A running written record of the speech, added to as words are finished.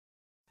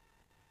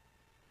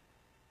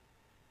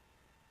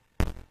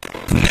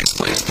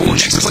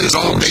Sports. Next Play is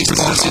all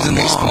baseball season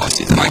long.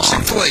 My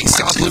Chick-fil-A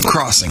Southwood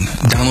Crossing.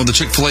 Download the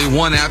Chick-fil-A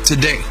One app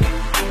today.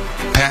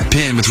 Pat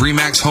Penn with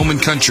Remax Home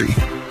and Country.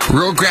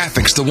 Real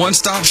Graphics, the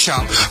one-stop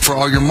shop for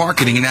all your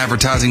marketing and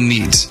advertising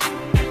needs.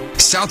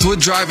 Southwood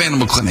Drive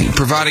Animal Clinic,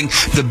 providing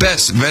the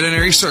best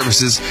veterinary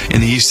services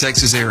in the East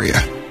Texas area.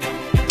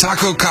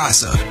 Taco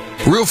Casa,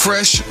 real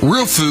fresh,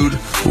 real food,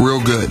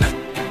 real good.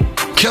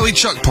 Kelly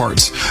Truck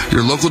Parts,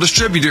 your local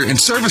distributor and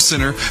service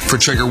center for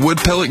Traeger wood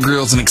pellet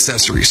grills and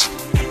accessories.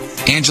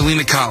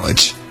 Angelina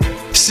College,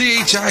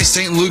 CHI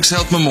St. Luke's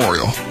Health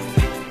Memorial,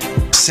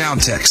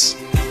 Soundtex,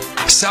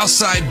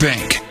 Southside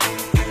Bank,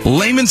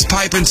 Lehman's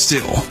Pipe and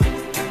Steel,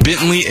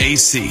 Bentley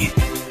AC,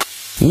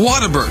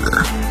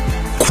 Whataburger,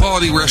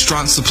 Quality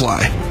Restaurant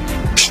Supply,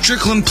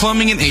 Strickland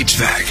Plumbing and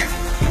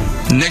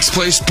HVAC. Next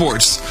Play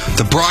Sports,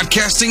 the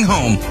broadcasting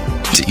home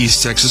to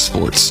East Texas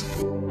sports.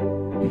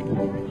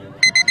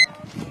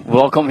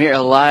 Welcome here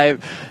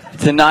live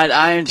tonight.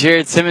 I am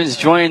Jared Simmons,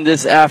 joined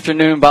this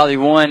afternoon by the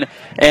one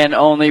and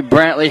only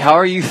Brantley. How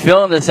are you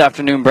feeling this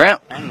afternoon,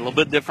 Brant? And a little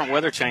bit different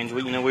weather change.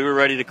 We were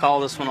ready to call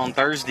this one on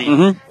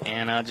Thursday,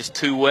 and just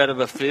too wet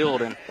of a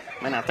field. And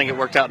man, I think it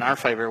worked out in our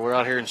favor. We're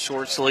out here in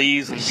short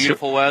sleeves and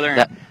beautiful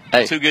weather.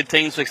 And two good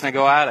teams fixing to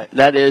go at it.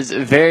 That is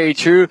very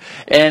true.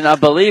 And I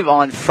believe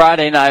on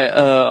Friday night,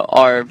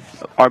 our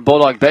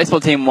Bulldog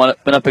baseball team went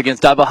up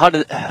against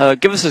Diboll.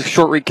 Give us a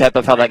short recap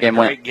of how that game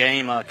went. Great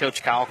game.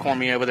 Coach Kyle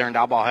Cormier over there in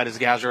Diboll had his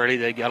guys ready.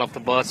 They got off the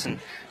bus and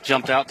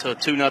jumped out to a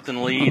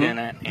 2-0 lead,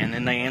 and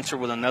then they answered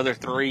with another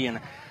 3. And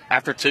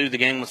after 2, the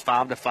game was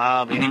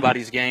 5-5,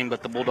 anybody's game,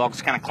 but the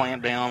Bulldogs kind of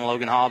clamped down.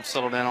 Logan Hobbs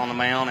settled in on the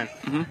mound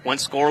and went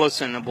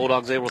scoreless, and the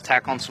Bulldogs able to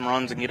tack on some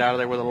runs and get out of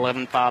there with an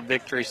 11-5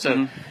 victory.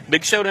 So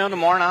big showdown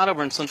tomorrow night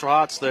over in Central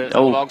Heights. The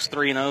Bulldogs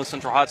 3-0,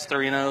 Central Heights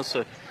 3-0.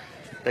 So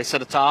they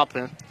set a top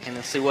and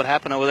let's see what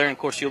happened over there. And, of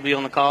course, you'll be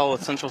on the call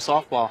with Central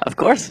Softball. Of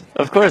course.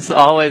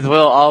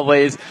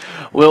 Always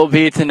will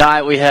be.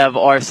 Tonight we have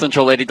our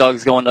Central Lady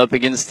Dogs going up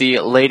against the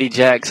Lady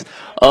Jacks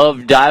of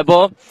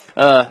Diboll.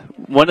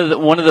 One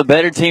of the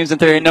better teams that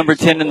they're number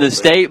 10 in the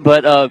state.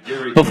 But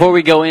before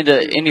we go into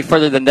any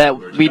further than that,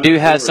 we do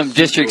have some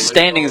district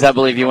standings I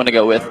believe you want to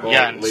go with.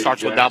 Yeah, and it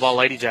starts with Diboll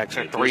Lady Jacks.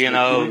 They're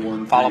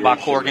 3-0, followed by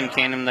Corrigan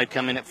Cannon. They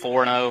come in at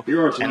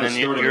 4-0. And then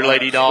your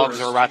Lady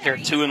Dogs are right there at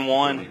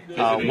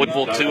 2-1.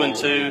 Woodville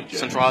 2-2,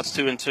 Central Heights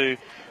 2-2.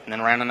 And then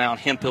rounding out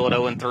Hemphill at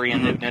 0-3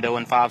 and Newton at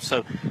 0-5.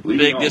 So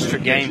big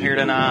district game here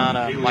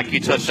tonight. Like you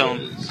touched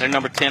on, they're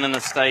number 10 in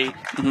the state.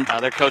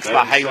 They're coached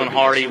by Halen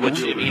Hardy,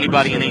 which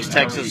anybody in East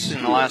Texas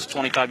in the last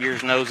 25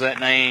 years knows that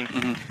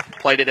name.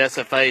 Played at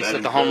SFA,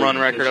 set the home run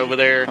record over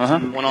there.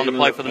 Went on to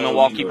play for the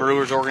Milwaukee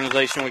Brewers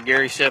organization with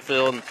Gary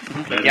Sheffield. And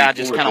the guy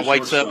just kind of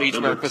wakes up each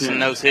breakfast and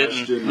knows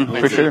hitting.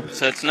 For sure.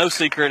 So it's no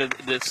secret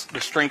it's the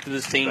strength of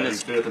this team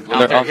that's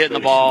out there hitting the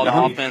ball, the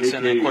offense,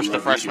 and then, of course, the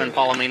freshman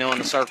Palomino in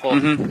the circle.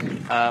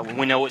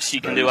 We know what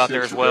she can do out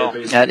there as well.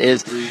 That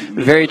is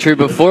very true.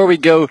 Before we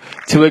go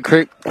to a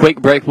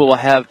quick break, we'll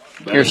have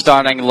your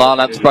starting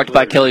lineups brought to you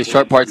by Kelly's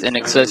Truck Parts and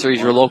Accessories,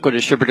 your local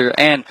distributor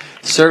and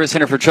service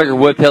center for Traeger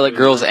wood pellet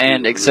grills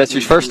and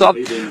accessories. First off,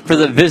 for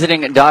the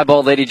visiting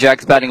Diboll Lady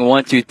Jacks batting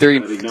 1, 2, 3,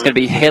 it's going to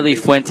be Haley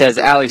Fuentes.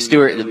 Allie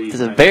Stewart is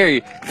a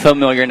very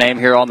familiar name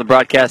here on the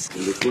broadcast.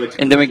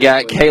 And then we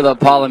got Kayla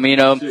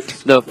Palomino,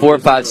 the 4,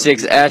 5,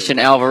 6, Ashton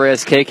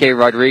Alvarez, KK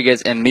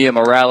Rodriguez, and Mia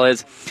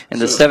Morales.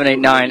 And the 7, 8,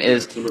 9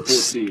 is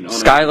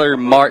Skylar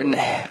Martin,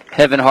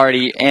 Heaven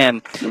Hardy,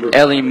 and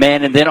Ellie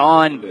Mann. And then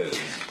on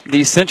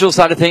the central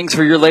side of things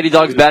for your Lady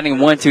Dogs batting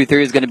 1, 2,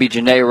 3 is going to be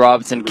Janae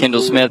Robinson,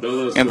 Kendall Smith,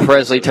 and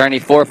Presley Turney.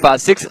 4,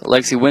 5, 6,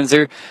 Lexi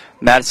Windsor,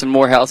 Madison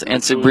Morehouse,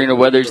 and Sabrina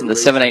Weathers. In the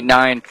 7, 8,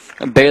 9,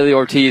 Bailey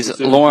Ortiz,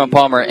 Lauren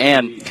Palmer,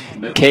 and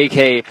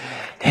KK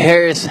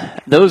Harris.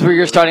 Those were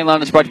your starting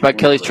lineups brought to you by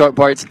Kelly's Truck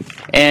Parts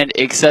and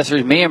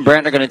Accessories. Me and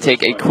Brent are going to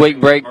take a quick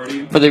break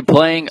for the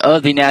playing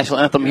of the national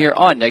anthem here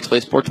on Next Play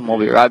Sports, and we'll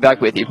be right back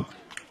with you.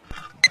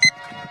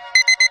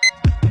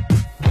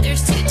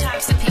 There's 2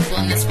 types of people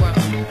in this world.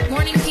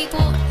 Morning people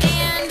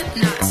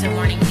and not so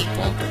morning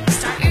people.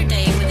 Start your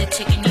day with a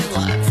chicken you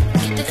love.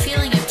 Get the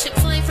feeling of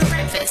Chick-fil-A for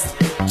breakfast.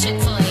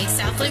 Chick-fil-A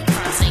Southwood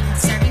Crossing,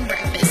 serving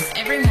breakfast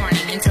every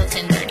morning until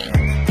 10:30.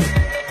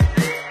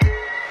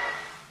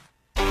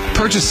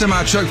 Purchase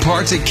semi-truck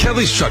parts at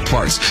Kelly's Truck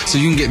Parts so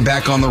you can get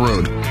back on the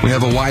road. We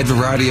have a wide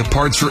variety of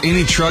parts for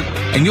any truck,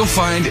 and you'll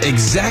find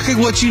exactly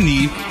what you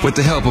need with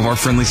the help of our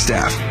friendly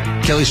staff.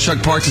 Kelly's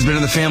Truck Parts has been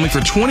in the family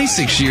for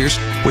 26 years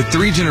with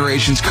 3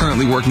 generations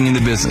currently working in the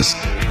business.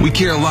 We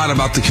care a lot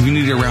about the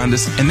community around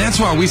us, and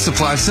that's why we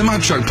supply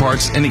semi-truck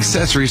parts and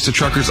accessories to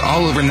truckers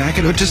all over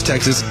Nacogdoches,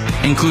 Texas,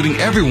 including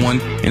everyone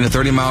in a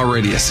 30-mile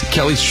radius.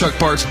 Kelly's Truck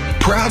Parts,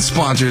 proud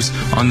sponsors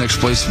on Next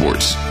Play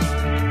Sports.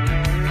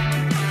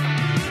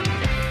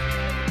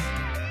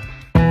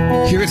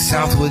 Here at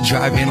Southwood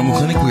Drive Animal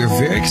Clinic, we are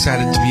very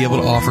excited to be able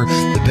to offer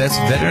the best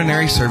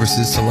veterinary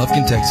services to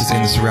Lufkin, Texas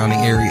and the surrounding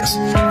areas.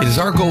 It is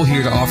our goal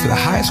here to offer the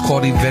highest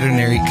quality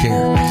veterinary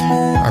care.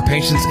 Our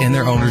patients and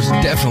their owners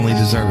definitely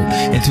deserve it.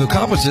 And to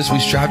accomplish this, we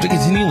strive to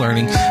continue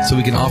learning so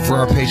we can offer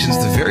our patients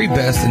the very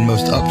best and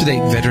most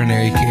up-to-date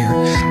veterinary care.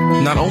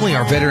 Not only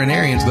our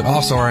veterinarians, but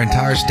also our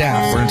entire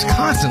staff learns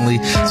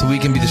constantly so we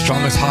can be the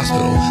strongest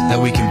hospital that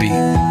we can be.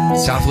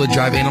 Southwood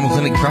Drive Animal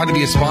Clinic, proud to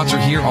be a sponsor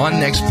here on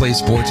Next Play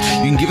Sports.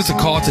 You can give us a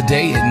call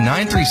today at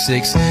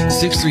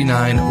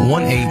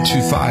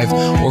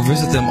 936-639-1825 or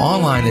visit them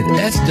online at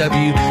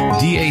swdac.com.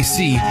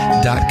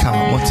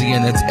 Once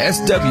again, that's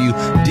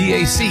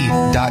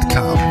swdac.com.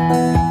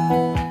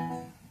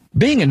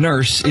 Being a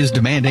nurse is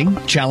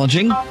demanding,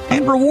 challenging,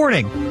 and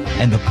rewarding,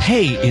 and the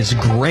pay is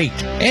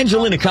great.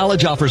 Angelina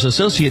College offers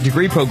associate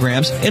degree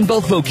programs in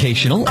both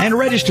vocational and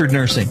registered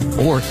nursing,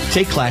 or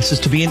take classes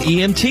to be an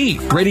EMT,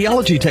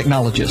 radiology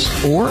technologist,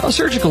 or a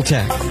surgical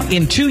tech.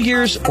 In 2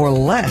 years or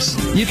less,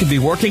 you can be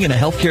working in a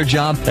healthcare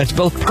job that's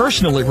both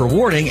personally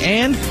rewarding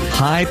and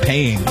high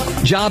paying.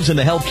 Jobs in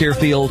the healthcare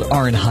field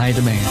are in high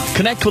demand.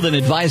 Connect with an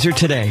advisor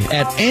today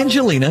at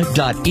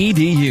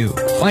angelina.edu.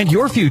 Find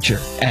your future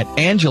at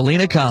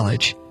Angelina College.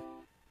 Bentley's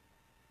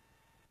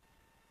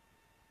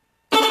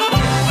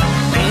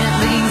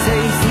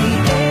AC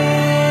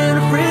and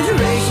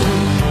refrigeration.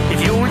 If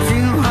you're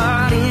too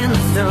hot in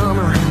the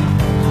summer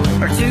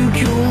or too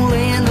cool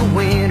in the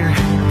winter,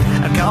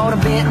 I call to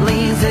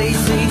Bentley's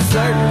AC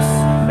service.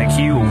 Makes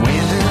you a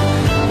winner.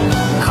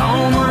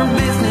 Home or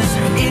business,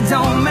 it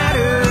don't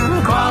matter.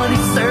 Quality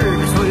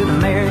service with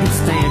American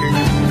Standard.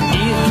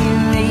 If you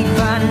need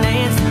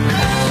finance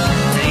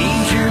to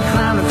ease your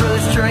climate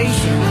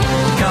frustration,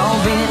 call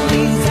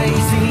Bentley's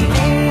AC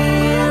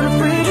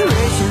and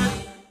refrigeration.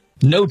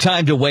 No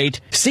time to wait.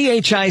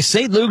 CHI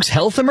St. Luke's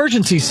Health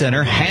Emergency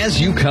Center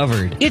has you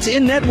covered. It's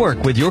in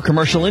network with your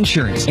commercial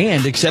insurance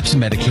and accepts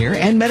Medicare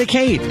and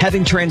Medicaid,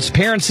 having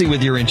transparency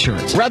with your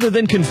insurance rather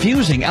than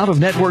confusing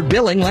out-of-network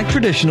billing like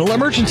traditional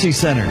emergency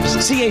centers.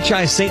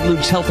 CHI St.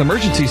 Luke's Health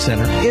Emergency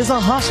Center is a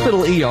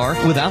hospital ER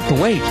without the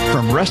wait,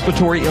 from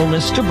respiratory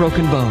illness to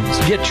broken bones.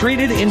 Get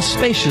treated in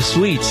spacious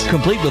suites,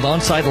 complete with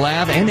on-site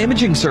lab and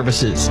imaging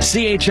services.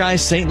 CHI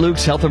St.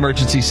 Luke's Health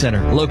Emergency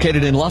Center,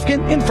 located in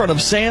Lufkin in front of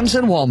Sam's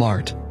and Walmart.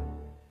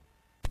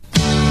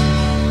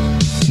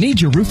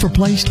 Need your roof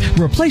replaced?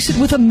 Replace it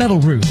with a metal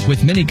roof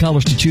with many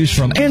colors to choose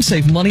from and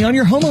save money on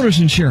your homeowner's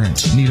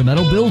insurance. Need a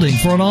metal building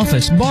for an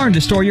office, barn to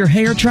store your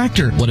hay or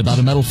tractor? What about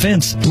a metal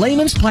fence?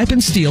 Lehman's Pipe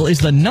and Steel is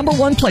the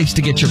 #1 place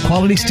to get your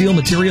quality steel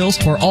materials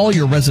for all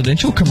your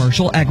residential,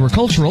 commercial,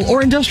 agricultural,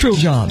 or industrial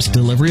jobs.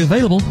 Delivery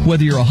available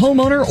whether you're a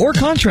homeowner or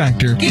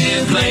contractor.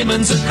 Give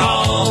Lehman's a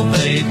call.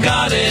 They've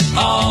got it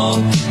all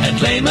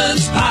at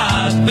Lehman's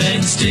Pipe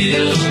and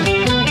Steel.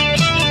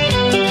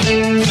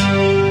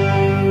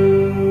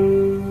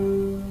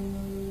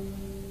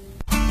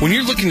 When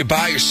you're looking to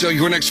buy or sell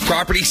your next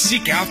property,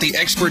 seek out the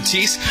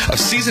expertise of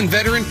seasoned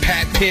veteran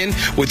Pat Penn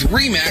with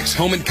RE/MAX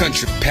Home and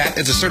Country. Pat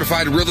is a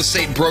certified real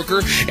estate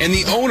broker and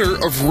the owner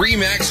of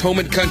RE/MAX Home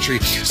and Country.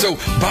 So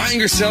buying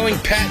or selling,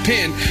 Pat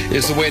Penn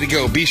is the way to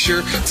go. Be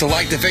sure to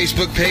like the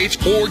Facebook page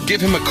or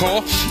give him a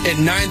call at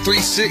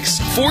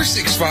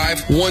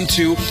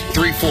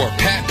 936-465-1234.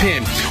 Pat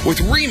Penn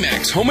with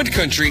RE/MAX Home and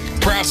Country,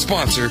 proud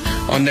sponsor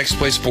on Next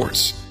Play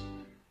Sports.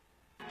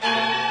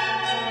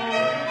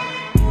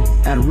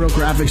 At Real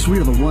Graphics, we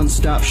are the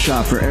one-stop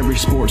shop for every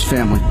sports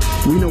family.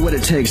 We know what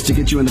it takes to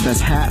get you in the best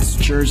hats,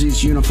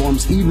 jerseys,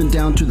 uniforms, even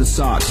down to the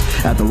socks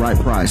at the right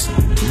price.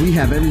 We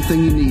have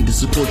everything you need to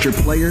support your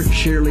player,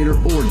 cheerleader,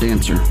 or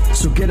dancer.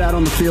 So get out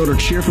on the field or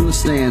cheer from the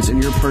stands in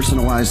your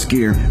personalized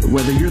gear.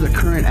 Whether you're the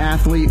current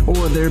athlete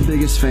or their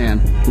biggest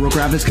fan, Real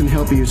Graphics can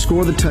help you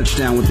score the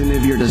touchdown with any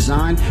of your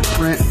design,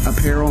 print,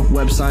 apparel,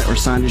 website, or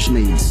signage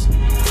needs.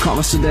 Call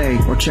us today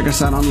or check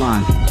us out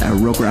online at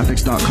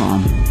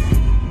realgraphics.com.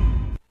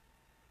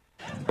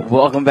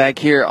 Welcome back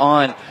here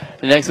on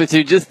the Next Play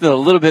 2. Just a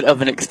little bit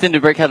of an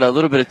extended break. Had a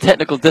little bit of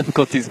technical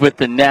difficulties with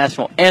the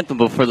national anthem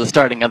before the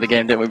starting of the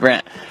game, didn't we,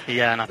 Brant?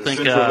 Yeah, and I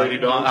think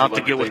I'll have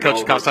to get with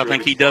Coach Costa. I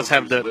think he does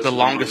have the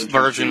longest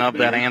version of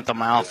that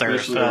anthem out there.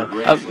 So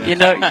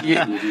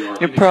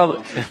you're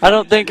probably. I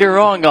don't think you're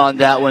wrong on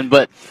that one.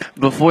 But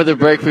before the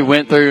break, we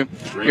went through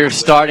your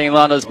starting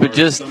lineups, but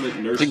just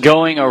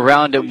going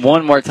around it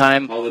one more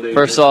time.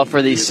 First off,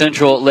 for the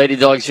Central Lady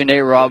Dogs,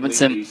 Janae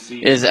Robinson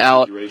is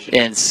out,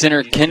 and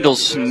center Kendall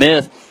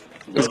Smith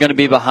is going to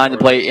be behind the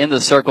plate. In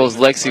the circles,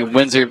 Lexi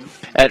Windsor.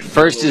 At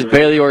first is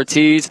Bailey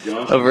Ortiz.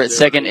 Over at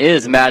second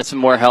is Madison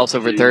Morehouse.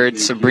 Over third,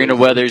 Sabrina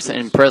Weathers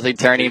and Presley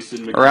Turney.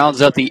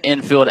 Rounds up the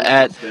infield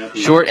at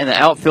short, and the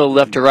outfield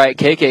left to right.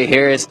 KK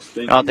Harris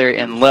out there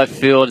in left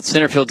field.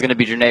 Center field is going to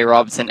be Janae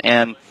Robinson,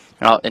 and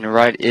out in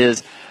right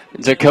is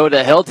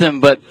Dakota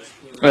Helton. But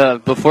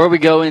before we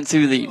go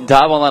into the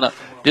Dival lineup,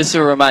 just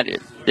a reminder,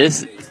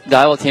 this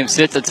Dival team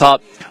sits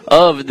atop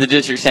of the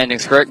district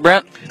standings, correct,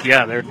 Brent?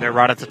 Yeah, they're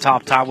right at the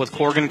top, tied with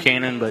Corrigan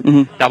Cannon, but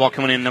Dival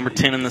coming in number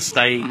 10 in the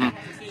state.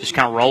 just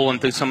kind of rolling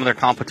through some of their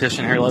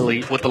competition here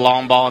lately with the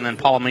long ball, and then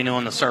Palomino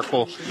in the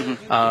circle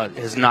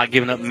has not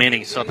given up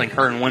many. So I think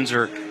her and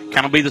Windsor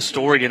kind of be the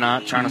story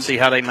tonight, trying to see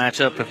how they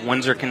match up. If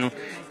Windsor can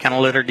kind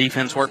of let her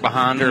defense work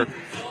behind her,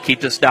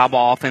 keep this dial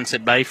ball offense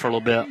at bay for a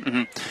little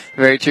bit.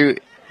 Very true.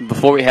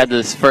 Before we had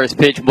this first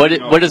pitch,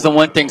 what is the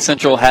one thing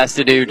Central has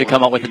to do to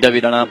come up with a W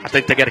tonight? I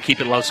think they got to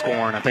keep it low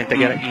scoring. I think they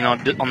got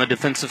to, on the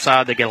defensive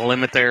side, they got to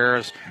limit their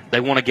errors. They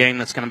want a game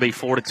that's going to be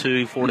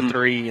 4-2,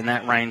 4-3 in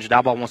that range.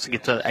 Dial ball wants to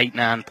get to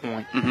 8-9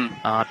 point.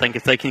 I think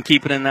if they can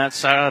keep it in that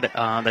side,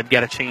 they've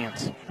got a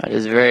chance. That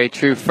is very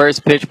true.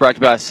 First pitch brought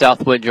to you by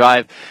Southwood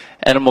Drive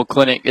Animal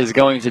Clinic is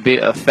going to be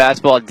a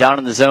fastball down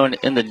in the zone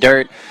in the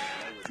dirt.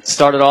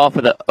 Started off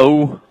with a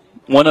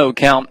 1-0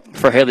 count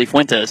for Haley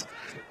Fuentes.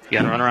 You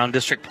got to run around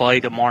district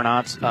play tomorrow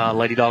night.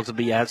 Lady Dogs will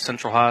be at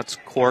Central Heights.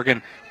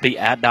 Corrigan be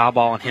at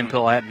Dial-Ball, and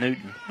Hemphill at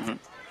Newton.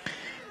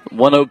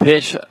 1-0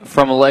 pitch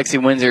from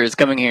Alexi Windsor is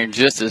coming here in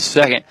just a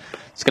second.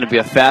 It's going to be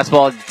a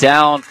fastball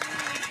down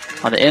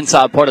on the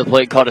inside part of the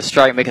plate, called a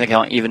strike, making the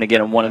count even again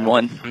at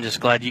 1-1. I'm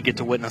just glad you get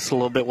to witness a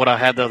little bit what I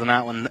had the other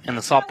night when in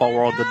the softball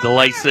world. The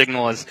delay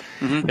signal is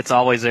it's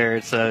always there.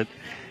 It's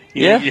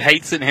you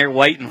hate sitting here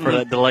waiting for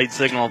that delayed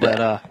signal,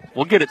 but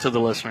we'll get it to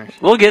the listeners.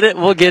 We'll get it.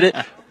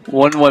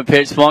 1-1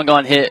 pitch, swung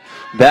on, hit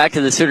back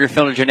to the center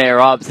fielder, Janae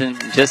Robinson.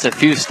 Just a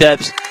few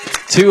steps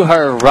to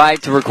her right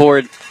to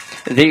record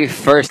the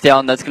first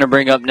down. That's going to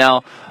bring up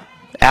now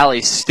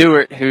Allie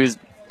Stewart, who's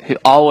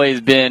always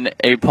been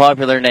a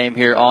popular name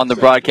here on the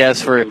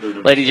broadcast for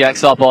Lady Jack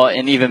softball,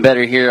 and even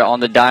better here on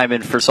the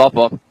diamond for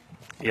softball.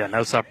 Yeah,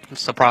 no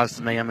surprise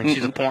to me. I mean,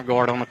 she's a point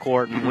guard on the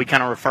court, and we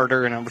kind of refer to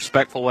her in a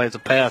respectful way as a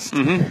pest.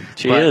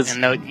 She is.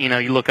 And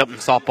you look up in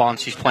softball and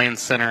she's playing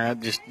center.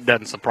 It just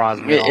doesn't surprise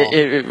me at all.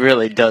 It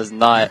really does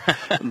not.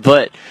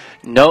 But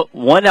no,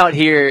 one out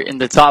here in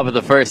the top of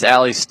the first.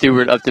 Allie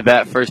Stewart up to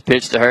bat. First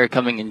pitch to her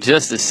coming in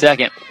just a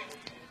second.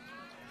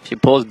 She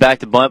pulls back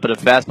to bunt, but a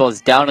fastball is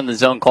down in the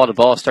zone. Called a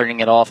ball, starting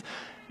it off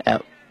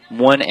at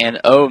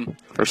 1-0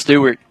 for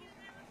Stewart.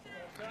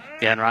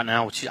 Yeah, and right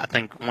now, I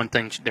think one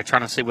thing they're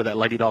trying to see where that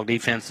Lady Dog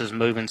defense is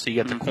moving. So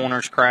you got the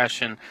corners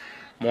crashing,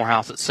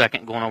 Morehouse at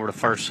second going over to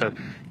first. So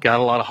got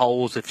a lot of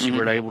holes if she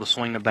were able to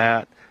swing the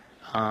bat.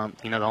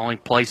 The only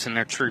place in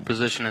their true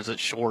position is at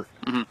short.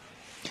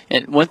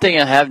 And one thing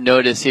I have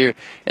noticed here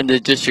in the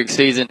district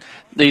season,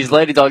 these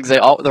Lady Dogs,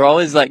 they're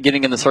always like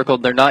getting in the circle.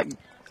 They're not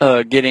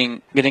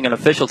getting an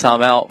official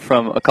timeout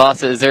from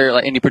Acosta. Is there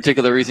any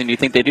particular reason you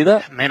think they do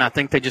that? Man, I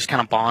think they just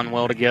kind of bond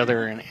well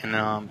together,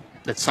 and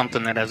it's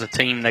something that as a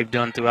team they've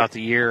done throughout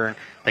the year, and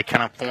they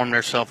kind of form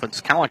themselves.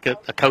 It's kind of like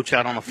a coach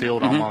out on the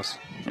field almost.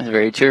 That's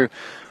very true.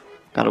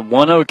 Got a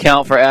 1-0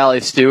 count for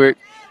Allie Stewart.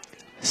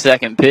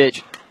 Second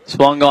pitch.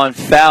 Swung on,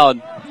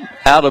 fouled,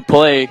 out of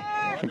play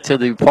into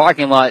the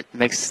parking lot.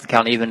 Makes the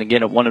count even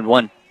again at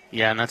 1-1.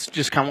 Yeah, and that's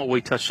just kind of what we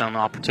touched on, the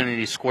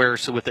opportunity square.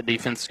 So what the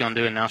defense is going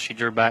to do, and now she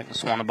drew back and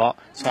swung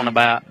a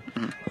bat.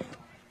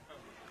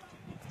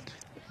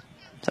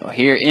 So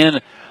here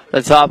in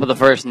the top of the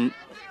first,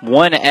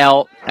 1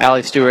 out.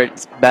 Allie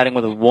Stewart batting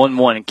with a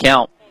 1-1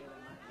 count.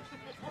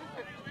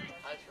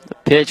 The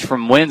pitch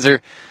from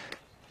Windsor.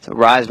 It's a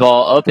rise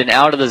ball up and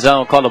out of the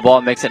zone. Called a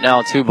ball, makes it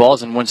now 2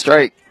 balls and 1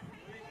 strike.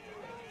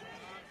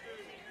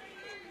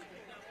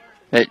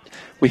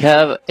 We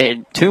have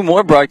 2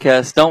 more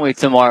broadcasts, don't we,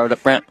 tomorrow,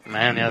 Brent?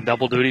 Man, yeah,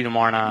 double duty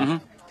tomorrow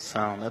night.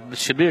 So that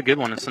should be a good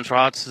one. And Central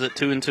Heights is at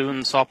 2-2 in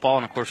the softball,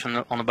 and of course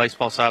on the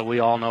baseball side, we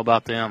all know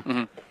about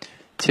them.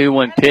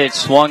 2-1 pitch,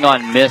 swung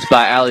on, missed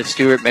by Allie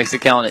Stewart, makes the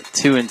count at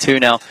 2-2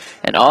 now.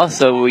 And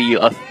also, we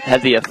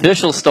have the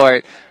official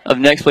start of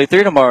Next Play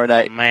 3 tomorrow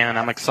night. Man,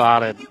 I'm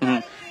excited.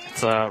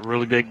 It's a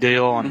really big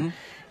deal. And,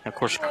 of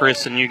course,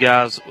 Chris and you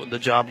guys, the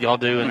job y'all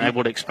do and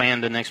able to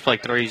expand to Next Play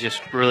 3 is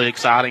just really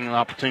exciting. An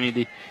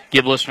opportunity to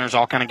give listeners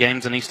all kind of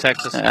games in East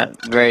Texas.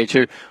 Very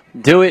true.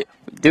 Do it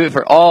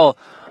for all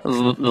the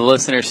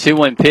listeners.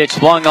 2-1 pitch,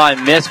 swung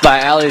on, missed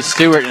by Allie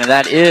Stewart, and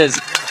that is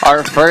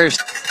our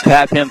first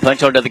Pat Penn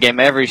punch out of the game.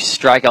 Every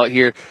strikeout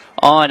here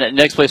on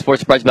Next Play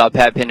Sports brought to you by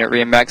Pat Penn at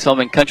Remax Home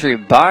and Country.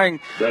 Buying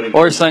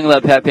or selling,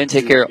 let Pat Penn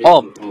take care of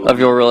all of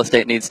your real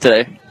estate needs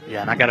today.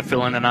 Yeah, and I got a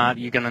feeling tonight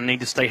you're going to need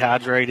to stay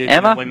hydrated.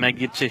 Am I? We may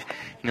get you,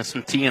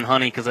 some tea and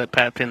honey because that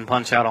Pat Penn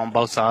punch out on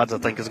both sides I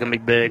think is going to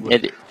be big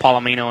with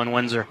Palomino and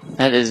Windsor.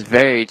 That is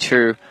very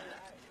true.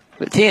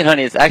 But tea and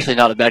honey is actually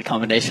not a bad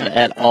combination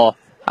at all.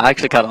 I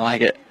actually kind of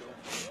like it.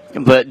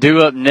 But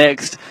due up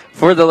next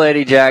for the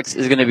Lady Jacks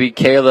is going to be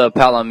Kayla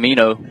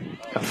Palomino,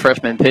 a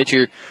freshman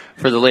pitcher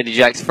for the Lady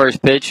Jacks.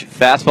 First pitch,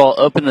 fastball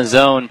up in the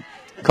zone,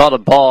 called a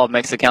ball,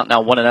 makes the count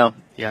now 1-0.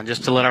 Yeah, and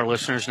just to let our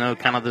listeners know,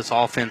 kind of this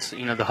offense,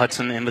 the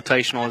Hudson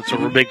Invitational, it's a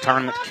real big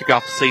tournament to kick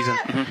off the season.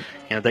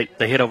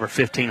 They hit over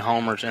 15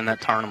 homers in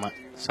that tournament.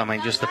 So, I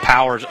mean, just the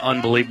power is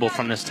unbelievable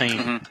from this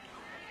team.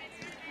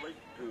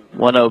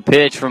 1-0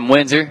 pitch from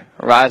Windsor.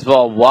 Rise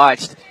ball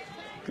watched.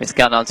 It's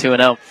got now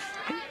 2-0.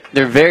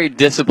 They're very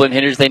disciplined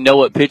hitters. They know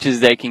what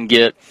pitches they can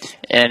get,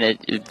 and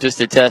it just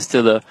attests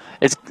to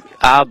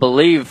I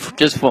believe,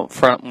 just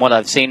from what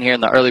I've seen here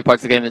in the early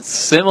parts of the game, it's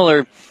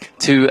similar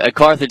to a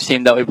Carthage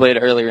team that we played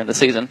earlier in the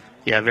season.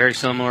 Yeah, very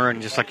similar, and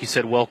just like you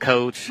said, well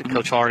coached.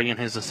 Coach Hardy and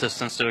his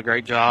assistants do a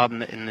great job,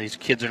 and these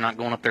kids are not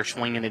going up there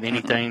swinging at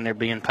anything. They're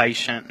being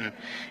patient,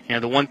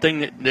 and the one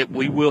thing that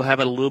we will have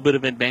a little bit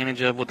of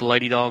advantage of with the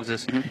Lady Dogs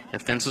is the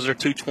fences are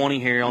 220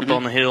 here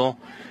on the hill.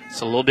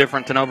 It's a little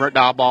different than over at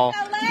Diboll,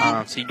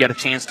 so you got a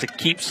chance to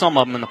keep some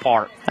of them in the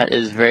park. That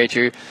is very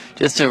true.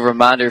 Just a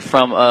reminder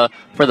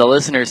for the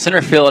listeners,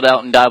 center field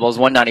out in Diboll is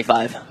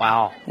 195.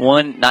 Wow,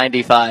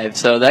 195.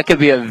 So that could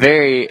be a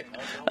very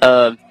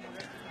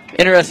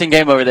interesting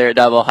game over there at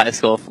Diboll High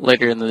School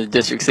later in the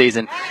district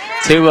season.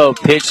 2-0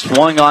 pitch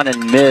swung on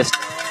and missed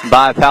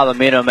by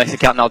Palomino. Makes it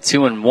count now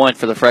 2-1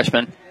 for the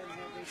freshman.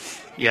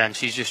 Yeah, and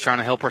she's just trying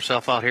to help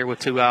herself out here with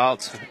 2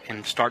 outs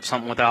and start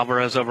something with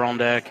Alvarez over on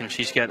deck, and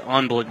she's got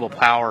unbelievable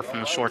power from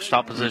the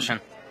shortstop position.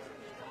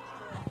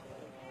 All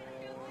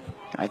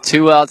right,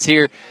 2 outs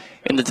here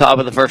in the top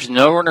of the first.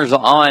 No runners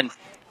on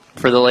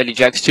for the Lady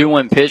Jacks.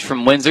 2-1 pitch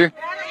from Windsor.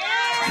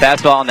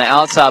 Fastball on the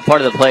outside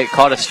part of the plate,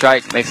 caught a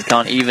strike, makes it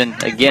count even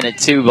again at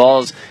 2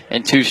 balls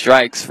and 2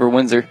 strikes for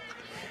Windsor.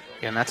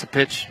 Yeah, and that's a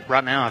pitch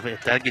right now.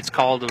 If that gets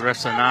called the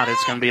rest of the night,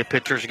 it's going to be a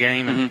pitcher's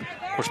game. And,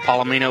 of course,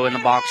 Palomino in the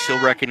box,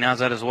 she'll recognize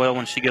that as well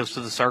when she goes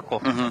to the circle.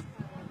 Got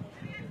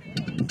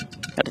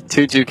a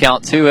 2-2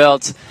 count, 2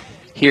 outs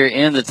here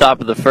in the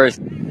top of the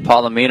first.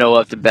 Palomino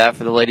up to bat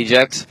for the Lady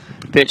Jacks.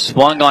 Pitch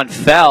swung on,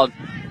 fouled.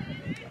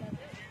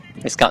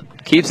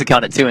 Keeps the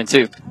count at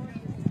 2-2.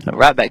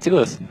 Right back to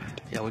us.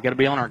 Yeah, we got to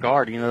be on our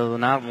guard. You know, the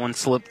night one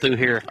slipped through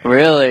here.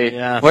 Really?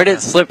 Yeah. Where did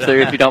it slip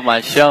through, if you don't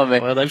mind showing me?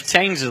 Well, they've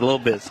changed it a little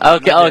bit. So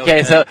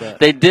okay, so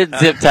they did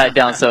zip tie it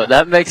down, so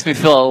that makes me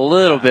feel a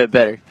little bit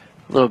better.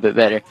 A little bit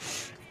better.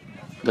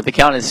 But the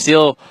count is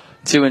still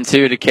 2-2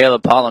 to Kayla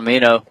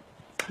Palomino.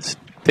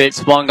 Pitch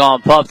swung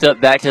on, popped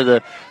up back to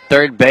the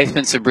third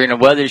baseman, Sabrina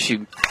Weathers.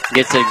 She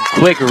gets a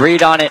quick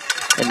read on it,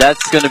 and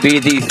that's going to be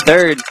the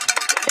third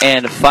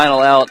and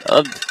final out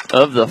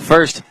of the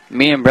first.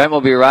 Me and Brent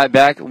will be right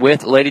back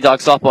with Lady Dog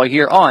Softball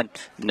here on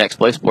Next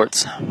Play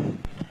Sports.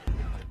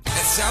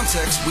 At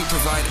Soundtex, we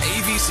provide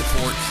AV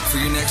support for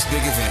your next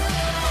big event.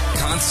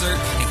 Concert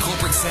and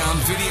corporate sound,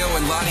 video,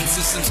 and lighting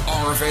systems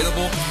are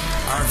available.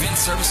 Our event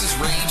services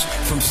range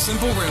from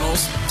simple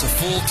rentals to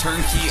full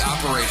turnkey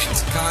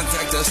operations.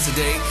 Contact us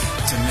today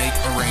to make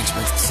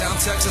arrangements.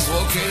 Soundtex is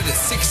located at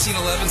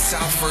 1611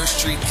 South 1st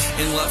Street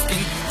in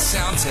Lufkin.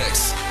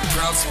 Soundtex,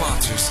 proud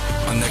sponsors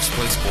on Next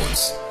Play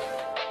Sports.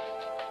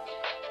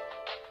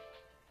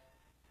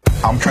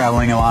 I'm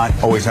traveling a lot,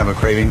 always have a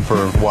craving for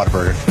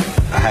Whataburger.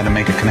 I had to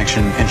make a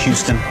connection in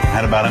Houston,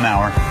 had about an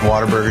hour.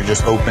 Whataburger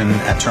just opened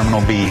at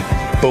Terminal B.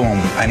 Boom,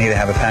 I need to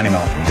have a patty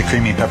melt. The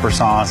creamy pepper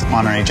sauce,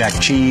 Monterey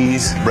Jack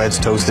cheese, bread's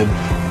toasted.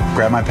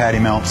 Grabbed my patty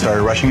melt,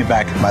 started rushing it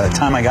back. By the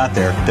time I got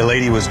there, the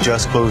lady was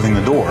just closing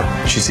the door.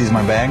 She sees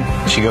my bag.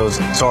 She goes,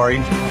 "Sorry,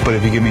 but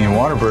if you give me your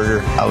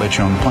Whataburger, I'll let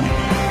you on the plane."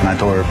 And I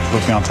told her,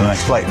 "Book me on to the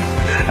next flight."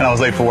 And I was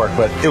late for work,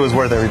 but it was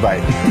worth every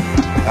bite.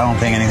 I don't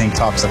think anything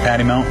tops the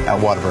patty melt at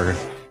Whataburger.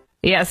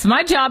 Yes,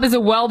 my job as a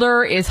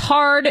welder is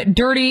hard,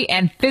 dirty,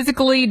 and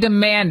physically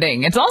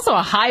demanding. It's also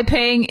a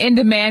high-paying,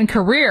 in-demand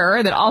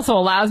career that also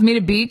allows me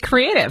to be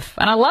creative,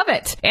 and I love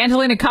it.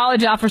 Angelina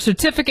College offers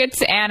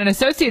certificates and an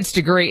associate's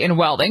degree in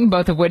welding,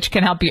 both of which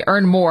can help you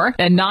earn more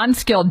than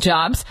non-skilled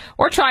jobs,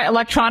 or try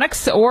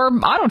electronics or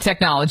auto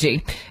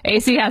technology.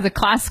 AC has a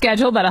class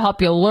schedule that'll help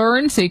you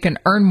learn so you can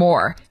earn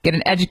more. Get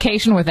an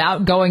education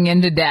without going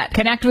into debt.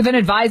 Connect with an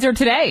advisor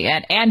today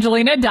at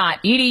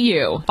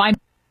angelina.edu. Find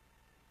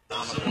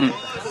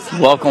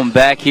Welcome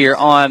back here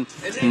on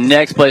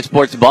Next Play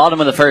Sports. Bottom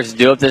of the first,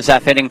 due up this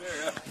half inning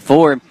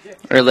for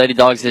our Lady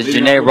Dogs is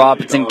Janae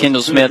Robinson,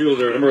 Kendall Smith,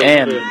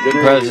 and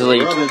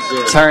Presley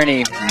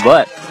Turney.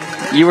 But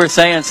you were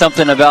saying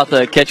something about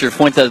the catcher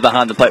Fuentes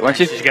behind the plate, weren't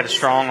you? She's got a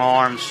strong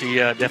arm. She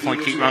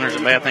definitely keeps runners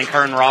at bay. I think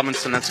her and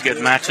Robinson, that's a good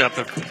matchup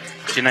if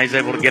Janae's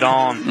able to get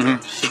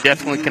on. She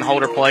definitely can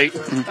hold her plate,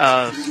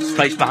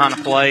 space behind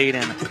the plate,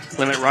 and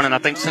limit running. I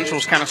think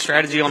Central's kind of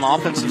strategy on the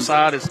offensive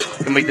side is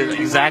going to be the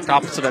exact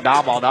opposite of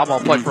Diboll.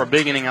 Diboll played for a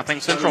big inning. I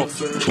think Central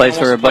plays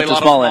for a bunch of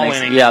small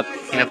innings. Yeah.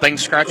 And if they can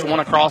scratch one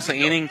across the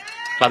inning,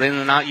 by the end of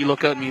the night, you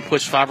look up and you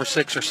push 5 or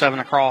 6 or 7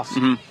 across.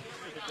 And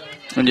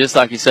just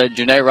like you said,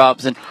 Janae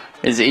Robinson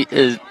is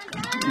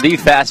the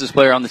fastest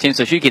player on the team,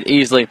 so she could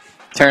easily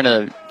turn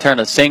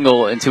a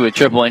single into a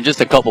triple in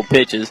just a couple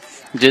pitches,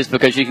 just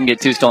because she can get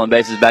 2 stolen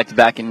bases back to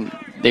back, and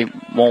they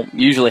won't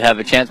usually have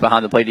a chance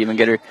behind the plate to even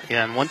get her.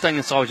 Yeah, and one thing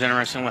that's always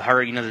interesting with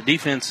her, the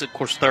defense, of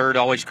course, third,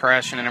 always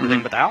crashing and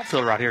everything, but the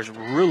outfield right here is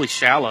really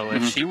shallow.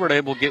 If she were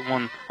able to get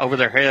one over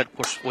their head, of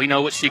course, we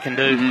know what she can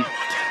do.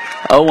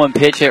 0-1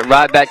 pitch hit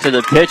right back to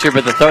the pitcher,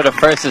 but the throw to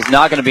first is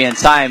not going to be in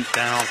time.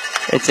 Down.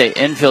 It's an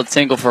infield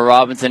single for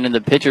Robinson, and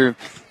the pitcher,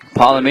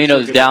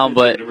 Palomino's down,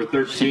 but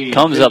she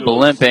comes up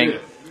limping.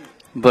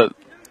 But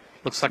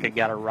looks like it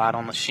got her right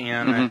on the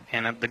shin.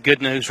 And the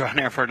good news right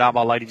now for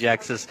Diboll Lady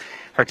Jacks is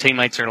her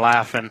teammates are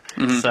laughing.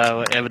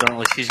 So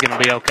evidently she's going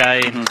to be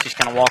okay. And she's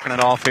kind of walking it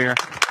off here.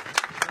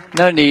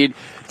 No need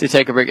to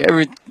take a break.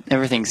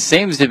 Everything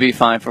seems to be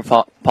fine for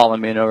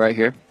Palomino right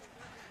here.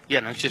 Yeah,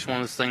 and it's just one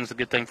of those things, a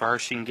good thing for her.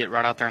 She can get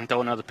right out there and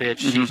throw another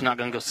pitch. She's not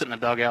going to go sit in the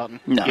dugout and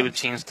give it a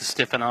chance to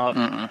stiffen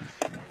up.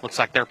 Looks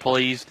like they're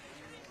pleased.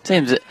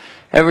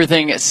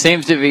 Everything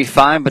seems to be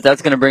fine, but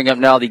that's going to bring up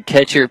now the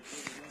catcher,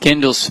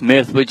 Kendall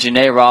Smith, with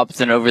Janae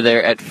Robinson over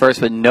there at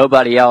first with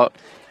nobody out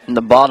in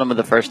the bottom of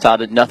the first,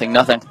 tied at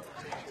 0-0.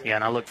 Yeah,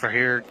 and I look for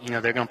here,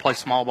 they're going to play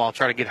small ball,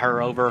 try to get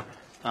her over.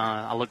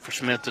 I look for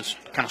Smith to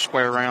kind of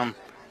square around,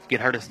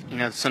 get her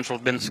to, Central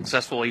has been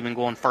successful even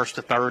going first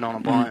to third on a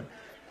bunt.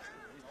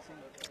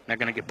 They're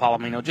going to get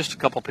Palomino just a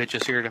couple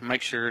pitches here to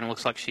make sure, and it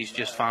looks like she's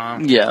just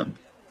fine. Yeah.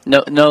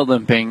 No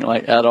limping,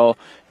 at all.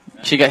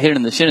 She got hit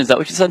in the shin, is that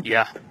what you said?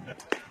 Yeah.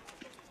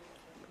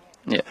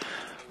 Yeah.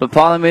 But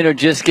Palomino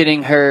just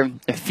getting her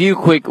a few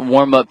quick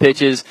warm-up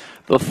pitches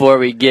before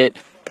we get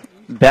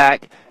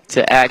back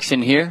to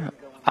action here.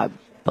 I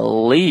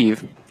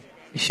believe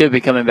we should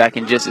be coming back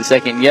in just a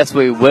second. Yes,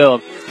 we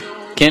will.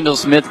 Kendall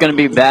Smith going to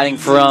be batting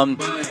from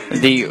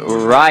the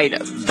right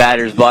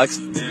batter's box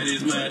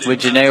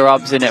with Janae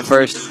Robinson at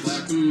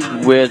first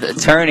with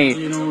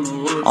Attorney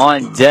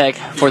on deck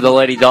for the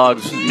Lady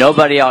Dogs.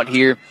 Nobody out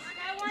here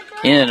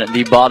in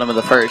the bottom of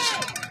the first.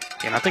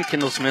 And I think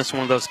Kendall Smith's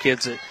one of those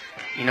kids that,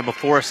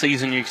 before a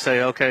season you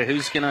say, okay,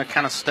 who's going to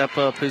kind of step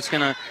up? Who's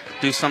going to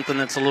do something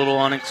that's a little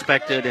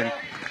unexpected? And,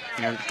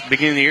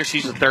 beginning of the year,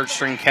 she's a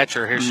third-string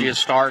catcher. Here she is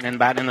starting and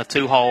batting in the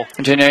 2-hole.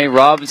 Janae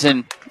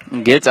Robinson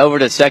gets over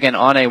to second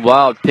on a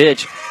wild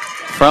pitch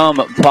from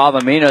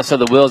Palomino, so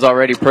the wheel's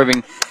already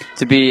proving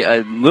to be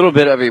a little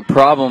bit of a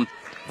problem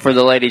for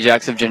the Lady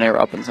Jacks of Janae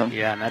Robinson.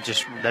 Yeah, and that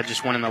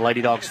just went in the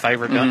Lady Dogs'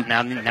 favor.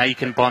 Now you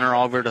can bunt her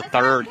over to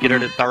third, get her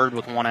to third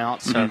with one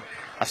out. So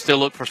I still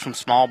look for some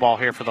small ball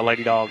here for the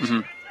Lady Dogs.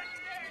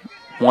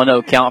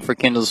 1-0 count for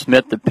Kendall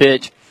Smith. The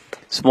pitch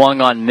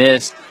swung on,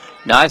 missed.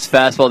 Nice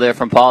fastball there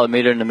from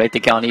Palomino to make the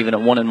count even at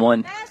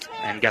 1-1.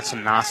 And got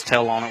some nice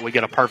tail on it. We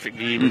get a perfect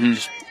view.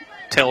 Just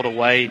tailed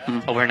away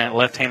over in that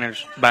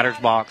left-hander's batter's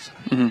box.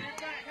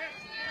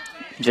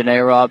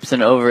 Janae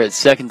Robinson over at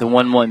second, the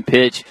 1-1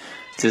 pitch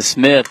to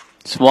Smith.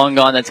 Swung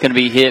on, that's going to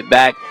be hit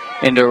back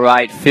into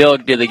right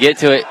field. Did they get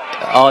to it?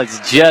 Oh,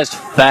 it's just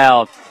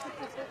foul.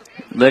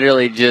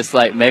 Literally just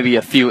like maybe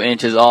a few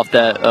inches off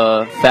that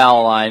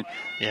foul line.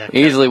 Yeah,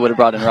 easily would have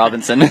brought in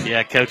Robinson.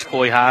 Yeah, Coach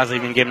Coy High's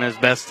even giving his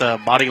best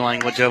body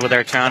language over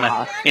there trying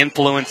to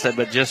influence it,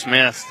 but just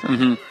missed.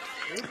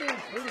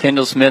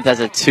 Kendall Smith has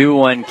a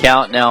 2-1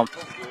 count now.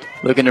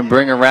 Looking to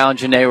bring around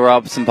Janae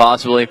Robinson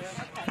possibly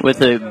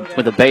with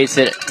a base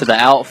hit to the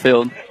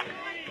outfield.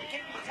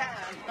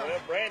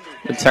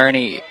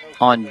 Attorney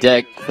on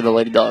deck for the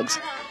Lady Dogs.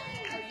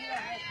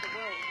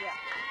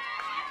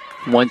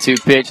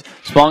 1-2 pitch.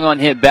 Swung on,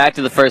 hit back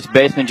to the first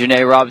baseman.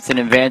 Janae Robinson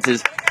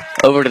advances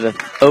over to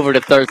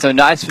third. So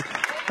nice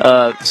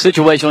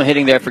situational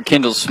hitting there for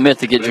Kendall Smith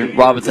to get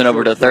Robinson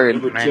over to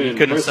third. Man, you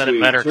couldn't have said it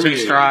better. 2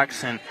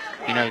 strikes, and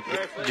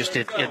just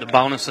the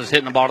bonus is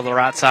hitting the ball to the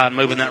right side,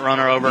 moving that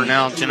runner over.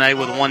 Now Janae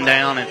with 1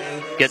 down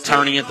and get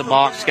Turney at the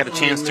box. Got a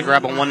chance to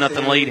grab a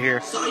 1-0 lead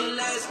here.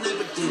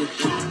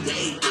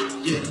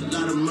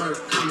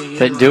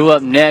 But due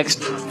up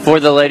next for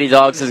the Lady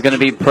Dogs is going to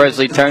be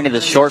Presley Turney, the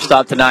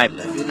shortstop tonight.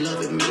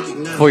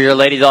 For your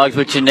Lady Dogs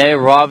with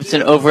Janae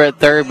Robinson over at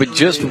third with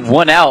just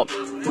 1 out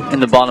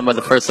in the bottom of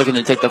the first, looking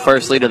to take the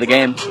first lead of the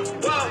game.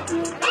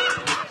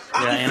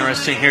 Yeah,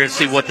 interesting here to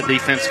see what the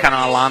defense kind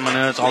of alignment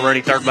is. Already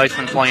third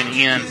baseman playing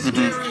in.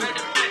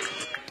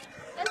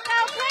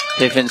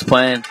 Defense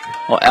playing,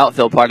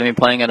 outfield,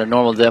 playing at a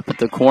normal depth, but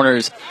the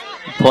corners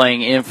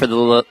playing in for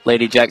the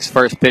Lady Jacks.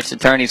 First pitch to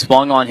Turney,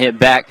 swung on, hit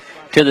back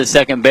to the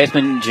second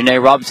baseman.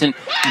 Janae Robinson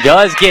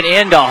does get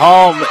into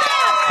home,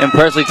 and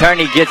Presley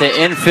Turney gets an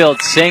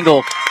infield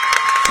single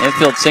and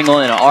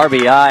an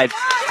RBI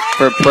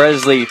for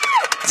Presley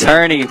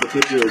Turney.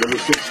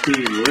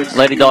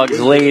 Lady Dogs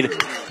lead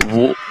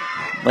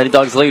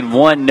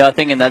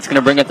 1-0, and that's going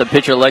to bring up the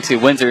pitcher,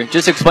 Lexi Windsor.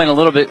 Just explain a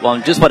little bit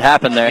just what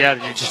happened there.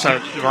 Yeah, just a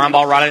ground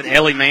ball right at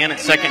Ellie Mann at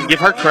second. Give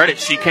her credit.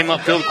 She came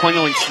upfield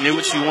cleanly. She knew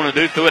what she wanted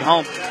to do. Threw it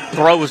home.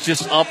 Throw was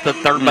just up the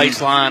third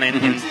base line,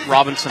 and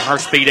Robinson, her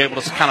speed,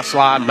 able to kind of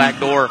slide back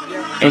door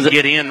and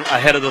get in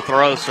ahead of the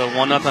throw. So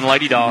 1-0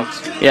 Lady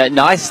Dogs. Yeah,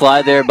 nice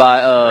slide there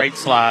by. Great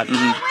slide.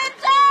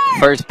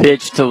 First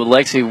pitch to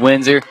Lexi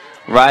Windsor.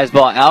 Rise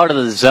ball out of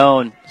the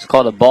zone. It's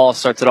called a ball.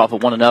 Starts it off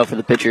at 1-0 for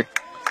the pitcher.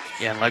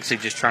 Yeah, and Lexi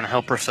just trying to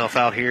help herself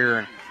out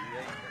here.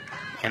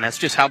 And that's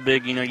just how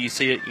big, you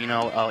see it,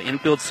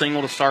 infield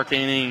single to start the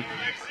inning.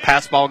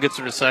 Pass ball gets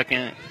her to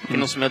second.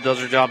 Kendall Smith does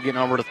her job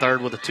getting over to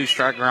third with a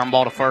 2-strike ground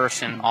ball to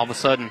first. And all of a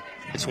sudden,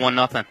 it's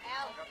 1-0.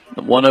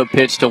 The 1-0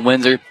 pitch to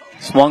Windsor.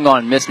 Swung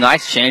on, missed.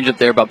 Nice change up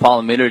there by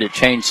Palomino to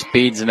change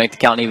speeds and make the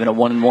count even at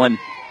 1-1.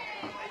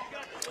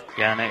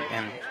 Yeah,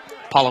 and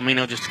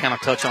Palomino just to kind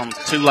of touch on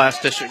 2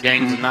 last district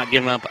games and not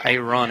giving up a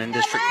run in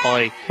district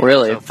play.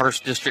 Really? So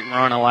first district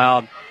run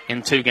allowed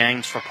in 2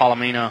 games for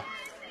Palomino.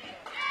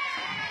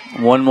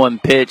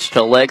 1-1 pitch to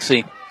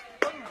Lexi.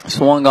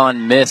 Swung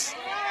on, missed.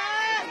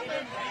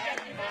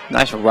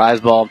 Nice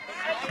rise ball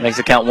Makes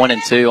the count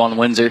 1-2 on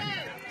Windsor.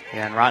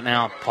 Yeah, and right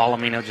now,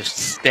 Palomino just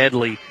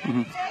steadily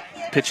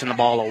pitching the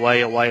ball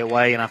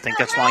away, and I think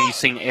that's why you've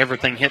seen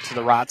everything hit to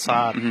the right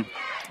side.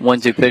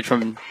 1-2 pitch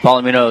from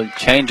Palomino.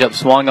 Changeup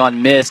swung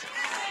on, missed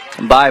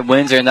by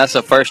Windsor, and that's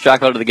the first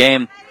strikeout of the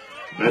game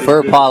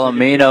for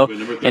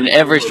Palomino. And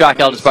every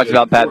strikeout is brought to you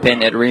by Pat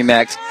Penn at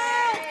RE/MAX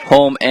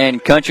Home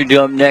and Country.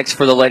 Due up next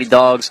for the Lady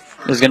Dogs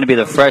is going to be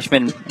the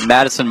freshman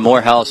Madison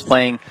Morehouse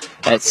playing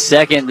at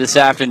second this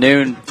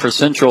afternoon for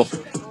Central,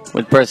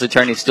 with Presley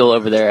Turney still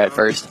over there at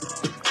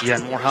first. Yeah,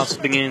 and Morehouse at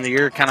the beginning of the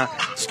year kind of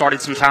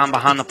started some time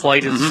behind the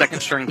plate as a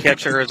second-string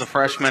catcher as a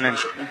freshman, and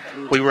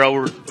we were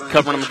over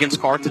covering him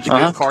against Carthage.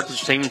 Good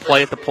Carthage team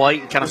play at the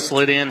plate and kind of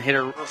slid in, hit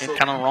her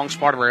kind of on the wrong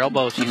spot of her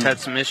elbow. She's had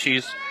some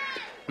issues,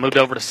 moved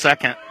over to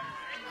second,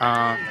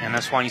 and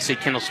that's why you see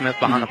Kendall Smith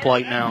behind the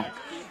plate now.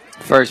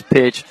 First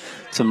pitch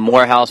to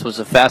Morehouse was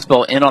a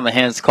fastball in on the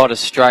hands, caught a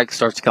strike,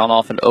 starts to count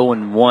off an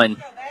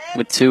 0-1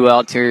 with 2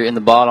 outs here in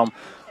the bottom.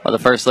 While the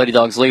first Lady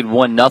Dogs lead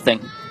 1-0.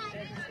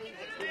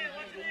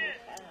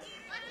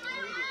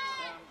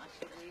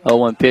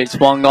 0-1 pitch,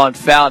 swung on,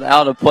 fouled,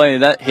 out of play.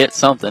 That hit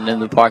something in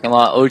the parking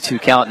lot. 0-2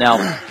 count now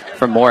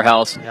for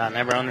Morehouse. Yeah, I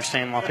never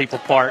understand why people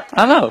park.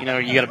 I know. You know,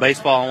 you got a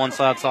baseball on one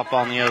side,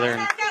 softball on the other,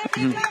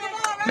 and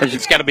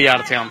it's got to be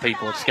out-of-town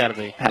people. It's got to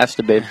be. Has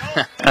to be.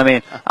 I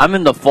mean, I'm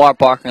in the far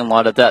parking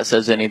lot if that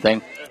says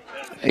anything.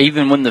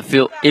 Even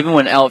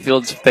when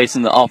outfield's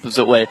facing the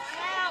opposite way.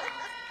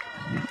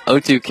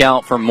 0-2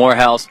 count for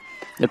Morehouse.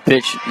 The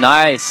pitch,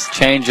 nice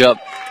changeup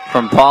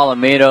from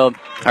Palomino.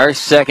 Her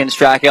second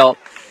strikeout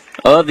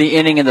of the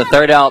inning in the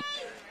third out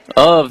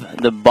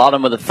of the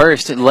bottom of the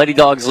first. Lady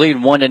Dogs lead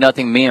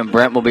 1-0. Me and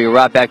Brent will be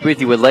right back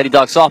with you with Lady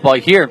Dogs softball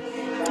here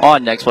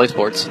on Next Play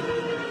Sports.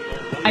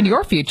 And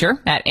your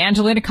future at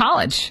Angelina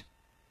College.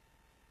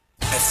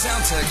 At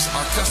Soundtex,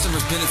 our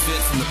customers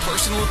benefit from the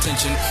personal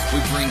attention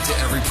we bring to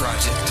every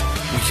project.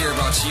 We care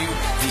about you,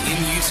 the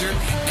end user,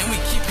 and we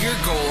keep your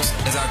goals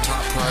as our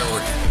top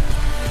priority.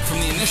 From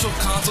the initial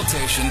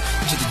consultation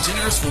to the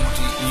generous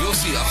warranty, you'll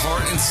see the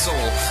heart and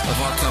soul of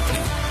our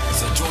company.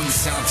 So join the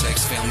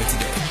Soundtex family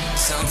today.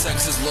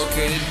 Soundtex is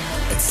located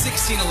at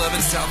 1611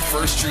 South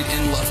 1st Street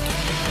in Lufkin.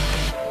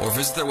 Or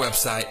visit their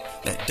website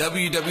at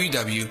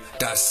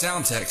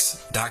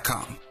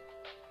www.soundtex.com.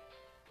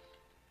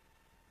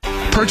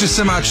 Purchase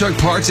semi-truck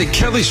parts at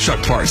Kelly's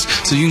Truck Parts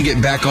so you can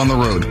get back on the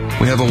road.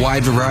 We have a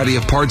wide variety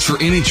of parts for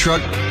any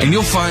truck, and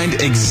you'll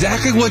find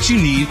exactly what you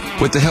need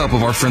with the help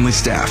of our friendly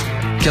staff.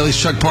 Kelly's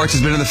Truck Parts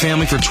has been in the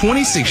family for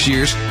 26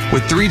 years,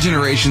 with 3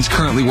 generations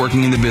currently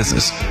working in the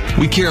business.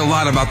 We care a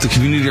lot about the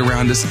community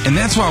around us, and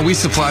that's why we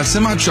supply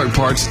semi-truck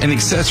parts and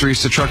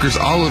accessories to truckers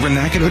all over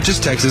Nacogdoches,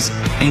 Texas,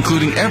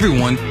 including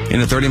everyone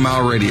in a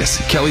 30-mile radius.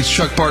 Kelly's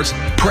Truck Parts,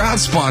 proud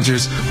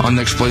sponsors on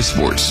Next Play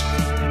Sports.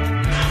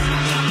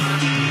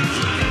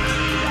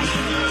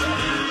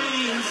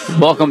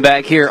 Welcome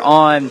back here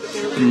on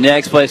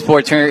Next Play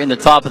Sports here in the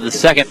top of the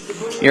second.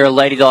 Your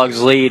Lady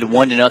Dogs lead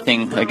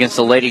 1-0 against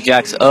the Lady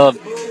Jacks of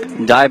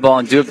Diboll.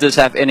 And due up this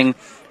half inning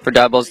for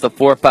Diboll's the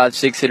 4, 5,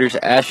 6 hitters,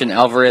 Ashton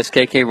Alvarez,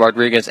 KK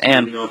Rodriguez,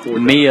 and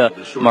Mia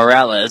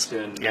Morales.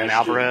 Yeah, and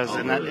Alvarez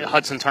in that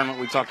Hudson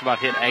tournament we talked about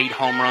hit 8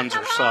 home runs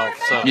herself.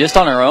 So just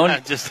on her own?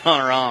 Just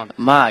on her own.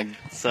 My.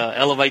 So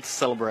elevate to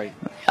celebrate.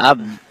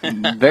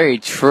 Very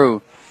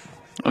true.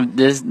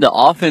 The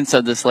offense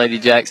of this Lady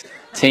Jacks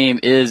team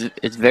is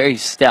very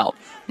stout,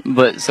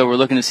 but so we're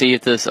looking to see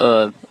if this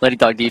Lady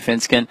Dog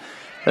defense can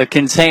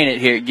contain it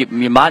here.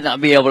 You might not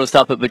be able to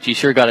stop it, but you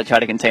sure got to try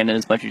to contain it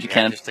as much as you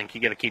can. I just think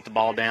you got to keep the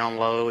ball down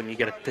low, and you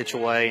got to pitch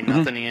away,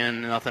 nothing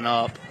in, nothing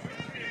up.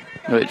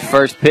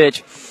 First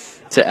pitch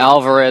to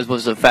Alvarez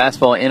was a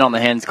fastball in on the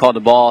hands, called the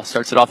ball,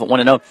 starts it off at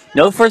 1-0.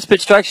 No first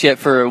pitch strikes yet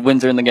for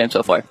Windsor in the game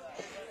so far.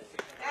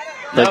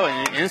 No,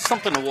 and it's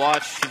something to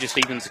watch. She just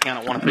evens the count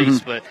at 1 apiece,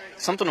 but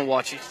something to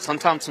watch.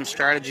 Sometimes some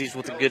strategies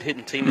with a good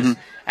hitting team is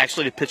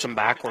actually to pitch them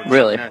backwards.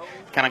 Really?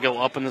 Kind of go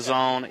up in the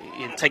zone,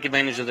 and take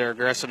advantage of their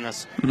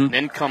aggressiveness,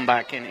 then come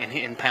back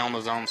and pound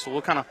the zone. So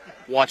we'll kind of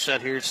watch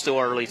that here. It's still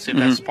early, see if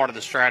that's part of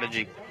the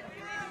strategy.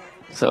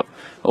 So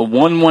a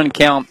 1-1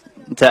 count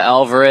to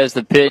Alvarez.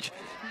 The pitch,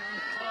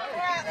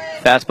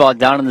 fastball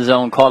down in the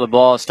zone, call the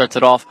ball, starts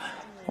it off.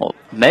 Well,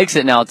 makes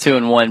it now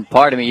 2-1.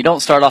 Pardon me, you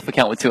don't start off a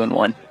count with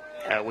 2-1.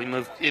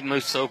 It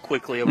moves so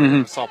quickly over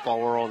in the softball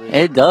world.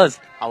 It does.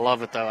 I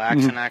love it, though.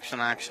 Action, action,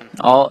 action.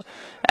 All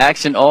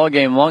action all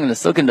game long, and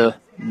it's looking to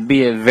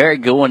be a very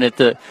good one if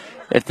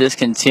this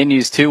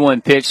continues.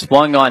 2-1 pitch,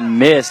 swung on,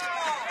 missed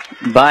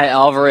by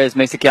Alvarez,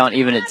 makes the count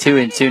even at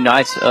 2-2.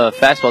 Nice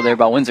fastball there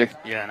by Windsor.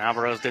 Yeah, and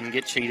Alvarez didn't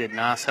get cheated.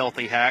 Nice,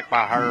 healthy hack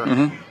by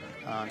her.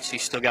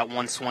 She's still got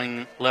one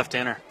swing left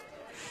in her.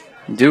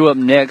 Due up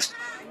next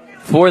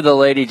for the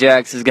Lady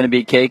Jacks is going to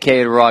be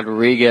KK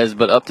Rodriguez,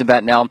 but up to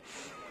bat now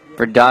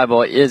for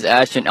Diboll is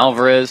Ashton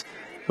Alvarez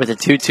with a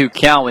 2-2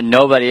 count with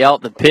nobody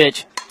out. The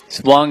pitch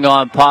swung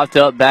on, popped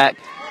up back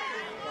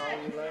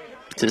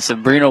to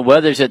Sabrina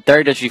Weathers at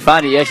third. Does she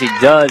find it? Yes, she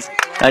does.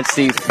 That's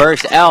the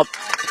first out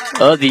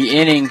of the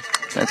inning.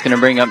 That's going to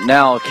bring up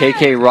now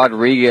KK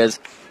Rodriguez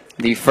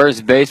the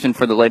first baseman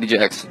for the Lady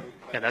Jacks.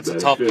 Yeah, that's a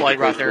tough play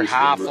right there.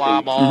 High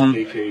fly ball,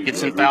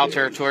 gets in foul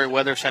territory.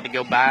 Weathers had to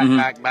go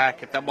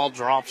back. If that ball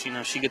drops,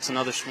 she gets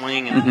another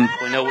swing, and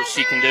we know what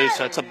she can do.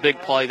 So it's a big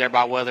play there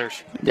by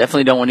Weathers.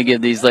 Definitely don't want to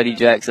give these Lady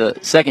Jacks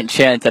a second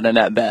chance at an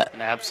at-bat.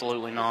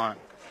 Absolutely not.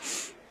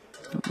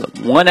 But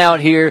one out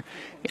here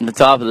in the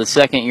top of the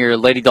second. Your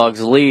Lady Dogs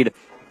lead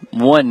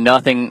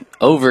 1-0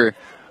 over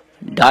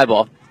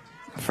Diboll.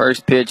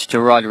 First pitch to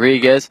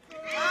Rodriguez.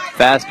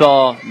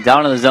 Fastball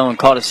down in the zone,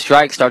 caught a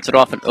strike. Starts it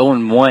off at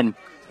 0-1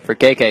 for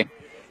KK.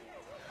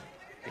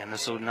 And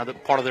this is another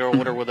part of their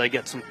order where they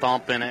get some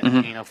thump in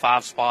it.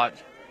 5 spot.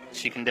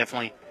 She can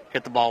definitely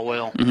hit the ball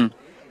well.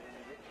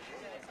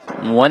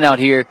 One out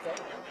here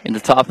in the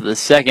top of the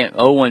second.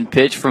 0-1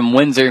 pitch from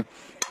Windsor.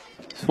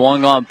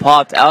 Swung on,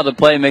 popped out of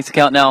play. Makes the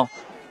count now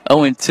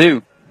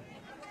 0-2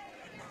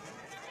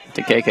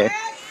 to KK.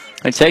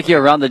 I take you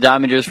around the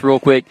diamond just real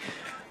quick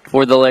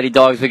for the Lady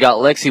Dogs. We got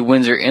Lexi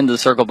Windsor in the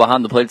circle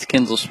behind the plate. It's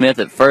Kinsel Smith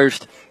at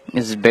first.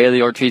 This is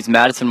Bailey Ortiz.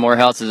 Madison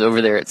Morehouse is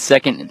over there at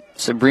second.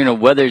 Sabrina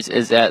Weathers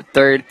is at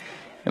third.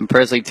 And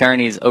Presley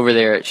Turney is over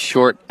there at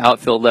short.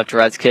 Outfield left to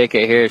right.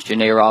 KK Harris,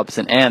 Janae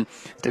Robinson, and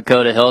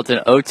Dakota Hilton.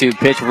 0-2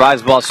 pitch.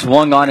 Rise ball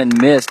swung on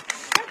and missed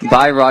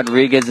by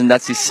Rodriguez. And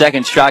that's the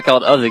second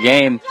strikeout of the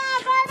game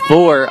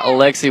for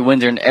Alexi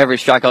Windsor. And every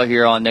strikeout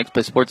here on Next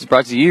Play Sports is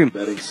brought to you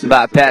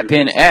by Pat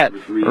Penn at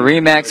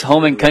Remax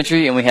Home and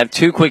Country. And we have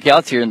 2 quick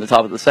outs here in the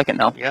top of the second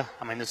now. Yeah,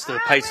 it's the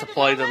pace of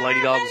play that the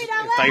Lady Dogs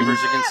favors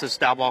against this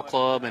Diboll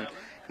club. And,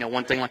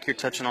 one thing like you're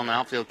touching on the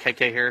outfield,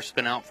 KK Harris has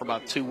been out for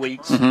about 2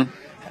 weeks.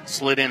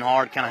 Slid in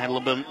hard, kind of had a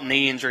little bit of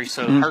knee injury.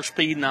 So her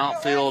speed in the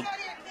outfield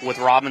with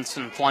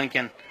Robinson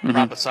flanking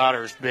right beside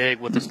her is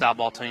big with this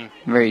Diboll team.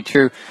 Very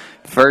true.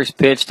 First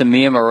pitch to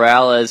Mia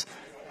Morales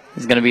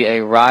is going to be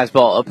a rise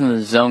ball up in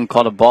the zone,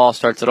 called a ball.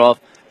 Starts it off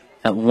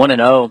at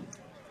 1-0.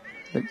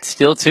 But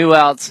still 2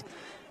 outs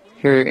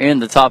here in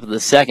the top of the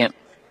second.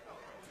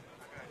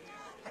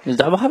 Does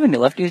Diboll have any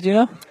lefties, do you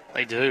know?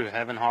 They do.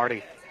 Evan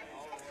Hardy.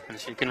 And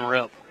she can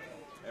rip.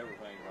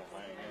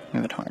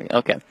 Evan Hardy,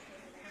 okay.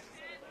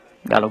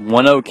 Got a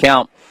 1-0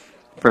 count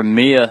for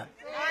Mia.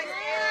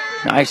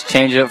 Nice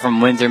changeup from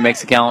Windsor.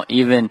 Makes the count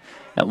even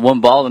at 1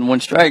 ball and 1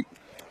 strike.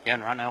 Yeah,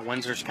 and right now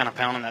Windsor's kind of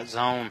pounding that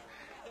zone.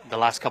 The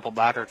last couple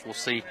batters, we'll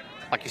see.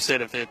 Like you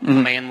said, if the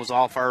man was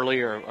off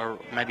early or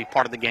maybe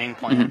part of the game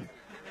plan.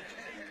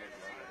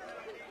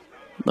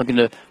 Looking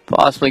to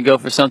possibly go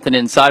for something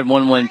inside.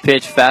 1-1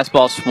 pitch.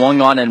 Fastball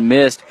swung on and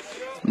missed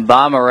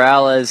by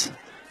Morales.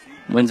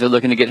 Windsor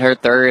looking to get her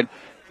third.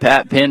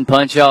 Pat Penn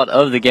punch out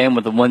of the game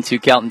with a 1-2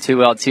 count and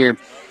 2 outs here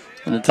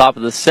in the top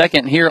of the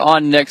second. Here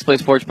on Next Play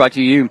Sports, brought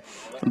to you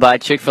by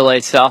Chick-fil-A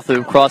South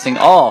Loop Crossing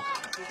all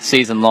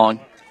season long.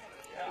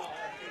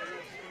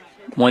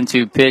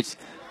 1-2 pitch.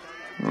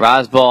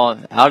 Rise ball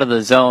out of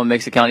the zone.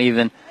 Makes the count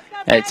even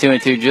at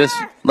 2-2. Just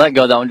let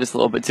go of that one just a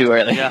little bit too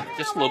early. Yeah,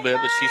 just a little bit,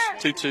 but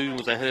she's 2-2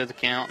 was ahead of the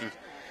count. And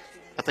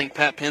I think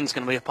Pat Penn's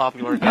going to be a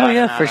popular guy. Oh,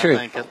 yeah, for sure.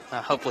 I think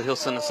hopefully he'll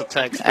send us a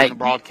text during the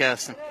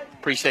broadcast and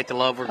appreciate the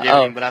love we're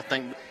giving. But I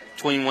think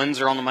between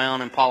Windsor on the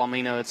mound and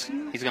Palomino,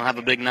 he's going to have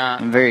a big night.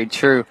 Very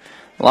true.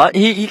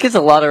 He gets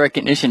a lot of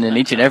recognition in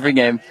each and every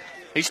game.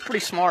 He's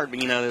pretty smart, but,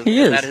 he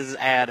is. That is his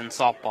ad in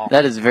softball.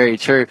 That is very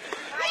true.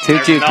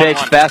 2-2 pitch,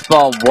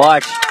 fastball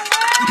watched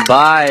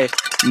by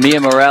Mia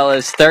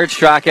Morales. Third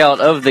strikeout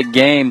of the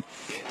game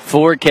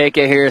for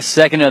KK Harris,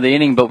 second of the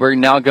inning, but we're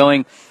now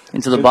going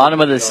into the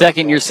bottom of the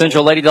second. Your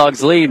Central Lady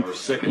Dogs lead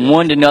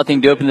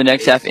 1-0 to open the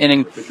next half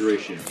inning.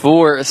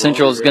 For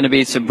Central is going to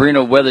be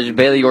Sabrina Weathers,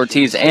 Bailey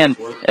Ortiz, and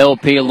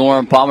LP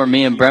Lauren Palmer.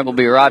 Me and Brent will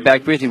be right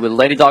back with you with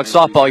Lady Dogs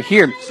softball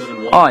here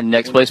on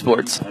Next Play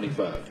Sports.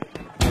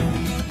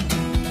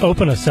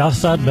 Open a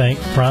Southside Bank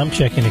Prime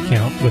checking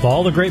account with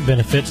all the great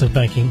benefits of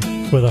banking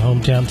with a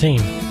hometown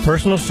team.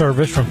 Personal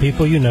service from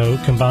people you know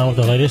combined with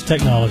the latest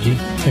technology,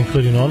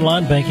 including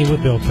online banking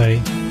with bill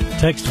pay,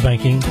 text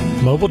banking,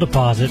 mobile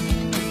deposit,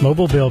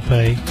 mobile bill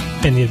pay,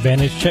 and the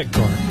Advantage check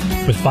card.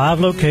 With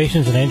 5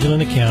 locations in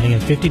Angelina County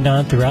and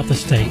 59 throughout the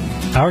state,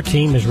 our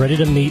team is ready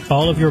to meet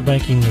all of your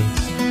banking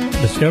needs.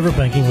 Discover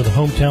banking with a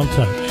hometown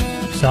touch.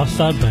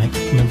 Southside Bank,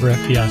 member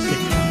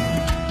FDIC.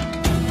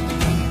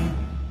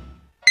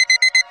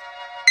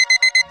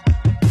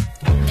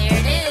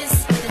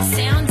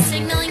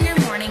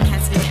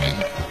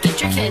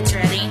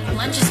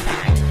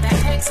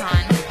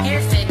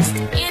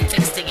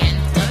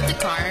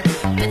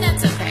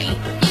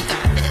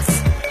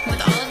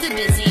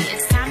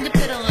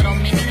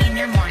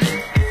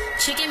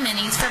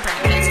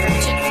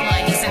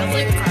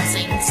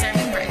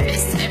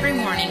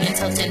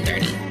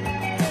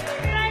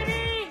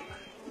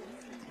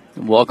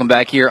 Welcome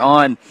back here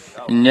on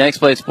Next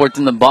Play Sports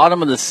in the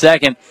bottom of the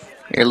second.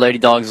 Your Lady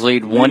Dogs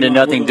lead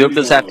 1-0. Duke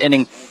this half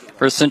inning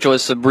for Central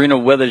is Sabrina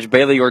Weathers,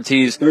 Bailey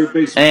Ortiz,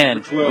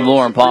 and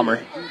Lauren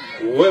Palmer.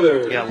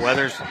 Yeah,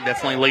 Weathers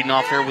definitely leading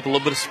off here with a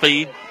little bit of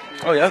speed.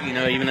 Oh, yeah.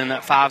 Even in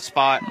that 5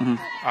 spot,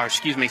 or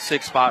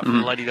 6 spot for the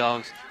Lady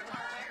Dogs.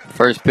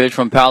 First pitch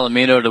from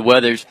Palomino to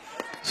Weathers.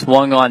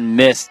 Swung on,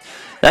 missed.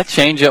 That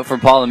changeup for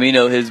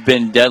Palomino has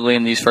been deadly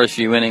in these first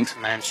few innings.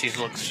 Man, she's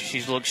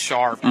looked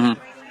sharp.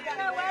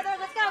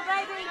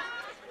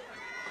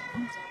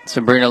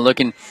 Sabrina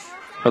looking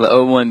for the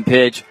 0-1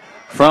 pitch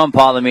from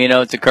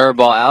Palomino. It's a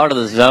curveball out of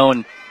the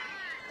zone.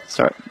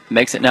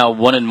 Makes it now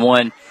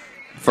 1-1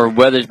 for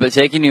Weathers. But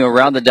taking you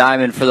around the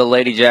diamond for the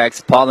Lady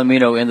Jacks,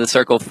 Palomino in the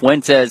circle.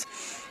 Fuentes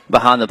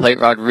behind the plate.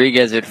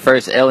 Rodriguez at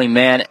first. Ellie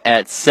Mann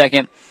at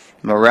second.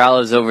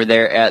 Morales over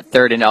there at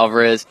third. And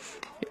Alvarez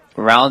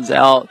rounds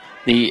out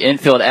the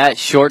infield at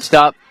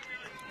shortstop.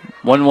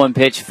 1-1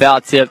 pitch,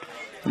 foul tipped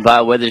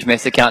by Weathers.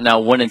 Makes the count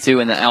now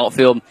 1-2 in the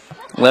outfield.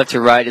 Left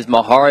to right is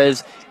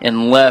Maharas,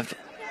 and left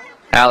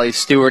Allie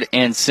Stewart,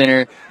 and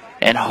center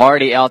and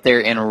Hardy out there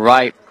in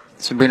right.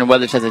 Sabrina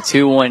Weathers has a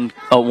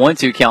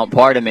 1-2 count,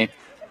 pardon me.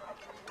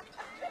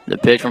 The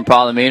pitch from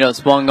Palomino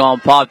swung on,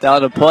 popped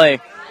out of play.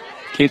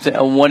 Keeps it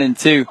at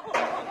 1-2.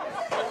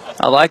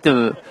 I like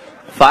the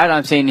fight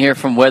I'm seeing here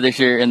from Weathers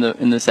here in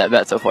the at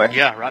bat so far.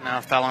 Yeah, right now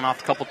fouling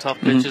off a couple tough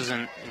pitches,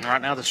 and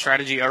right now the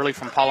strategy early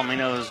from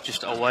Palomino is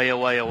just away.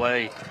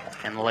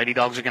 And the Lady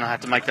Dogs are going to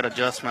have to make that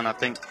adjustment. I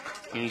think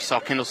you saw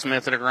Kendall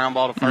Smith hit a ground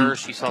ball to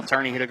first. You saw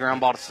Turney hit a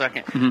ground ball to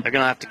second. They're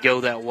going to have to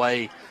go that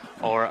way,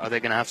 or are they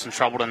going to have some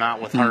trouble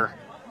tonight with her?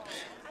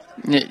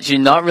 She's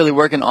not really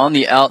working on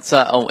the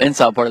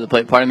inside part of the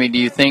plate. Pardon me. Do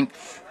you think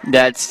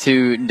that's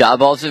to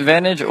Diboll's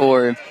advantage,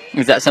 or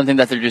is that something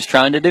that they're just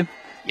trying to do?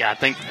 Yeah, I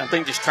think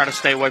just try to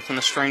stay away from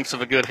the strengths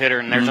of a good hitter,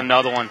 and there's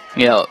another one.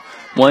 Yeah,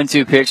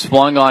 1-2 pitch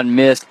swung on,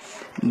 missed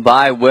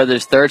by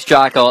Weathers. Third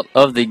strikeout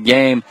of the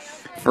game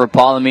for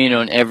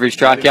Palomino, and every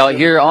strikeout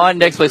here on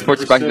Next Play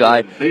Sports brought to you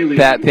by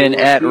Pat Penn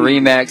at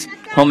RE/MAX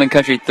Home and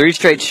Country. 3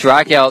 straight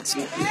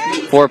strikeouts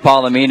for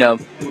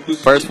Palomino.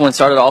 First one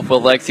started off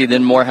with Lexi,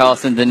 then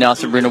Morehouse, and then now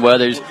Sabrina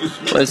Weathers.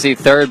 Let's see,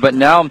 third, but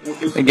now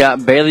we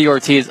got Bailey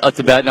Ortiz up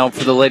to bat now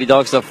for the Lady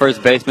Dogs, the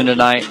first baseman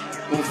tonight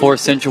for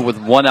Central, with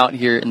 1 out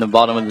here in the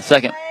bottom of the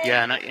second.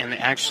 Yeah, and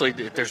actually,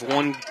 if there's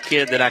one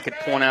kid that I could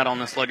point out on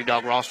this Lady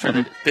Dog roster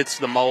that fits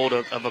the mold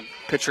of a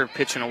pitcher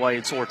pitching away,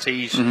 it's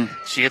Ortiz.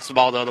 She hits the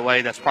ball the other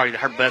way. That's probably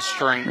her best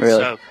strength.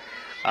 Really? So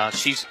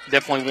she's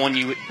definitely one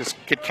you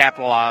could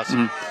capitalize.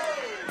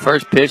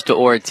 First pitch to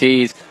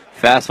Ortiz.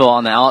 Fastball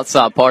on the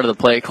outside part of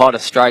the plate. Caught a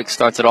strike.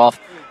 Starts it off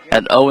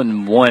at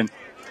 0-1.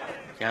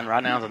 And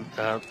right now,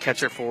 the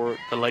catcher for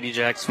the Lady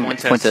Jacks,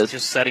 Fuentes,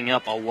 just setting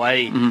up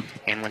away.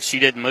 And when she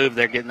didn't move,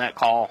 they're getting that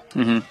call.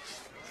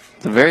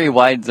 It's a very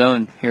wide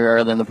zone here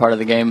early in the part of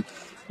the game.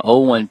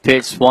 0-1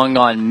 pitch swung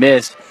on,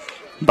 missed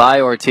by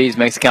Ortiz.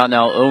 Makes the count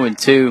now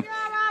 0-2.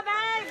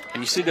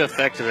 And you see the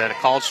effect of that. A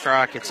called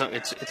strike, it's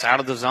out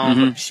of the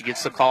zone, but she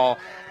gets the call.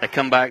 They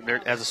come back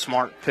there as a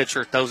smart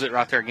pitcher, throws it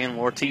right there again.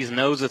 Ortiz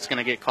knows it's going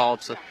to get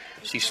called, so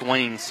she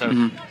swings.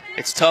 So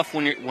it's tough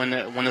when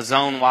the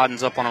zone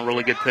widens up on a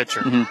really good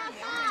pitcher.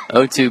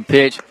 0-2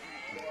 pitch,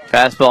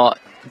 fastball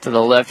to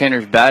the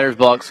left-hander's batter's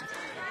box.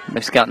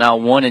 Makes the count now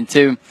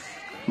 1-2.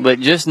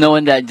 But just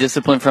knowing that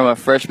discipline from a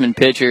freshman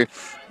pitcher,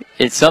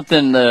 it's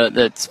something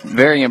that's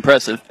very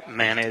impressive.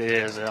 Man, it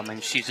is. I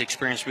mean, she's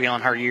experienced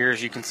beyond her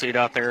years. You can see it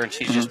out there, and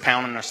she's just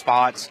pounding her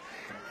spots.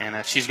 And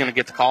if she's going to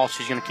get the call,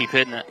 she's going to keep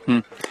hitting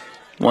it.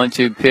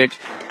 1-2 pitch.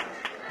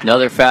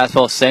 Another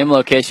fastball, same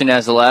location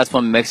as the last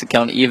one. Makes the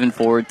count even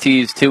for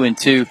Ortiz.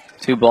 2-2.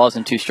 2 balls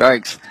and 2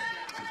 strikes.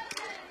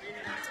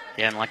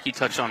 Yeah, and like you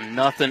touched on,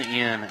 nothing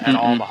in at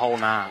all the whole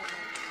night.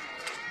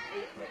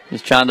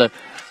 Just trying to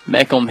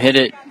make them hit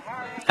it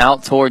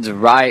out towards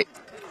right.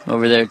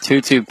 Over there,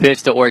 2-2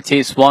 pitch to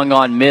Ortiz. Swung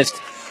on, missed.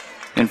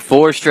 And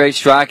 4 straight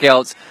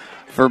strikeouts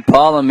for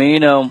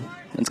Palomino.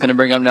 It's going to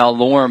bring up now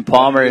Lauren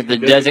Palmer, the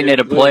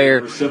designated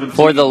player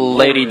for the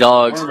Lady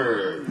Dogs.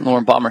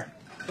 Lauren Palmer.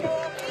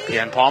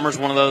 Yeah, and Palmer's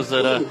one of those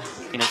that,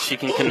 she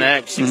can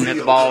connect. She can hit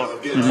the ball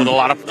with a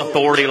lot of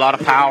authority, a lot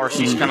of power.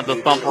 She's kind of the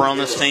thumper on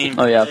this team.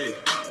 Oh, yeah.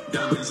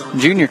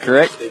 Junior,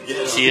 correct?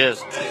 She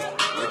is.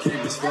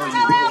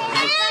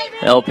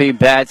 LP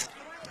bats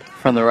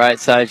from the right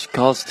side. She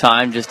calls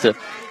time just to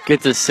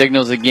get the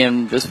signals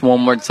again just one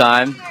more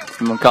time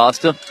from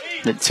Acosta.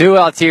 The 2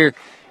 outs here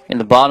in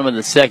the bottom of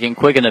the second.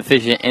 Quick and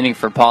efficient inning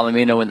for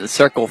Palomino in the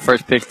circle.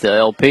 First pitch to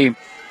LP.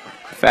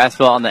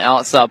 Fastball on the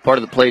outside part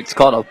of the plate. It's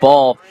called a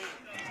ball.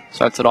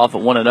 Starts it off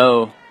at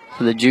 1-0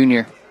 for the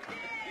junior.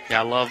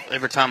 Yeah, I love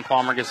every time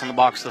Palmer gets in the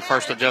box, the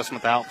first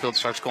adjustment, the outfield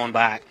starts going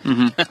back.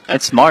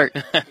 That's smart.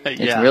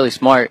 It's really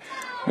smart.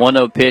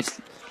 1-0 pitch.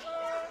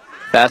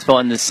 Fastball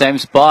in the same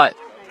spot.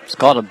 It's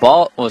called a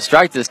ball. Well, a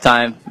strike this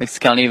time. Makes the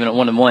count even at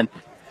 1-1.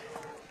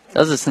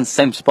 Does this in the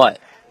same spot.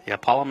 Yeah,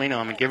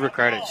 Palomino, give her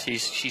credit.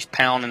 She's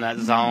pounding that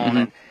zone,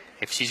 and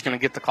if she's going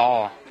to get the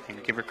call,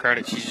 give her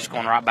credit. She's just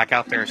going right back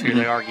out there. So here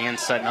they are again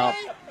setting up.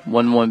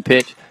 1-1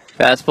 pitch.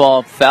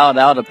 Fastball fouled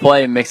out of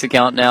play. Makes the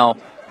count now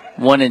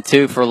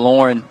 1-2 for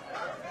Lauren.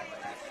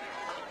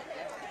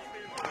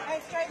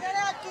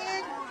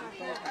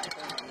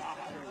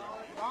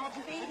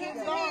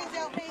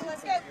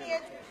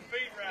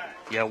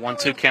 Yeah,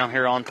 1-2 count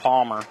here on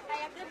Palmer.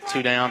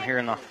 2 down here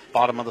in the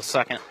bottom of the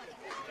second.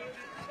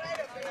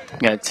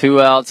 Got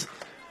 2 outs.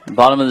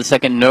 Bottom of the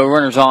second, no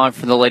runners on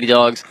for the Lady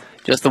Dogs.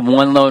 Just the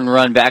one lone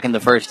run back in the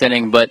first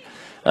inning, but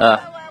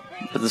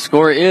the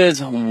score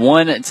is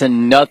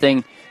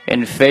 1-0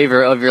 in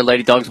favor of your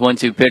Lady Dogs.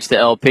 1-2 pitch to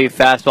LP.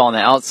 Fastball on the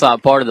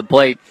outside part of the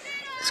plate.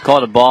 It's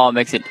called a ball.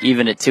 Makes it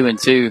even at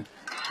 2-2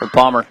 for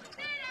Palmer.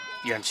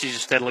 Yeah, and she's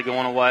just steadily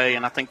going away.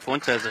 And I think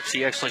Fuentes, if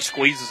she actually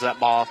squeezes that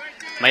ball,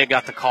 may have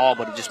got the call,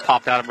 but it just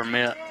popped out of her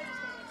mitt.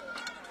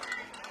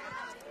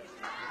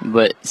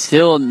 But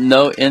still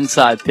no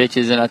inside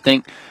pitches, and I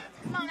think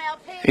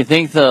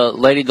the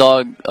Lady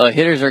Dog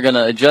hitters are going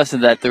to adjust to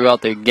that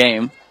throughout the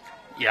game.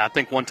 Yeah, I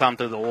think one time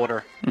through the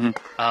order,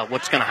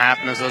 what's going to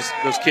happen is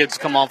those kids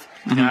come off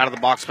out of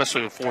the box,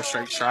 especially with 4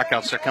 straight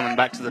strikeouts. They're coming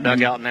back to the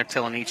dugout, and they're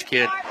telling each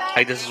kid,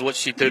 hey, this is what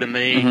she threw to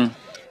me.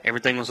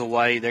 Everything was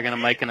away. They're going to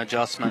make an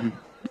adjustment.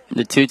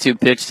 The 2-2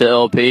 pitch to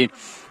LP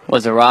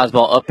was a rise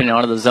ball up and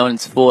onto the zone.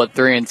 It's full at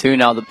 3-2.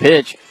 Now the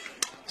pitch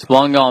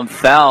swung on,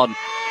 fouled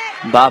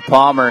by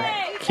Palmer.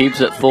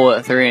 Keeps it full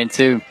at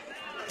 3-2.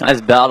 Nice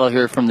battle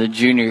here from the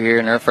junior here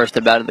in her first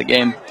at bat of the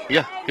game.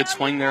 Yeah, good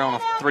swing there on a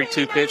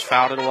 3-2 pitch.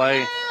 Fouled it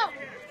away.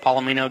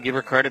 Palomino, give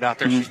her credit out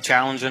there. She's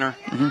challenging her.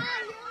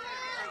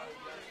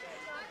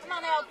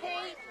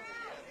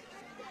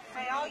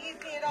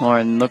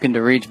 Lauren looking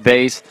to reach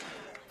base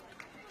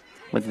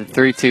with the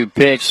 3-2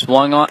 pitch.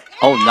 Swung on.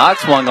 Oh, not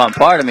swung on.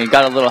 Pardon me.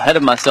 Got a little ahead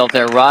of myself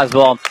there. Rise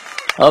ball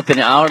up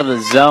and out of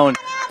the zone.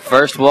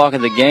 First walk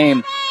of the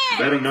game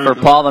for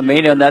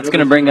Palomino, and that's going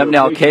to bring up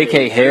now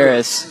KK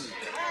Harris.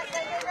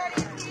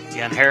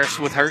 Yeah, and Harris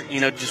with her,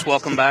 just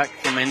welcome back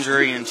from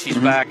injury, and she's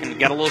back and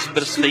got a little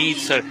bit of speed.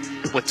 So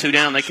with 2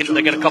 down, they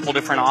get a couple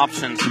different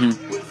options.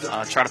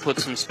 Try to put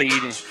some speed.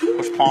 And of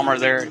course, Palmer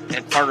there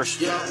at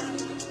first.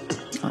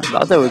 I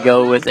thought they would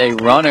go with a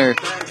runner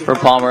for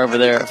Palmer over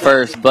there at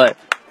first, but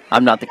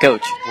I'm not the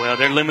coach. Well,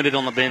 they're limited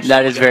on the bench.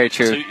 That is very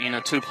true.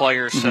 2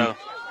 players, so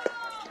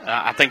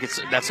I think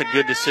that's a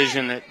good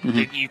decision that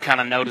you kind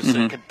of notice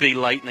it could be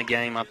late in the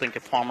game. I think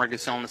if Palmer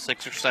gets on the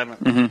 6th or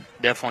 7th,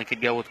 definitely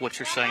could go with what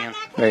you're saying.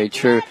 Very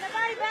true.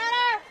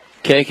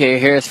 KK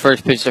Harris'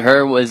 first pitch to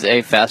her was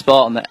a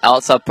fastball on the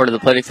outside part of the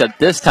plate, except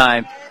this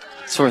time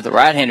it's toward the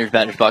right-hander's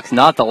batter's box,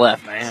 not the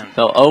left.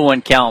 So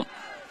 0-1 count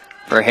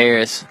for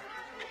Harris.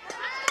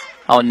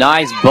 Oh,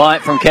 nice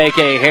bunt from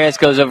KK Harris.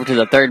 Goes over to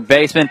the third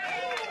baseman.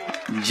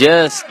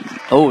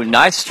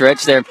 Nice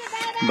stretch there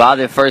by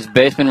the first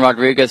baseman,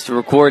 Rodriguez, to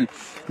record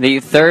the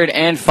third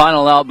and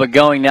final out. But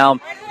going now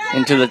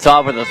into the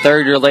top of the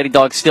third, your Lady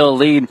Dogs still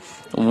lead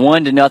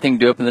 1-0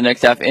 to open the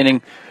next half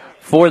inning.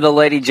 For the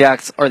Lady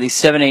Jacks are the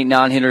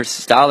 7-8-9 hitters,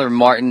 Skylar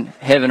Martin,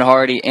 Heaven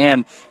Hardy,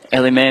 and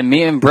Ellie Mann.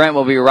 Me and Brent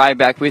will be right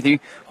back with you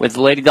with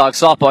Lady Dog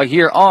softball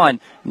here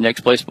on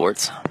Next Play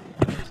Sports.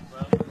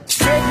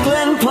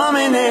 Strickland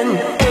Plumbing and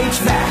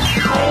HVAC.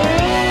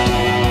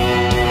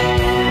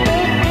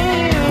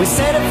 We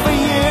said it for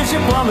years,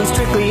 your plumbing's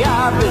strictly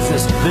our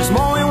business. There's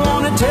more we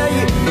want to tell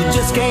you, you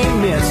just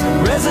can't miss.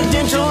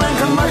 Residential and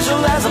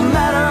commercial, as a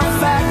matter of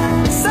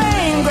fact.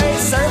 Same great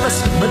service,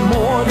 but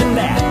more than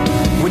that.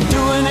 We're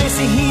doing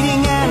AC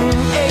heating and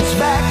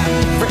HVAC.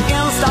 For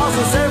installs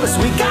and service,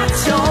 we got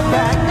your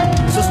back.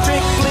 So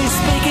strictly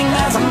speaking,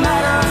 as a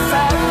matter of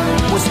fact,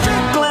 we're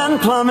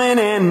Strickland Plumbing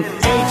and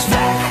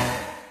HVAC.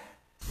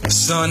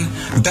 Son,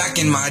 back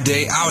in my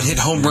day, I would hit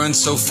home runs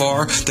so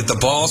far that the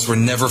balls were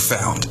never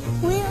found.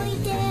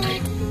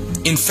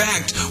 In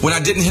fact, when I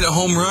didn't hit a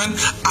home run,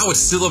 I would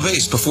steal a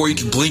base before you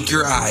could blink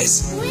your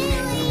eyes.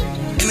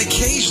 And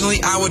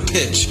occasionally I would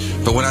pitch,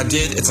 but when I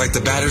did, it's like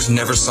the batters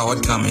never saw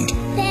it coming.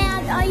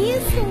 Dad, are you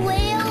for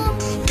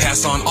real?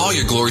 Pass on all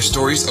your glory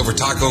stories over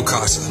Taco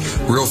Casa.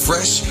 Real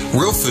fresh,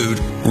 real food,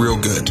 real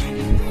good.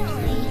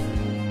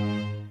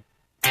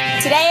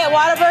 Today at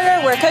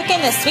Whataburger, we're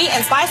cooking the sweet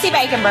and spicy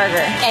bacon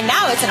burger, and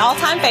now it's an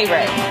all-time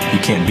favorite. You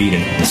can't beat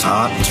it. It's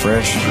hot, it's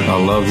fresh. I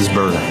love this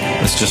burger.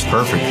 It's just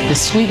perfect. The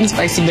sweet and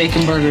spicy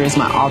bacon burger is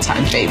my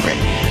all-time favorite.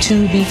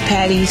 2 beef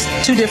patties,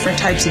 2 different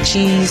types of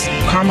cheese,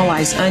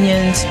 caramelized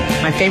onions.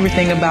 My favorite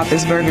thing about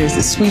this burger is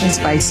the sweet and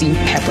spicy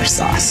pepper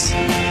sauce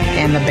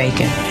and the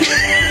bacon.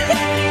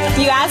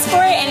 You asked for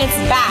it, and it's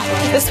back.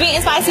 The sweet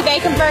and spicy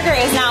bacon burger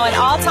is now an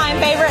all-time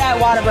favorite at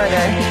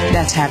Whataburger.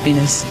 That's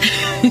happiness.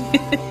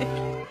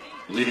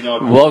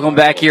 Welcome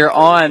back here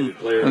on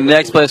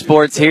Next Play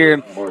Sports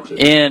here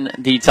in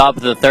the top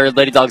of the third.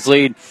 Lady Dogs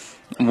lead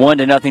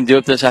 1-0 to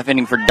up this half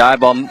inning for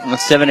Diboll.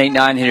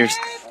 7-8-9 hitters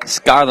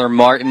Skylar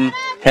Martin,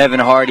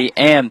 Heaven Hardy,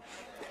 and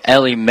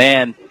Ellie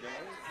Mann.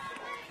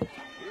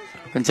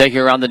 Going to take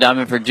you around the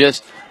diamond for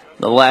just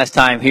the last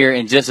time here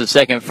in just a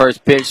second.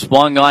 First pitch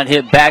swung on,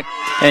 hit back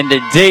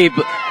into deep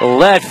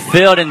left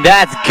field, and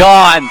that's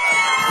gone.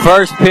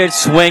 First pitch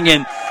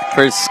swinging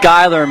for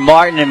Skylar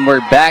Martin, and we're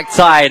back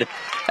tied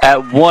at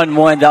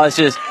 1-1. That was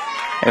just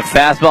a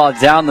fastball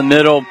down the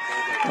middle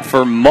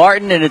for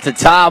Martin, and it's a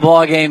tie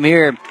ball game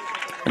here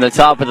in the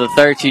top of the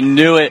third. She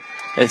knew it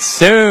as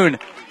soon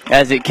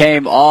as it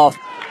came off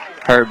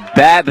her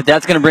bat, but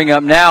that's going to bring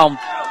up now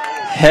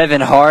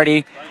Heaven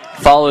Hardy,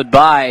 followed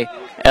by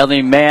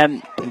Ellie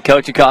Mann. And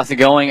Coach Acosta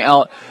going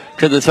out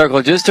to the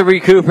circle just to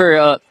recoup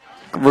her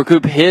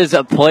recoup his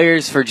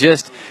players for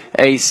just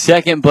a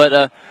second,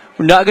 but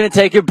we're not going to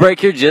take a break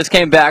here. Just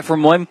came back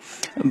from one,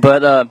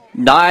 but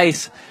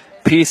nice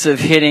piece of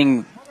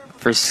hitting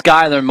for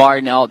Skylar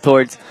Martin out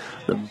towards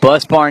the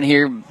bus barn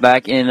here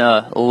back in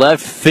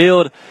left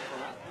field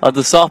of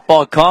the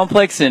softball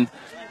complex. And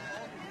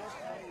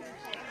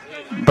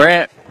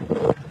Brant,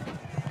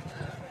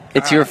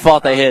 it's your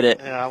fault they hit it.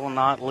 Yeah, I will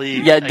not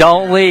leave. Yeah,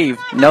 don't leave.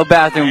 No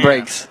bathroom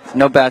breaks.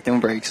 No bathroom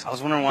breaks. I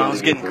was wondering why I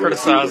was getting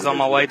criticized on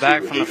my way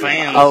back from the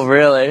fans. Oh,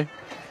 really?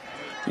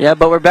 Yeah,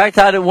 but we're back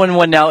tied at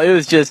 1-1 now. It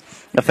was just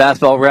a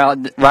fastball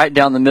right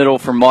down the middle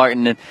for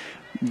Martin, and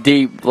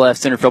deep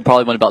left center field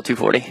probably went about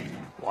 240.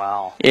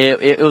 Wow.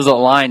 It was a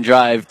line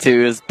drive,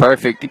 too. It was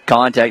perfect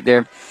contact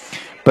there.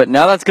 But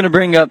now that's going to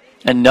bring up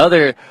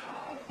another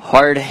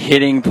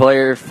hard-hitting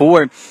player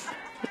for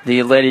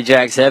the Lady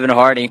Jacks, Evan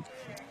Hardy.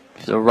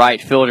 He's a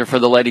right fielder for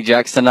the Lady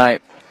Jacks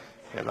tonight.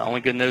 Yeah, the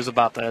only good news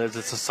about that is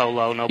it's a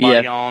solo,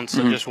 nobody on,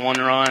 so just one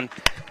run.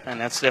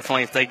 And that's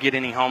definitely, if they get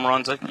any home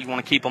runs, you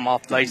want to keep them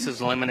off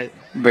bases, limited.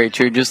 Very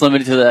true. Just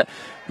limited to that.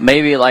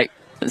 Maybe like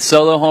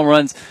solo home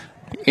runs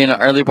in the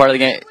early part of the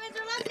game.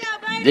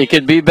 It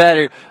could be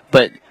better,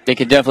 but it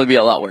could definitely be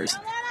a lot worse.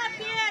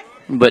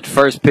 But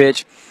first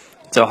pitch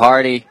to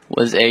Hardy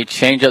was a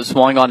changeup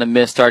swung on and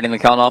missed, starting the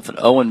count off at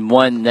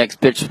 0-1.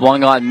 Next pitch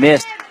swung on,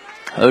 missed.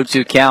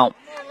 0-2 count.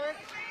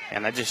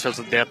 And that just shows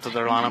the depth of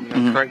their lineup.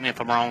 Correct me if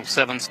I'm wrong,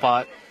 7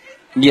 spot.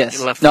 Yes.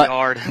 Left the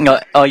yard.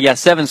 Oh, yeah,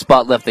 7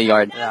 spot left the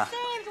yard. Yeah.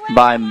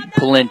 By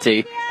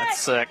plenty. That's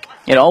sick.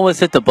 It almost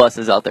hit the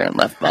buses out there and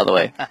left, by the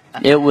way.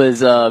 It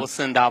was... we'll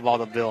send die ball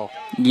to Bill.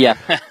 Yeah,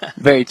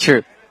 very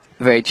true.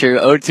 Very true.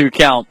 0-2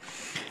 count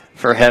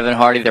for Evan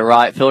Hardy, the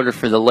right fielder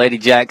for the Lady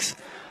Jacks.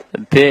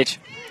 The pitch,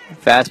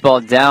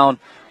 fastball down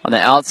on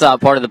the outside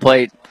part of the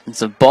plate.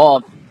 It's a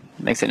ball.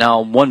 Makes it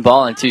now 1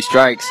 ball and 2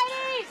 strikes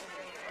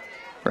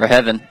for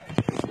Evan.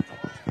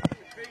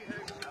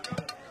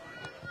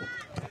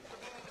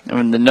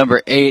 And the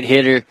number 8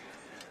 hitter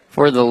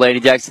for the Lady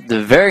Jacks. It's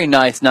a very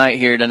nice night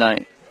here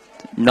tonight.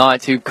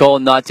 Not too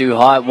cold, not too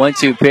hot.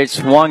 1-2 pitch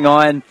swung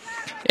on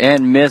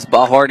and missed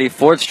by Hardy.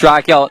 4th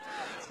strikeout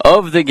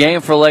of the game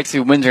for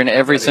Lexi Windsor. And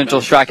every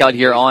Central strikeout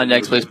here on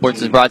Next Play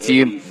Sports is brought to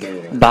you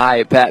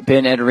by Pat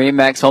Penn and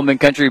Remax Home and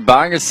Country.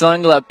 Buying or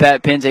selling, let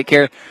Pat Penn take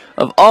care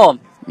of all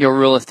your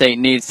real estate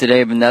needs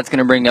today. And that's going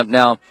to bring up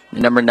now the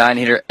number 9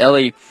 hitter,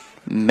 Ellie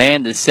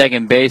Mann, the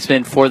second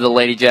baseman for the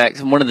Lady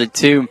Jacks. One of the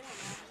 2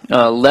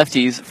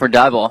 lefties for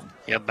Diboll.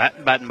 Yeah,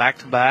 batting back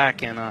to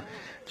back, and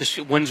just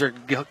Windsor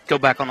go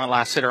back on that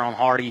last hitter on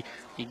Hardy.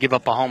 You give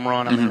up a home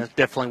run. I mean, that's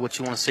definitely what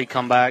you want to see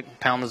come back,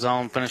 pound the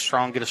zone, finish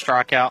strong, get a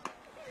strikeout.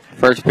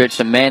 First pitch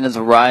to Mann is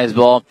a rise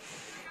ball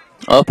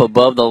up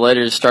above the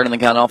letters, starting the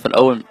count off at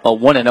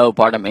 1-0.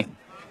 Pardon me.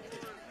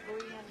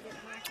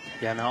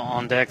 Yeah, no,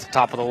 on deck, the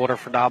top of the order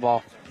for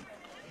Diboll.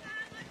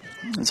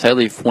 It's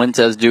Haley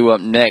Fuentes due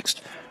up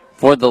next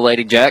for the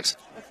Lady Jacks.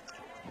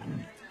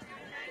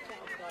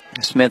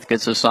 Smith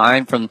gets a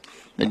sign from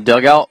the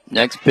dugout.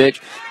 Next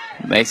pitch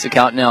makes the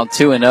count now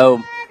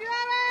 2-0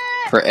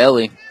 for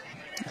Ellie,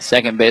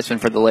 second baseman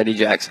for the Lady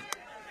Jacks.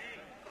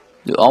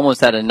 Who almost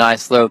had a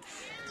nice throw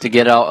to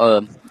get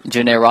out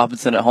Janae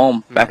Robinson at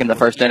home back in the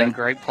first inning.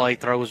 Great play.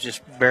 Throw was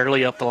just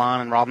barely up the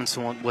line, and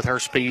Robinson, with her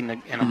speed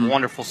and a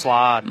wonderful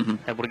slide,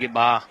 able to get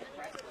by.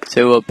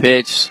 2-0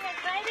 pitch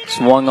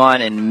swung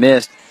on and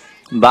missed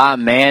by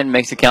Mann.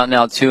 Makes the count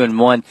now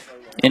 2-1.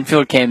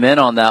 Infield came in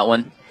on that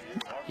one.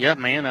 Yeah,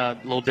 man, a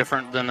little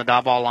different than the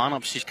Diboll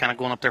lineup. She's kind of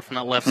going up there from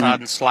that left side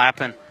and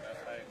slapping.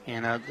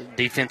 And the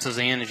defense is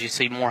in, as you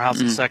see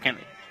Morehouse at second,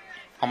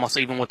 almost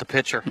even with the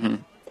pitcher.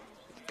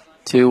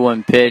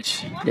 2-1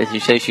 pitch. Did you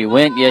say she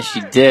went? Yes, she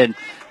did.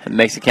 It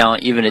makes the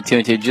count even at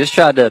 2-2. Just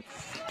tried to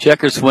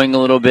check her swing a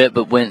little bit,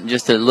 but went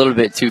just a little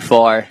bit too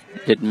far.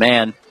 Did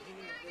Mann.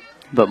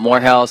 But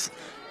Morehouse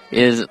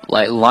is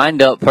like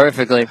lined up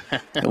perfectly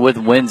with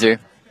Windsor.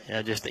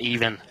 Yeah, just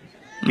even.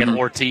 Get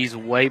Ortiz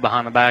way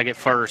behind the bag at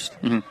first.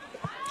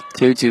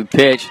 2-2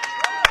 pitch.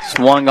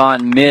 Swung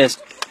on, missed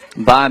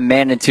by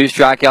Mann, and 2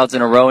 strikeouts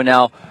in a row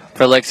now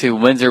for Lexi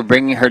Windsor,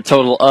 bringing her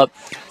total up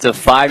to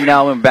 5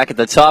 now. And back at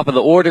the top of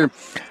the order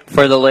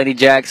for the Lady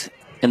Jacks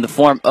in the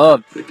form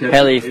of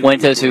Haley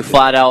Fuentes, who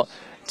flied out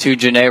to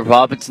Janae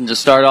Robinson to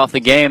start off the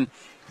game.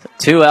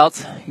 2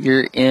 outs.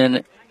 You're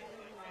in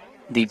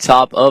the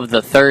top of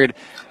the third.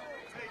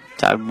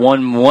 Tied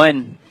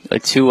 1-1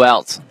 with 2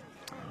 outs.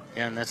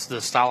 Yeah, and that's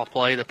the style of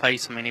play, the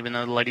pace. I mean, even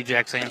though the Lady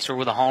Jacks answer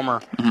with a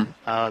homer,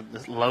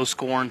 the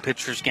low-scoring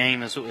pitcher's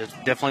game is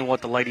definitely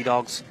what the Lady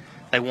Dogs,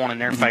 they want in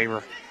their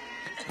favor.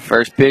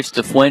 First pitch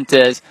to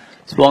Fuentes.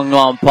 Swung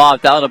on,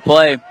 popped out of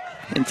play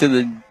into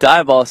the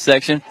Diboll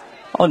section.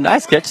 Oh,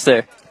 nice catch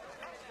there.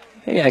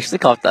 He actually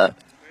caught that.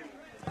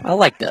 I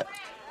like that.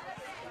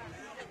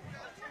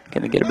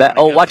 Can I get it back?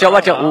 Oh, watch out,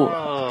 watch out. Ooh.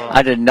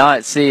 I did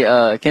not see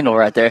Kendall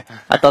right there.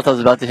 I thought I was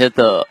about to hit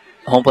the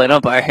home plate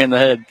umpire in the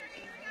head.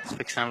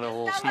 It's kind of a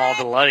little small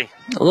delay.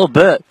 A little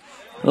bit.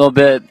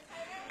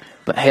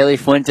 But Haley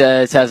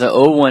Fuentes has an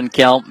 0-1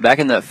 count. Back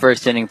in that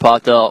first inning,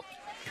 popped up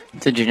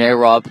to Janae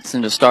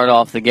Robinson to start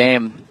off the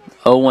game.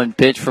 0-1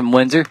 pitch from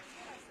Windsor.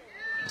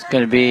 It's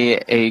going to be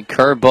a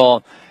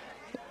curveball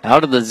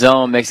out of the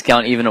zone. Makes the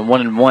count even at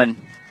 1-1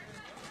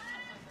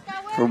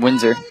 for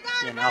Windsor.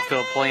 And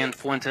outfield playing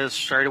Fuentes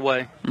straight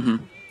away.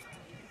 Mm-hmm.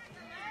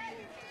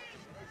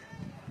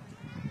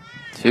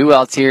 2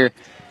 outs here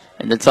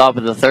at the top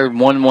of the third.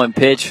 1-1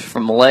 pitch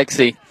from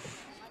Alexi.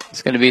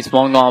 It's going to be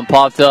swung on,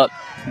 popped up.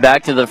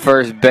 Back to the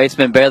first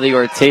baseman, Bailey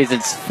Ortiz.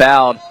 It's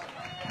fouled.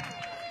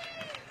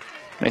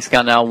 Makes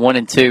count now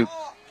 1-2.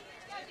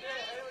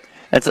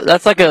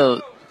 That's like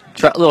a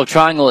little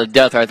triangle of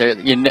death right there.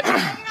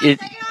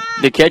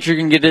 The catcher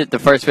can get it, the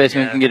first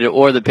baseman can get it,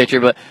 or the pitcher.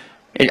 But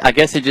I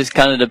guess it just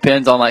kind of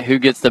depends on like who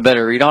gets the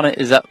better read on it.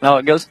 Is that how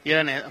it goes? Yeah,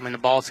 and I mean the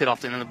ball's hit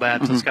off the end of the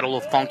bat, so it's got a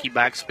little funky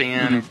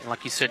backspin. Mm-hmm.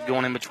 Like you said,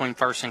 going in between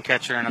first and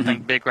catcher, and I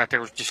think big right there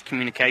was just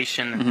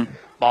communication. And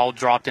ball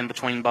dropped in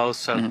between both,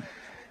 so.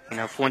 You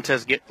know,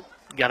 Fuentes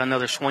got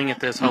another swing at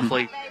this.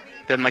 Hopefully,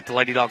 doesn't make the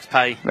Lady Dogs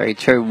pay. Very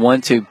true.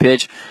 1-2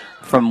 pitch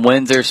from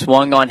Windsor.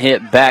 Swung on,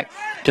 hit back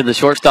to the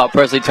shortstop,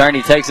 Presley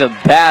Turney. Takes a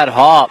bad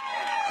hop.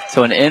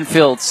 So an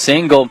infield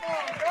single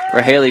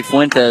for Haley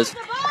Fuentes.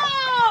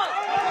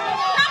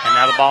 And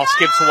now the ball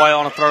skips away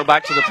on a throw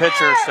back to the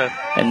pitcher. So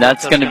and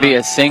that's going to be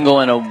a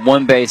single and a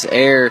one-base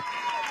error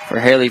for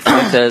Haley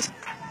Fuentes.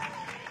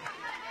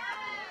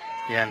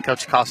 Yeah, and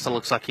Coach Acosta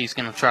looks like he's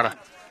going to try to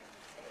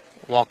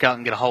walk out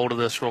and get a hold of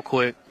this real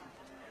quick.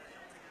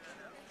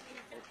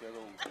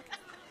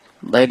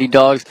 Lady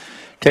Dogs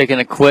taking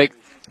a quick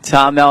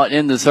timeout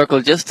in the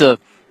circle just to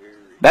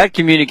bad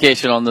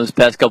communication on those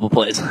past couple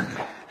plays.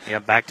 Yeah,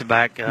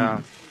 back-to-back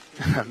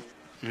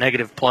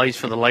negative plays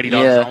for the Lady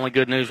Dogs. Yeah. The only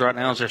good news right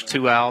now is there's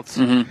 2 outs.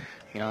 You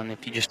know, and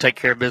if you just take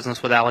care of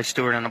business with Allie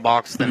Stewart in the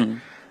box,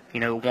 then you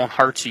know it won't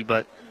hurt you.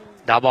 But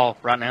Diboll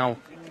right now,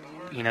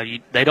 you know,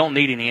 they don't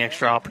need any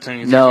extra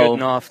opportunities. No. They're good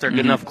enough. They're a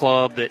good enough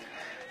club that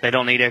they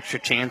don't need extra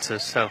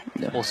chances. So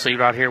we'll see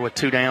right here with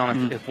 2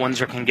 down if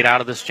Windsor can get out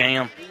of this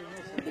jam.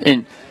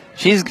 And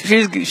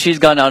she's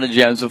gone out of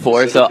jams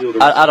before, so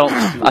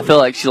I feel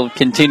like she'll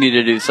continue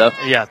to do so.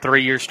 Yeah,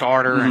 3-year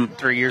starter and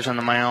 3 years on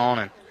the mound,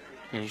 and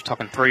you know, you're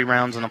talking 3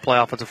 rounds in the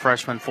playoff as a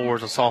freshman, 4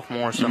 as a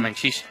sophomore. So I mean,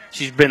 she's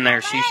been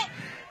there.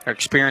 Her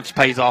experience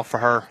pays off for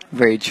her.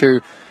 Very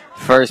true.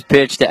 First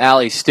pitch to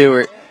Allie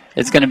Stewart.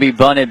 It's going to be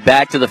bunted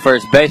back to the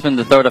first baseman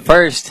to throw to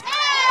first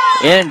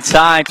in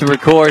time to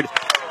record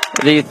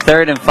the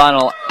third and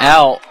final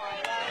out.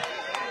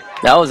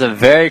 That was a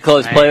very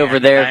close play over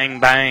there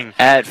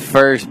at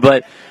first,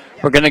 but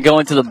we're going to go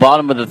into the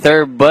bottom of the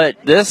third.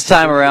 But this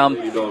time around,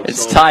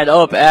 it's tied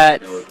up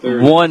at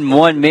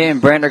 1-1. Me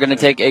and Brent are going to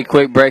take a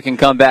quick break and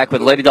come back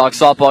with Lady Dog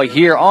Softball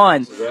here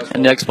on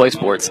Next Play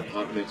Sports.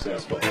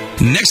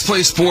 Next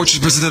Play Sports is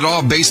presented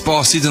all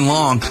baseball season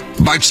long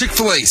by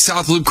Chick-fil-A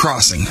South Loop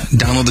Crossing.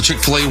 Download the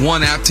Chick-fil-A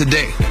One app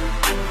today.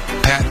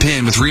 Pat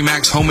Penn with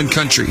RE/MAX Home and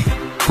Country.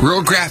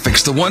 Real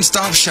Graphics, the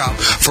one-stop shop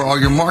for all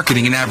your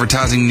marketing and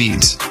advertising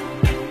needs.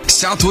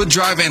 Southwood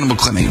Drive Animal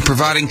Clinic,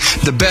 providing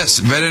the best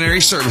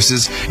veterinary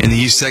services in the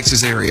East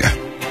Texas area.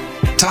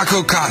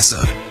 Taco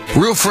Casa,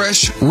 real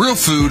fresh, real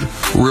food,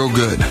 real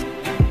good.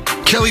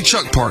 Kelly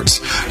Truck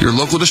Parts, your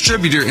local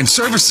distributor and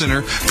service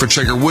center for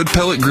Traeger wood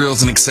pellet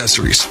grills and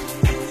accessories.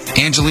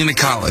 Angelina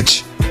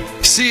College,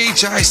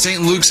 CHI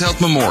St. Luke's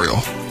Health Memorial,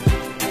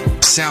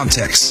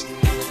 Soundtex,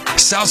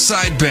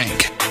 Southside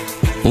Bank,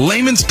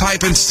 Lehman's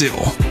Pipe and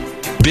Steel,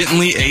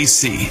 Bentley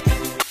AC,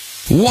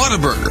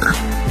 Whataburger,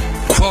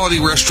 Quality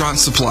Restaurant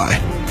Supply,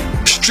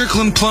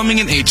 Strickland Plumbing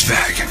and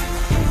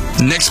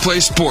HVAC. Next Play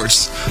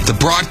Sports, the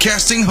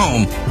broadcasting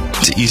home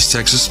to East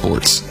Texas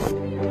sports.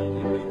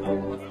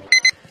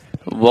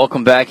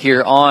 Welcome back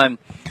here on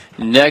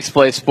Next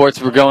Play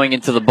Sports. We're going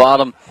into the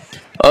bottom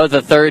of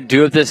the third.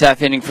 Due up this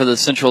half inning for the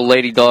Central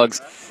Lady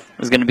Dogs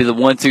is going to be the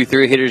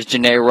 1-2-3 hitters,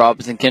 Janae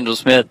Robinson, Kendall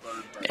Smith,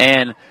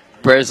 and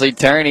Presley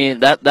Turney.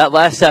 That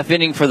last half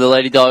inning for the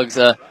Lady Dogs,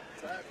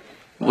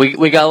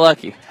 we got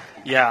lucky.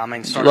 Yeah, I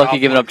mean, lucky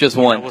giving up just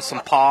one. With some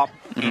pop,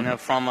 you know,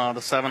 from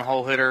the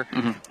 7-hole hitter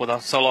with a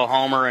solo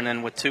homer, and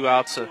then with 2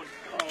 outs, a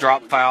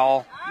drop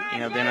foul. You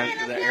know, then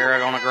the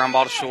error on a ground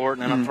ball to short,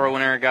 and then a throw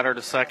in error got her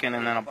to second,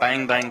 and then a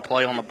bang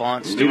play on the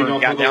bunt.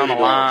 Stewart got down the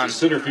line.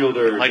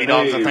 Lady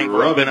Dogs, I think,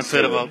 were a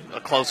benefit of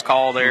a close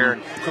call there.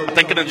 I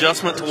think an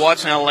adjustment to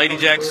watch now. Lady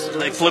Jacks,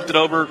 they flipped it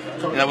over.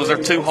 And that was their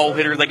 2-hole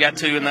hitter they got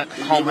to in that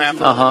home half,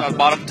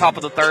 of top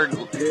of the third.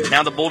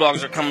 Now the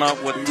Bulldogs are coming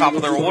up with top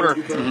of their order.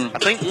 I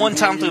think one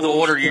time through the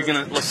order,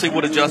 let's see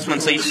what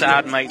adjustments each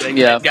side make.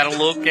 They've got to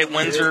look at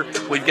Windsor.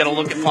 We've got to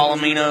look at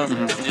Palomino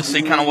and just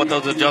see kind of what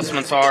those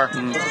adjustments are.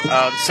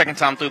 Second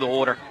time through the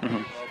order.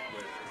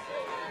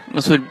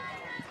 This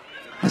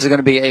is going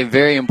to be a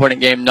very important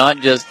game, not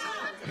just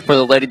for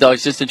the Lady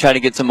Dogs, just to try to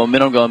get some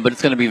momentum going, but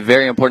it's going to be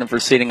very important for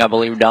seeding, I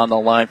believe, down the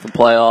line for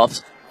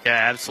playoffs. Yeah,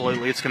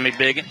 absolutely. It's going to be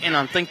big. And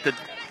I think that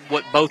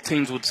what both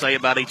teams would say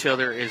about each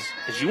other is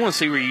you want to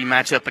see where you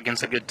match up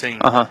against a good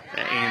team.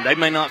 And they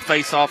may not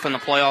face off in the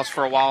playoffs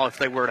for a while if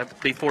they were to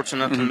be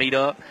fortunate enough to meet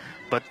up.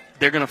 But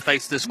they're going to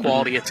face this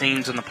quality of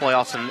teams in the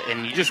playoffs,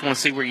 and you just want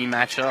to see where you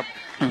match up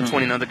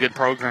between another good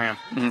program.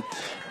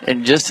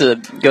 And just to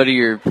go to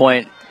your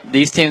point,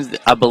 these teams,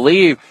 I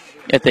believe,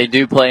 if they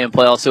do play in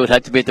playoffs, it would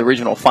have to be at the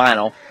regional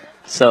final.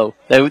 So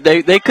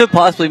they could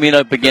possibly meet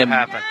up again,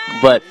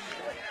 but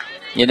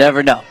you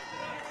never know.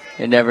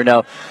 You never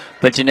know.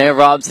 But Janae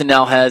Robinson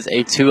now has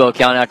a 2-0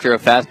 count after a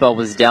fastball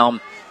was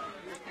down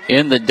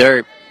in the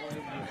dirt.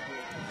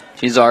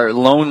 She's our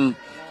lone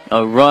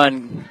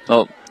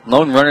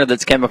runner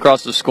that's came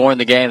across to score in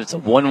the game. It's a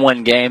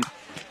 1-1 game.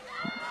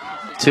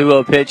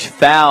 2-0 pitch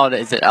fouled.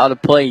 Is it out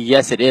of play?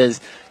 Yes, it is.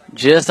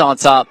 Just on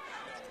top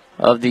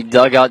of the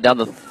dugout down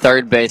the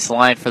third base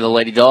line for the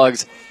Lady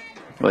Dogs.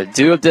 But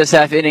due up this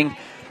half inning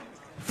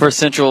for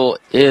Central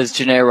is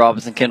Janae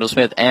Robinson, Kendall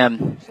Smith,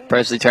 and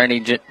Presley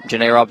Turney.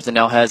 Janae Robinson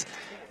now has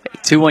a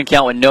 2-1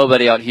 count with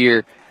nobody out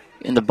here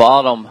in the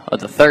bottom of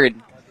the third.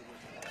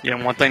 Yeah,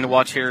 and one thing to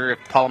watch here, if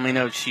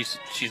Palomino,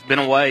 she's been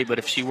away, but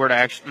if she were to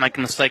actually make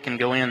a mistake and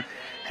go in,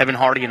 Heaven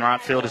Hardy in right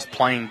field is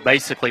playing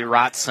basically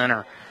right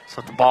center.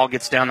 So if the ball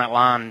gets down that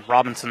line,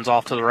 Robinson's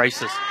off to the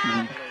races.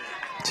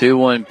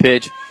 2-1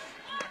 pitch.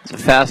 It's a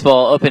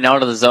fastball up and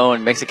out of the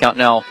zone. Makes it count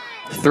now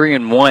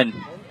 3-1.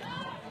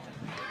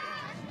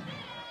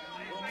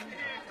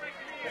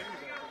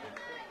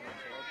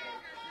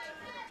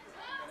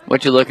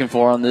 What you looking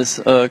for on this?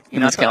 This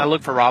count? I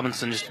look for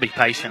Robinson just to be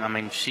patient. I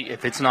mean,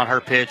 if it's not her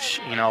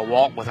pitch, a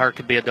walk with her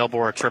could be a double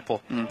or a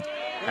triple. And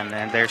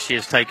then there she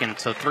is taken.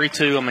 So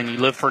 3-2. I mean, you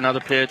live for another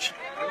pitch.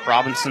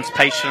 Robinson's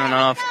patient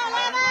enough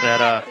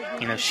that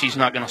she's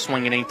not going to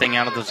swing at anything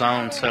out of the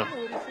zone. So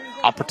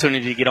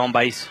opportunity to get on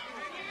base.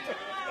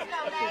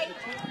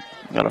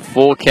 Got a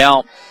full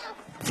count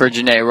for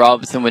Janae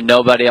Robinson with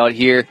nobody out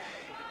here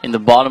in the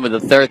bottom of the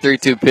third.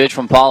 3-2 pitch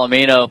from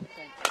Palomino.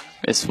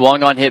 It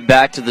swung on, hit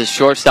back to the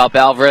shortstop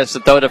Alvarez to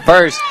throw to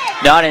first.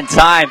 Not in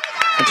time.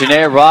 And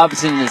Janae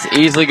Robinson is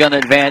easily going to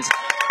advance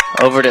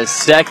over to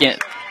second.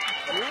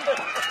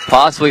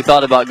 Possibly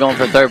thought about going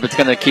for third, but it's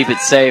going to keep it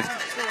safe,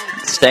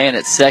 staying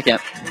at second.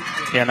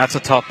 Yeah, and that's a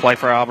tough play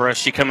for Alvarez.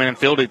 She come in and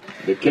fielded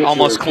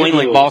almost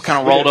cleanly. Ball kind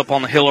of rolled up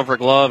on the heel of her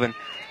glove, and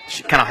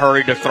she kind of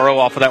hurried to throw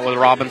off of that with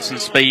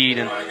Robinson's speed.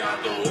 And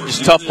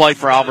just tough play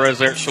for Alvarez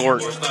there at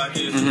short.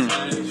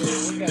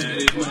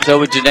 So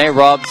with Janae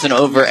Robinson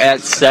over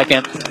at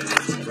second,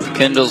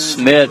 Kendall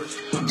Smith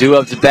due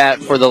up to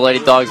bat for the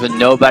Lady Dogs with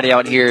nobody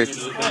out here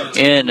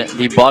in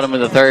the bottom of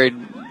the third.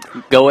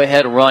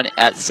 Go-ahead run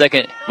at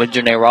second with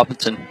Janae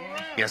Robinson.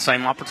 Yeah,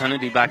 same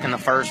opportunity back in the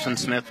first, and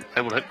Smith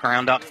able to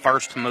ground out to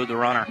first to move the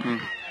runner.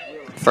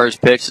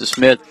 First pitch to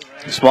Smith.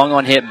 Swung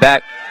on, hit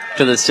back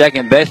to the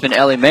second baseman,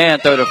 Ellie Mann.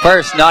 Throw to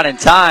first, not in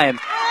time.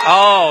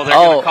 Oh, they're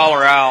going to call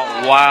her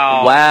out.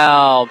 Wow.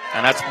 Wow.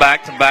 And that's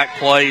back-to-back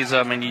plays.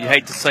 I mean, you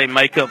hate to say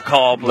makeup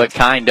call, but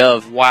kind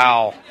of.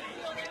 Wow.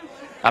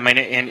 I mean,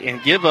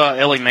 and give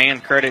Ellie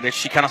Mann credit as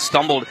she kind of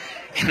stumbled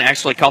and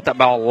actually caught that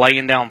ball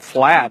laying down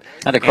flat.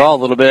 Had to crawl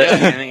a little bit.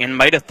 Yeah, and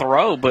made a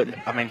throw, but,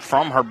 I mean,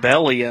 from her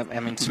belly,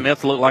 I mean,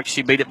 Smith looked like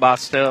she beat it by a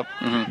step.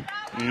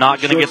 Not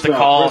going to get the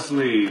call.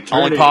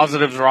 Only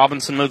positives,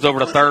 Robinson moves over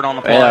to third on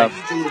the play.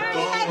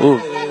 Yeah.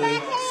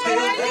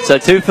 Ooh. So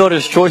 2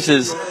 fielders'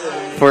 choices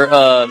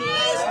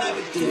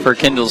for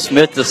Kendall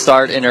Smith to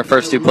start in her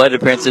first 2 plate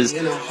appearances,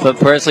 but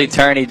Presley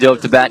Turney due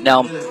up to bat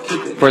now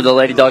for the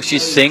Lady Dogs. She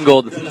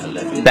singled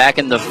back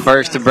in the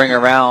first to bring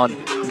around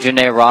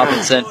Janae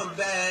Robinson.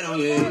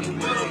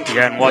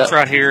 Yeah, and watch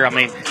right here. I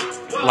mean,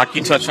 like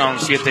you touched on,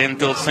 she hit the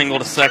infield single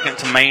to second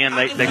to Mann.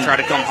 They try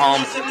to come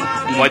home.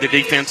 The way the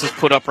defense is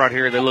put up right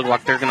here, they look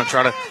like they're going to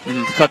try to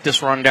cut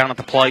this run down at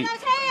the plate.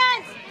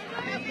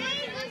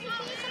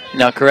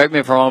 Now, correct me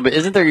if I'm wrong, but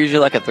isn't there usually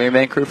like a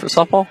 3-man crew for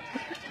softball?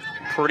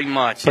 Pretty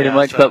much. Pretty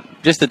much, but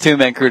just a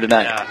 2-man crew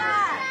tonight.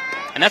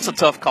 Yeah. And that's a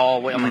tough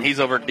call. I mean, he's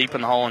over deep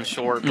in the hole and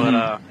short, but,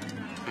 I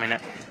mean,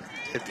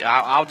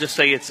 I'll just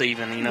say it's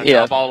even.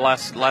 Top ball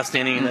last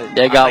inning.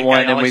 They got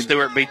one, and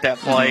Stewart beat that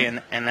play,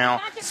 and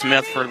now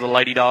Smith for the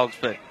Lady Dogs,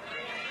 but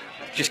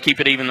just keep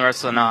it even the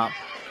rest of the night.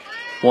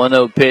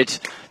 1-0 pitch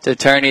to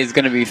Turney is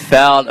going to be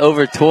fouled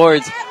over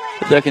towards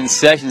the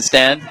concession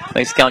stand.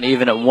 Makes count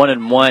even at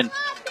 1-1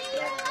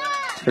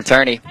 for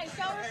Turney.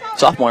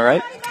 Sophomore,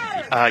 right?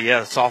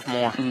 Yeah,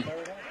 sophomore.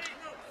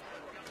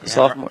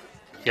 Sophomore.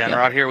 Yeah, and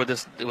right here with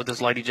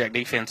this Lady Jack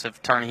defense,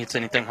 if Turney hits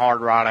anything hard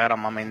right at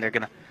them, I mean, they're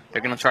gonna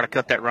try to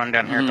cut that run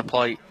down here at the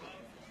plate.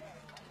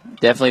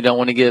 Definitely don't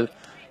want to give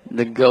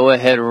the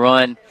go-ahead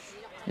run.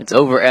 It's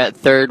over at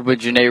third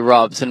with Janae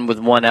Robinson with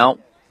 1 out.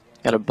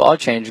 Got a ball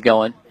change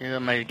going. Yeah,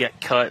 maybe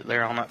get cut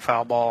there on that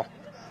foul ball.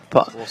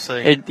 We'll see.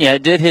 It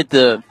did hit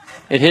the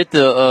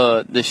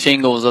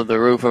shingles of the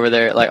roof over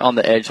there, like on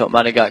the edge, so it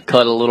might have got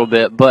cut a little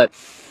bit, but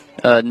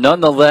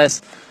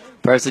nonetheless,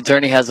 Presley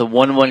Turney has a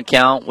 1-1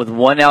 count with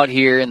 1 out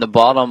here in the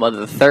bottom of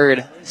the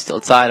third, still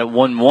tied at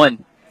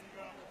 1-1.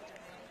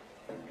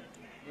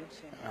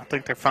 I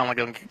think they're finally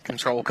going to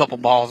control a couple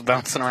balls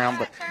bouncing around,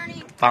 but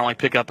finally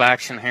pick up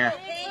action here.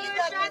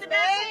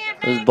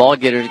 Those ball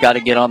getters got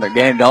to get on their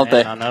game, don't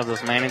they? I know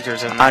those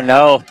managers in there. I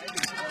know.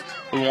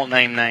 We won't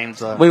name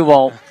names. We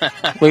won't.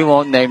 We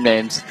won't name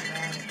names.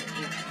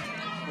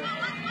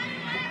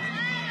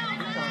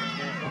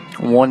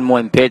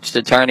 1-1 pitch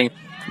to Turney.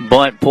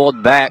 Bunt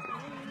pulled back.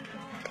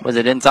 Was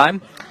it in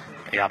time?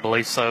 Yeah, I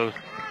believe so.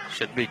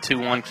 Should be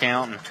 2-1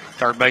 count. And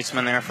third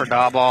baseman there for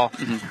Diboll,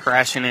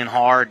 crashing in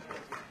hard.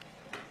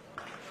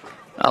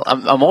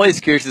 I'm always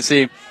curious to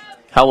see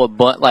how a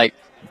bunt, like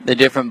the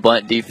different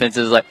bunt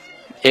defenses, like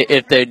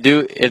if they're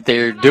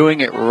doing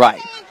it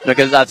right.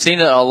 Because I've seen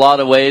it a lot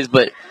of ways,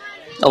 but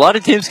a lot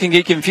of teams can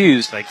get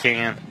confused. They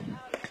can.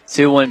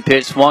 2-1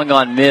 pitch, swung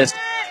on, missed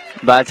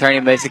by Turney,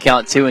 makes the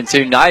count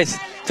 2-2. Nice.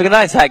 Took a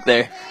nice hack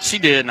there. She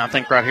did, and I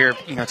think right here,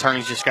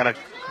 Turney's just got to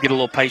get a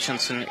little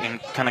patience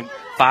and kind of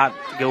fight,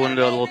 go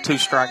into a little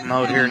two-strike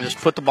mode here and just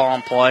put the ball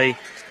in play.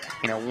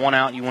 1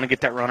 out, you want to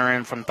get that runner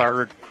in from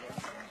third.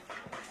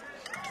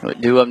 What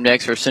due up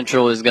next for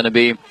Central is going to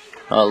be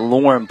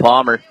Lauren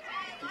Palmer,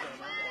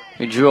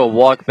 who drew a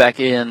walk back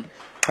in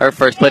her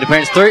first plate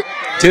appearance.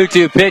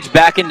 2-2 pitch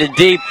back into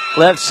deep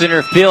left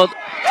center field.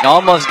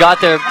 Almost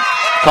got there,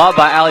 caught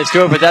by Allie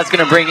Stewart, but that's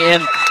going to bring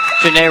in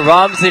Janae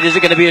Robinson. Is it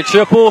going to be a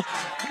triple?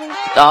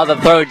 The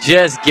throw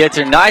just gets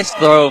her. Nice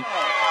throw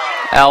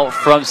out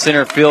from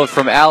center field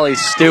from Allie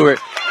Stewart,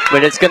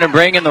 but it's going to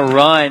bring in the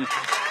run.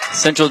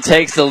 Central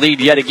takes the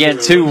lead yet again,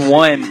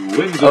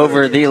 2-1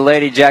 over the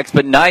Lady Jacks,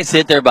 but nice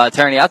hit there by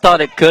Turney. I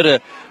thought it could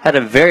have had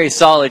a very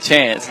solid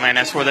chance. Man,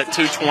 that's where that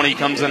 220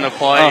 comes into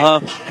play.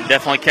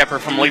 Definitely kept her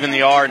from leaving the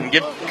yard. And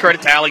give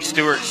credit to Allie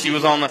Stewart. She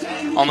was on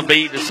the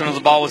beat as soon as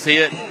the ball was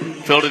hit.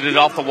 Fielded it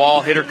off the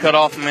wall, hit her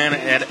cutoff man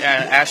at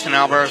Ashton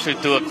Alvarez, who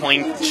threw a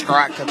clean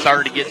strike to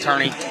third to get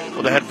Turney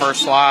with a head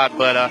first slide.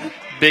 But a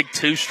big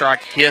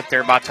two-strike hit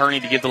there by Turney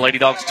to give the Lady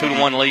Dogs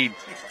 2-1 lead.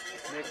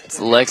 It's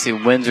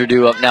Lexi Windsor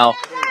due up now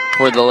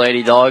for the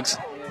Lady Dogs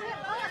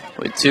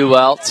with 2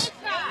 outs.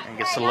 And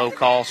gets a low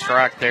call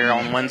strike there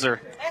on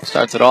Windsor.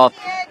 Starts it off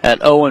at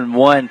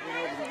 0-1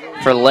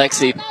 for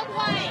Lexi.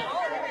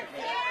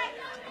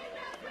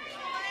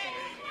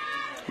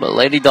 But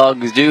Lady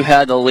Dogs do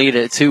have the lead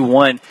at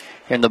 2-1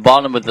 here in the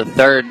bottom of the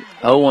third.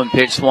 0-1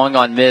 pitch swung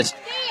on, missed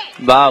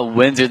by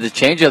Windsor. The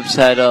changeups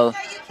had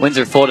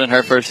Windsor folding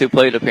her first 2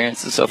 plate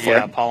appearances so far.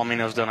 Yeah,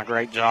 Palomino's done a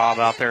great job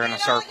out there in the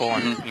circle.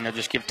 And,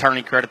 just give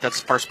Turney credit. That's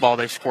the first ball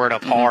they squared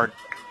up hard.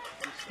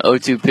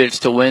 0-2 pitch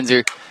to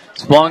Windsor.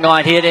 Swung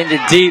on, hit into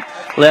deep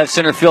left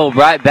center field,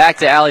 right back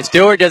to Allie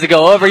Stewart. Does it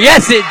go over?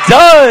 Yes, it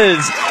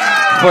does!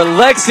 For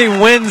Lexi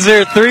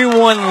Windsor,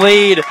 3-1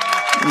 lead.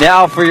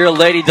 Now for your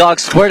Lady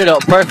Dogs, squared it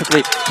up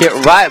perfectly. Hit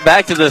right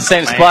back to the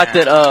same spot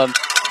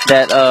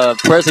that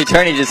Presley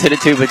Turney just hit it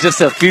to, but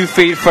just a few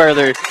feet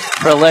further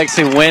for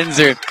Lexi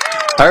Windsor.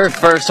 Her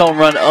first home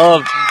run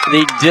of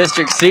the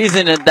district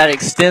season, and that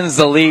extends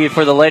the lead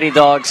for the Lady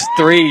Dogs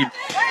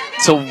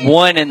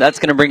 3-1, and that's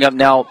going to bring up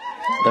now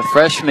the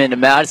freshman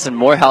Madison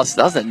Morehouse.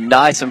 That was a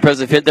nice,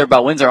 impressive hit there by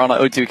Windsor on an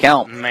 0-2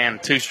 count. Man,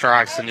 2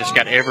 strikes and just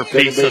got every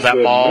piece of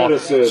that ball.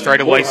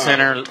 Straightaway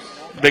center,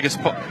 biggest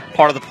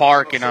part of the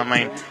park.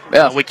 And,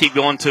 we keep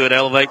going to it,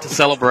 elevate to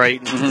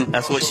celebrate. And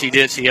that's what she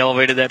did. She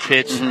elevated that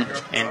pitch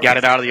and got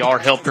it out of the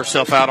yard, helped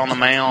herself out on the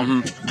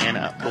mound. And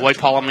the way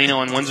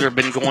Palomino and Windsor have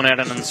been going at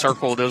it in the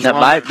circle, those that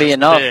runs might be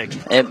enough.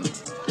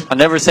 I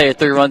never say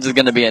 3 runs is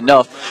going to be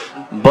enough,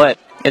 but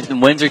if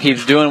Windsor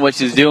keeps doing what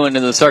she's doing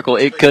in the circle,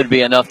 it could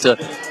be enough to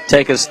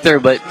take us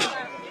through. But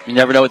you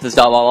never know with this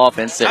Diboll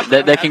offense.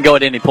 They can go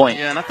at any point.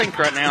 Yeah, and I think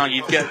right now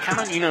you've got kind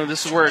of,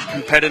 this is where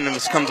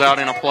competitiveness comes out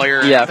in a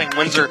player. Yeah. I think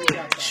Windsor,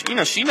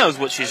 she knows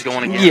what she's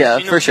going against. Yeah,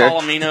 she knows for sure.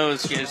 Palomino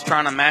is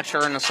trying to match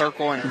her in the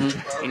circle, and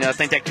I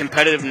think that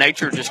competitive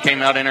nature just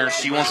came out in her.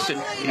 She wants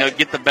to,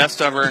 get the best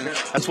of her, and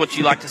that's what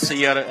you like to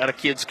see out of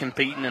kids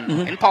competing.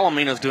 And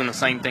Palomino's doing the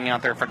same thing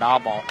out there for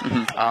Diboll.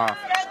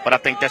 But I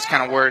think that's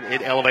kind of where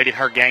it elevated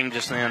her game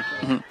just then.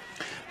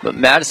 But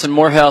Madison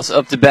Morehouse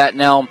up to bat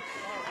now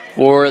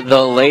for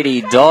the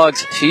Lady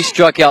Dogs. She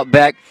struck out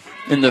back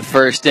in the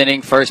first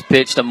inning. First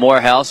pitch to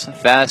Morehouse.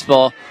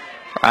 Fastball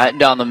right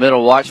down the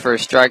middle. Watch for a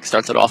strike.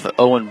 Starts it off at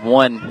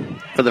 0-1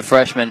 for the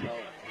freshman.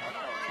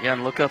 Yeah,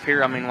 and look up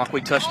here. Like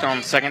we touched on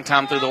the second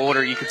time through the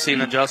order, you could see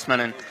an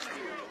adjustment and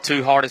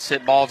 2 hardest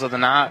hit balls of the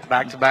night,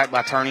 back-to-back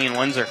by Turney and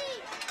Windsor.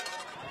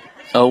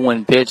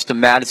 0-1 pitch to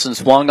Madison.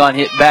 Swung on,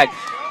 hit back.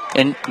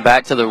 And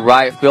back to the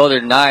right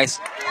fielder. Nice,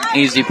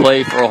 easy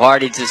play for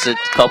Hardy. Just a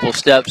couple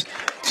steps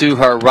to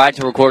her right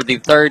to record the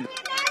third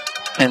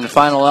and the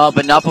final out,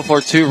 but not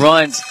before 2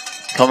 runs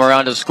come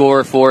around to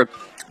score for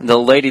the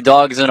Lady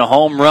Dogs and a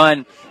home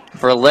run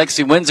for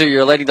Lexi Windsor.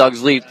 Your Lady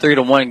Dogs lead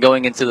 3-1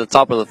 going into the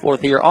top of the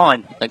 4th here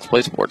on Next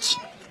Play Sports.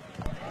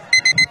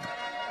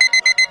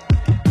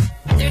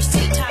 There's 2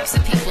 types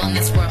of people in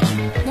this world: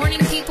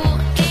 morning people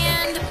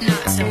and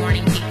not so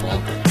morning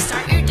people.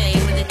 Start your day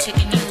with a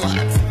chicken you love.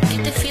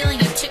 Get the feeling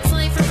of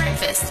Chick-fil-A for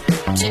breakfast.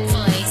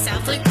 Chick-fil-A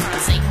South Loop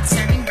Crossing,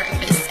 serving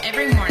breakfast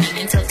every morning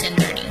until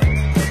 10:30.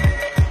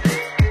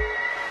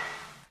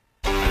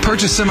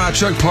 Purchase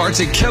semi-truck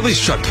parts at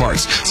Kelly's Truck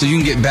Parts so you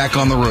can get back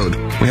on the road.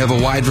 We have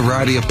a wide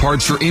variety of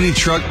parts for any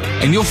truck,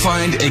 and you'll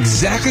find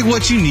exactly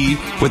what you need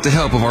with the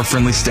help of our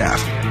friendly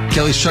staff.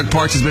 Kelly's Truck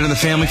Parts has been in the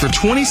family for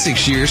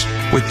 26 years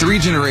with 3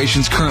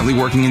 generations currently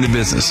working in the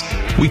business.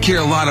 We care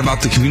a lot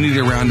about the community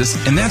around us,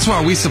 and that's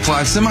why we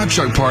supply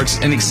semi-truck parts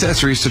and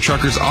accessories to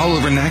truckers all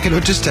over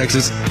Nacogdoches,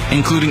 Texas,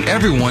 including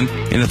everyone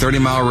in a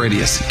 30-mile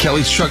radius.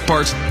 Kelly's Truck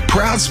Parts,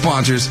 proud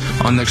sponsors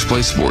on Next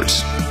Play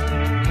Sports.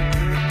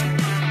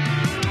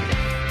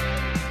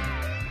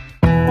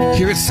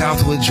 Here at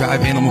Southwood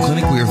Drive Animal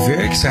Clinic, we are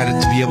very excited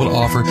to be able to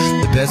offer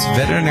the best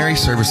veterinary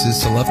services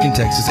to Lufkin,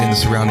 Texas and the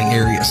surrounding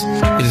areas.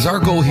 It is our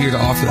goal here to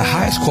offer the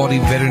highest quality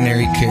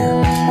veterinary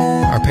care.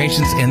 Our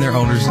patients and their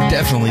owners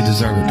definitely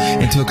deserve it.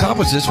 And to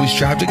accomplish this, we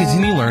strive to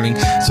continue learning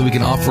so we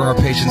can offer our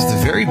patients the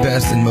very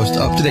best and most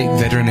up-to-date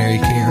veterinary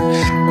care.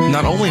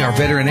 Not only our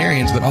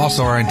veterinarians, but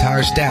also our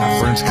entire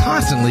staff learns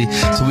constantly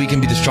so we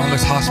can be the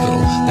strongest hospital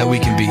that we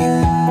can be.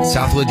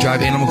 Southwood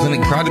Drive Animal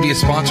Clinic, proud to be a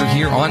sponsor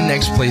here on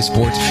Next Play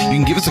Sports. You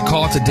can give us a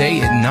call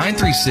today at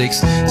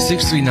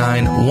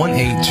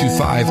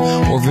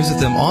 936-639-1825 or visit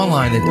them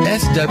online at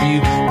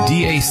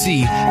swdac.com.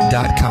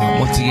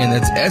 Once again,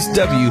 that's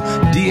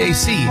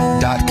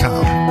swdac.com.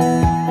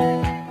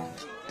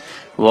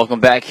 Welcome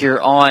back here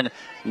on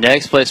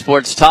Next Play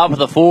Sports. Top of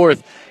the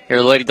 4th. Here,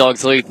 Lady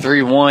Dogs lead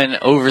 3-1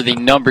 over the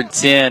number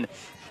 10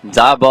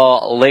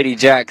 Diboll Lady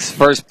Jacks.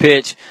 First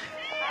pitch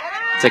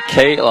to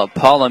Kayla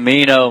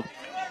Palomino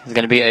is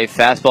going to be a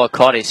fastball,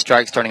 caught a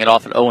strike, starting it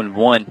off at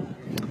 0-1.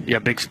 Yeah,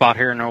 big spot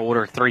here in their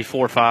order, 3,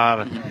 4, 5,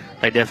 and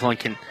they definitely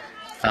can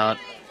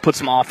put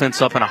some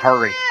offense up in a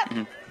hurry.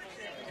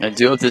 And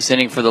due up this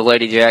inning for the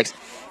Lady Jacks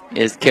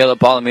is Kayla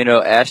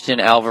Palomino,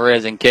 Ashton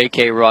Alvarez, and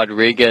KK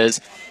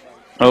Rodriguez.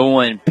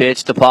 0-1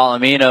 pitch to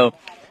Palomino.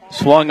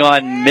 Swung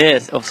on,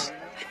 miss. 0-1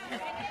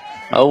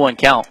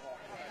 count.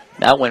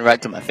 That went right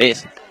to my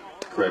face.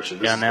 Correction.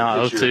 Yeah,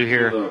 now 0-2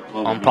 here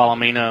on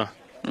Palomino.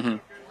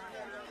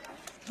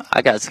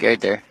 I got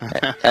scared there.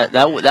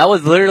 that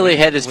was literally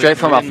headed straight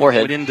from my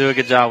forehead. We didn't do a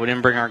good job. We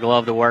didn't bring our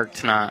glove to work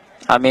tonight.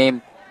 I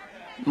mean,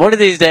 one of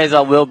these days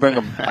I will bring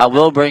a glove. I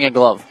will bring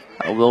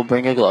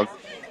a glove.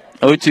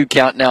 0-2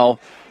 count now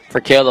for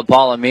Kayla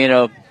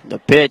Palomino. The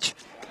pitch.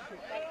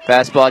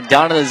 Fastball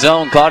down to the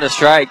zone, caught a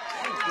strike.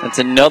 That's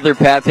another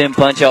Pat Penn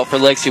punch out for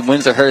Lexi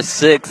Windsor, her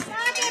 6th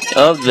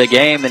of the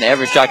game. And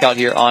every strikeout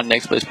here on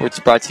Next Play Sports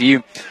is brought to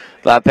you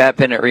by Pat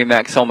Penn at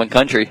RE/MAX Home and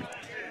Country.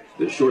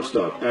 The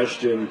shortstop,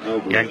 Ashton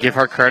Alvarez. Yeah, give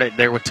her credit.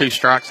 There were 2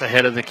 strikes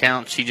ahead of the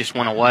count. She just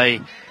went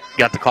away,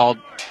 got the called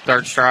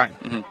 3rd strike.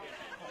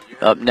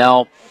 Up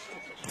now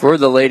for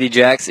the Lady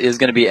Jacks is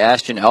going to be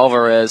Ashton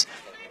Alvarez,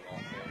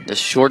 the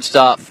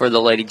shortstop for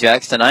the Lady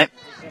Jacks tonight.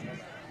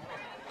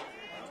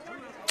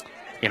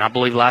 And I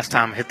believe last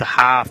time hit the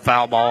high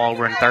foul ball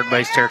over in third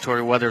base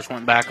territory. Weathers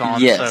went back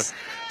on. Yes. So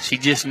she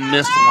just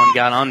missed one,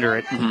 got under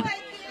it.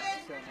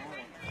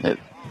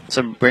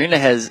 Sabrina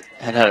has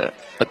had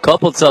a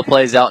couple tough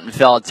plays out in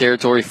foul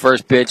territory.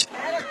 First pitch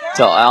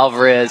to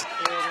Alvarez.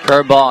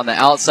 Curveball on the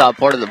outside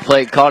part of the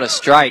plate. Caught a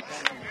strike.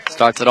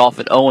 Starts it off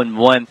at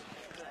 0-1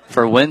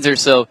 for Windsor.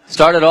 So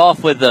started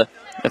off with a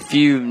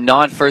few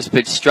non-first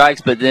pitch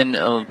strikes, but then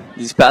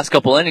these past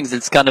couple innings,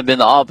 it's kind of been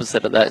the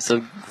opposite of that.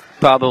 So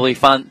probably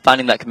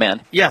finding that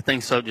command. Yeah, I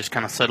think so. Just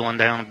kind of settling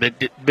down. A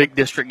big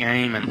district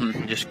game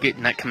and just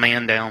getting that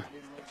command down.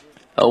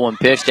 0-1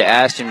 pitch to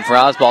Ashton.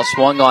 Frostball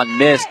swung on,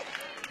 missed.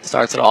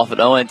 Starts it off at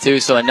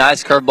 0-2. So a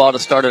nice curveball to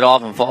start it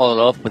off and follow it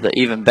up with an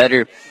even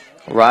better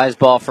rise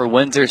ball for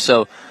Windsor.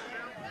 So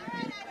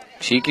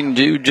she can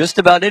do just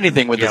about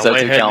anything with this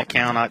 0-2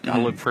 count. I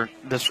look for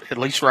this, at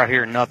least right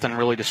here, nothing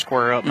really to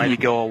square up. Maybe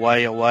go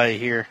away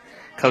here.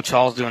 Coach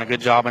Hall's doing a good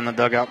job in the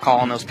dugout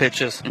calling those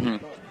pitches.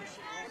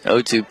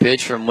 0-2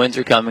 pitch from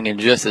Windsor coming in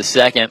just a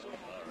second.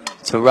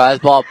 So rise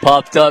ball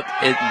popped up,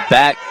 it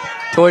back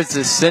towards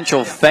the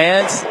central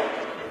fence.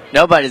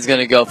 Nobody's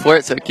going to go for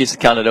it, so it keeps the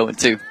count at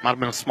 0-2. Might have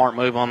been a smart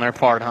move on their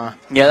part, huh?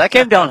 Yeah, that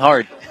came down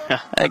hard.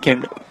 That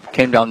came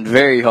down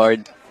very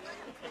hard.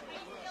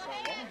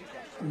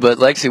 But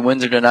Lexi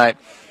Windsor tonight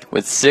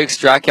with 6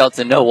 strikeouts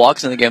and no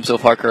walks in the game so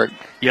far, Kurt.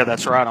 Yeah,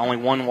 that's right. Only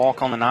 1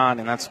 walk on the night,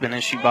 and that's been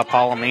issued by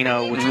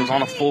Palomino, which was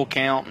on a full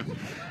count. And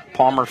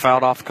Palmer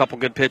fouled off a couple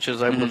good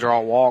pitches, able to draw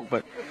a walk,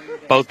 but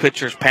both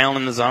pitchers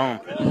pounding the zone.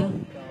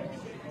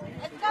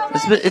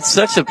 It's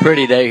such a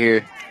pretty day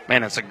here.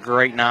 Man, it's a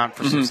great night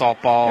for some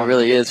softball. It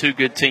really is. 2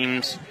 good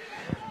teams,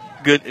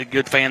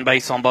 good fan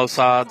base on both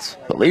sides.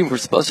 I believe we're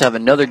supposed to have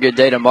another good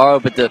day tomorrow,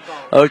 but the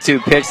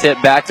 0-2 pitch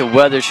hit back to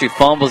Weathers. She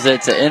fumbles it.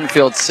 It's an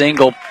infield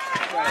single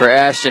for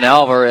Ashton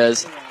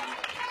Alvarez.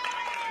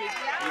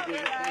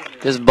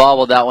 Just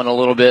bobbled that one a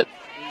little bit.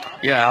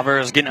 Yeah,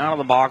 Alvarez getting out of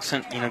the box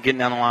and getting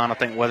down the line. I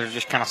think Weathers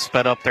just kind of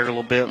sped up there a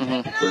little bit,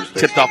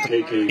 tipped off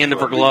the end of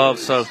her glove.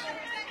 So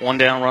 1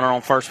 down, runner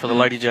on first for the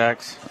Lady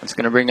Jacks. It's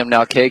going to bring up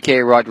now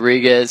KK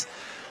Rodriguez,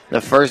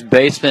 the first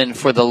baseman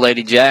for the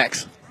Lady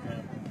Jacks.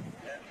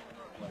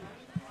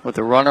 With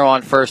the runner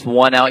on first,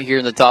 1 out here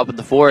in the top of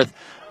the 4th.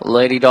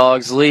 Lady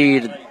Dogs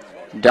lead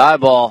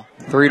Diboll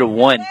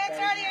 3-1.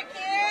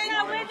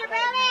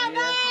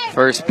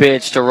 First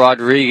pitch to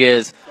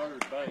Rodriguez.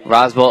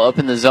 Roswell up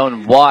in the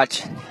zone.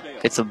 Watch.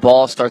 Gets the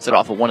ball. Starts it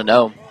off at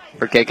 1-0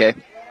 for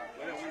KK.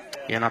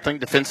 Yeah, and I think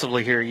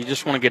defensively here, you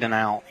just want to get an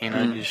out. You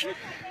know, you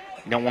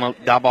don't want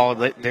to die ball.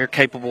 They're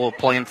capable of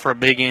playing for a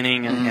big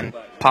inning and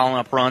piling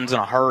up runs in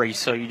a hurry.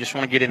 So you just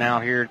want to get an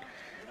out here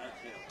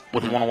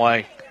with one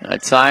away. A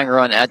tying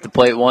run at the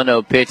plate.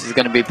 1-0 pitch is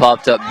going to be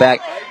popped up back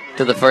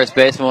to the first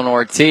baseman,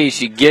 Ortiz.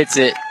 She gets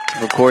it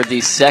to record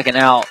the second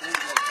out.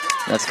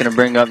 That's going to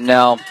bring up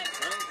now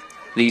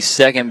the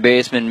second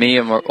baseman,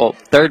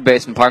 third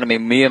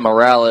baseman, Mia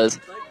Morales.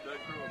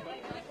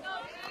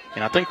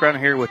 And I think right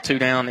here with 2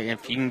 down,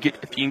 if you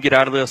can get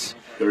out of this,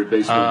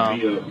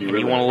 and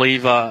you want to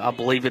leave, I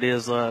believe it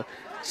is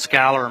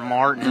Skylar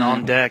Martin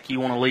on deck. You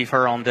want to leave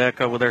her on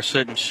deck over there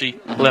sitting. She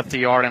left the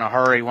yard in a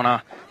hurry when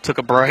I took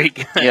a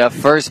break. Yeah,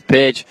 first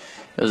pitch.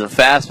 It was a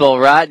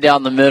fastball right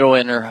down the middle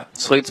in her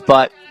sweet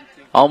spot.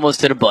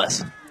 Almost hit a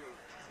bus.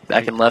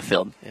 Back in left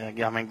field.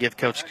 Yeah, I mean, give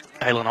Coach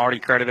Halen Hardy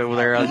credit over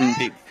there.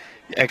 The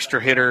extra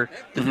hitter,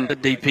 the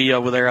DP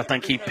over there, I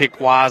think he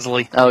picked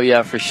wisely. Oh,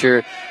 yeah, for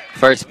sure.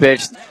 First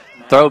pitch,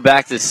 throw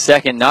back to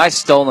second. Nice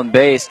stolen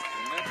base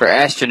for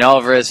Ashton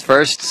Alvarez.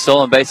 First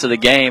stolen base of the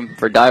game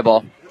for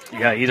Diboll.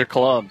 Yeah, either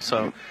club.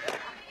 So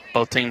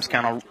both teams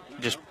kind of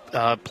just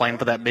playing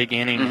for that big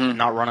inning,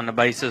 not running the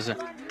bases. I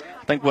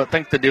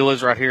think the deal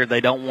is right here,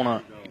 they don't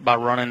want to, by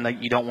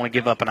running, you don't want to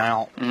give up an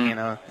out. You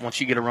know,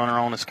 once you get a runner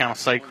on, it's kind of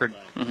sacred.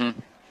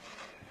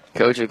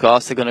 Coach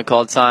Acosta going to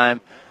call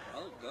time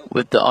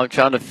with I'm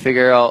trying to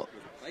figure out.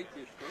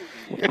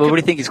 What do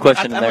you think he's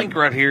questioning there? I think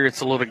right here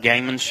it's a little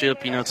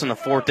gamemanship. You know, it's in the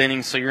 4th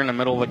inning, so you're in the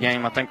middle of a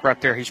game. I think right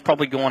there he's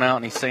probably going out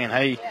and he's saying,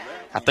 hey,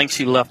 I think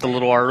she left a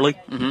little early,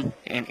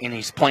 and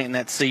he's planting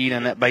that seed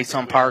and that base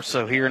umpire.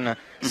 So here in the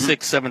 6th,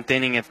 7th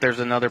inning, if there's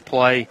another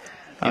play,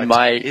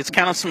 it's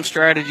kind of some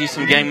strategy,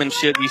 some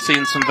gamemanship you see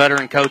in some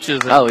veteran coaches.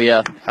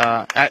 And,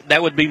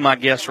 that would be my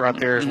guess right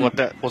there is what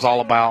that was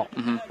all about.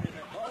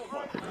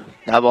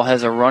 Diboll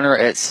has a runner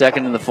at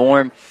second in the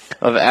form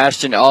of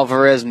Ashton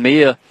Alvarez.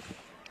 Mia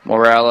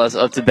Morales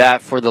up to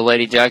bat for the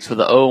Lady Jacks with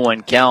an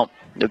 0-1 count.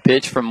 The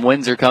pitch from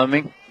Windsor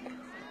coming.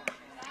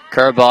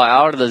 Curveball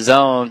out of the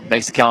zone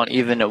makes the count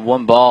even at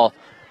 1 ball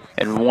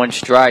and 1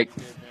 strike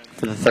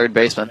for the third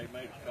baseman.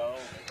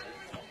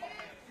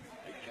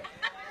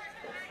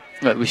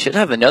 But we should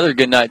have another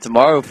good night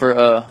tomorrow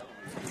for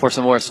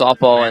some more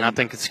softball. And I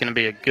think it's going to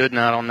be a good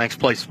night on Next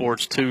Play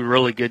Sports. 2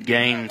 really good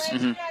games.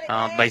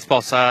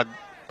 Baseball side,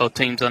 both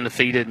teams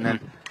undefeated, and then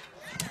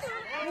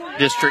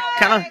district,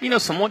 kind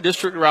of, somewhat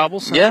district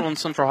rivals. Central and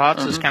Central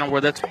Heights is kind of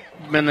where that's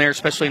been there,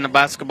 especially in the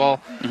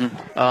basketball,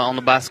 on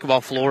the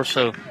basketball floor.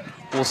 So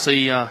we'll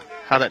see how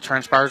that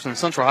transpires. In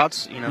Central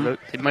Heights,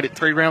 they made it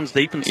 3 rounds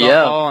deep in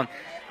softball, and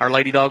our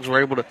Lady Dogs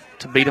were able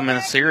to beat them in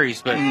a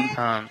series. But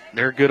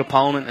they're a good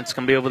opponent. It's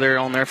going to be over there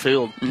on their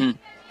field.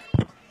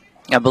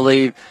 I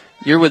believe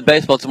you're with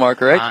baseball tomorrow,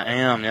 correct? I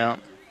am, yeah.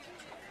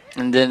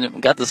 And then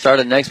we got the start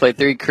of Next Play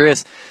 3.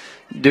 Chris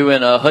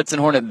doing Hudson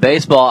Hornet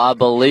baseball, I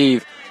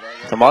believe,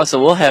 tomorrow. So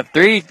we'll have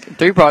three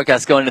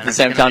broadcasts going at the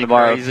same time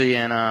tomorrow. Crazy,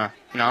 and I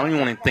don't even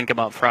want to think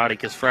about Friday,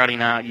 because Friday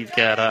night you've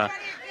got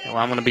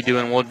I'm going to be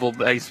doing Woodville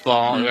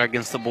baseball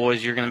against the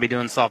boys. You're going to be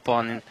doing softball,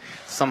 and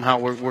somehow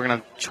we're going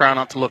to try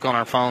not to look on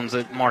our phones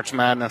at March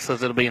Madness,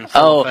 as it'll be in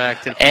full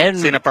effect, and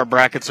seeing if our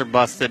brackets are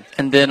busted.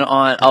 And then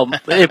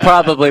it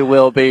probably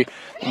will be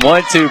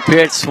 1-2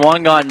 pitch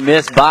swung on,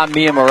 missed by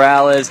Mia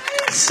Morales.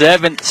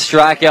 7th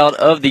strikeout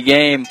of the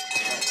game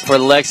for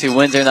Lexi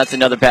Windsor, and that's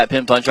another Pat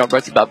Penn punch. I'll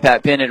brought to you by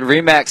Pat Penn at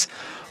Remax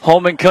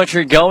Home and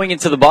Country. Going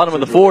into the bottom of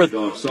the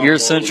 4th, your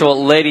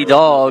Central Lady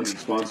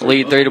Dogs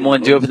lead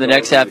 3-1. Due up in the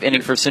next half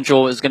inning for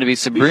Central is going to be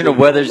Sabrina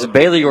Weathers,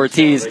 Bailey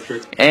Ortiz,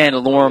 and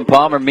Lauren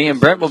Palmer. Me and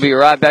Brent will be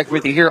right back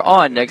with you here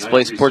on Next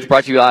Play Sports,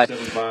 brought to you by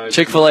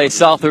Chick-fil-A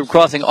South Loop,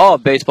 crossing all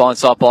baseball and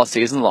softball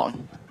season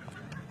long.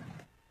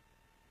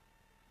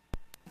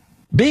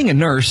 Being a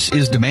nurse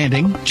is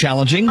demanding,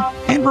 challenging,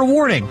 and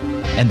rewarding,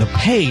 and the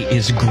pay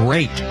is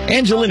great.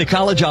 Angelina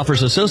College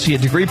offers associate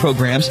degree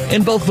programs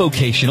in both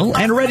vocational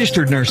and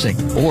registered nursing,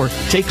 or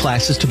take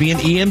classes to be an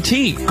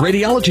EMT,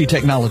 radiology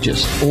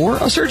technologist, or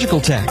a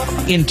surgical tech.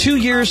 In 2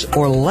 years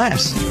or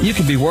less, you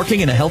can be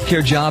working in a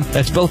healthcare job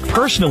that's both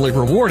personally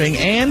rewarding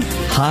and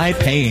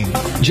high-paying.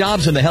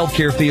 Jobs in the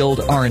healthcare field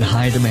are in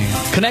high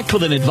demand. Connect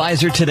with an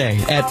advisor today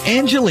at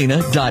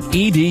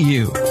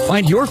angelina.edu.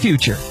 Find your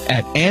future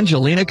at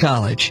Angelina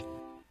College.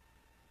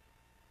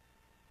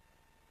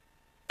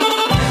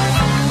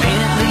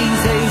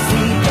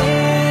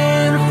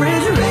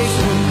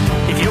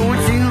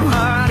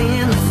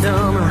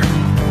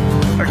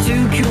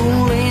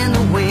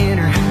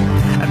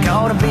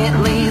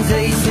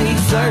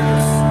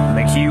 Service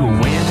makes you a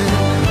winner.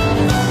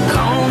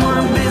 Home or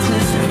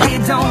business,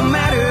 it don't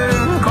matter.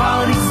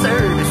 Quality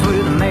service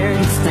with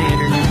American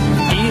Standard.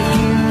 If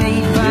you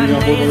need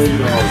finance,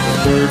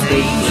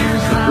 ease your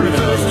climate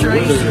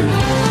frustration,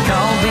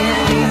 call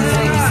Bentley's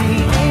AC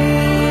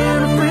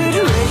and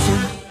Refrigeration.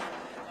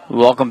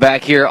 Welcome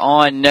back here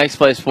on Next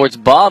Play Sports.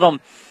 Bottom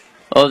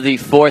of the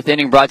fourth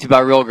inning, brought to you by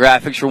Real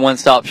Graphics, your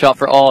one-stop shop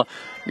for all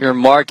your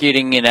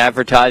marketing and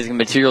advertising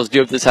materials.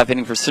 Due up this half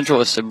inning for Central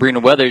with Sabrina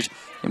Weathers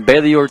and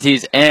Bailey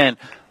Ortiz and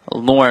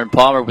Lauren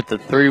Palmer with the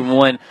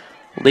 3-1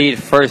 lead.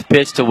 First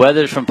pitch to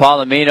Weathers from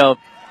Palomino.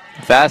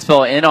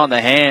 Fastball in on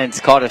the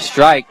hands, caught a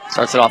strike.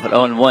 Starts it off at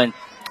 0-1.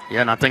 Yeah,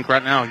 and I think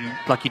right now,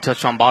 like you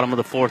touched on, bottom of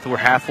the fourth, we're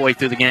halfway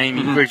through the game.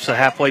 You've reached the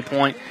halfway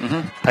point.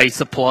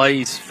 Pace of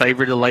plays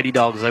favored the Lady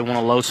Dogs. They want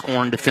a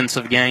low-scoring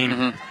defensive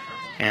game.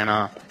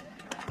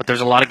 But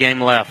there's a lot of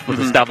game left with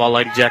the Stout Ball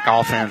Lady Jack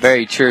offense.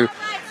 Very true.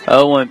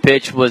 0-1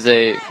 pitch was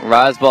a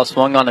rise ball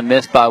swung on and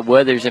missed by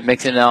Weathers. It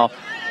makes it now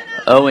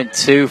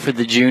 0-2 for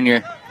the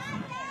junior.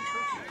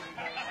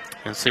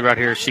 And see right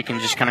here, she can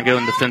just kind of go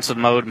in defensive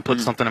mode and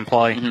put something in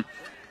play.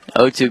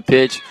 0-2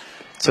 pitch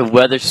to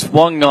Weathers,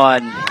 swung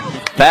on,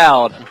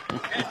 fouled.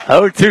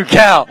 0-2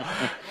 count.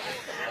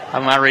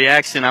 My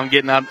reaction, I'm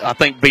getting, I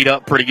think, beat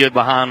up pretty good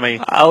behind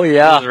me. Oh,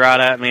 yeah. It was right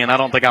at me, and I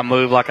don't think I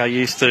moved like I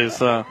used to.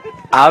 So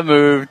I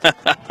moved.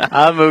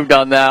 I moved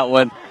on that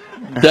one.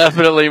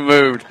 Definitely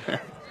moved.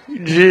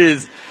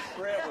 Jeez.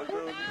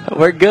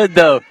 We're good,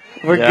 though.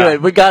 We're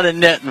good. We got a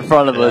net in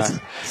front of us.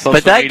 Social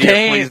but that media,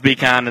 came. Please be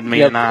kind to me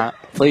tonight.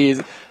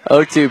 Please.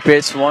 0-2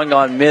 pitch, swung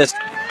on, missed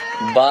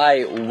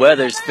by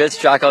Weathers. Fifth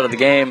strikeout of the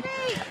game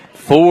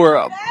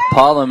for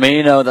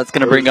Palomino. That's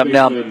going to bring up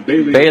now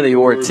Bailey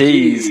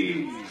Ortiz.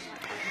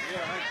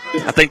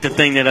 I think the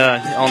thing that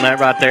on that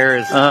right there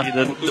is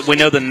we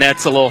know the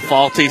net's a little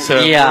faulty, so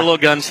we're a little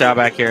gun shy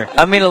back here.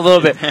 I mean, a little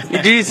bit.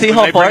 Did you see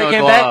how far it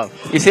came back?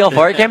 You see how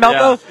far it came out,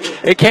 though?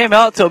 It came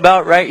out to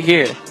about right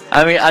here.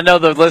 I mean, I know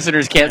the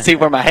listeners can't see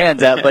where my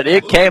hand's at, but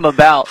it came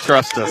about.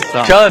 Trust us.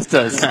 Trust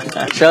us.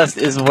 Trust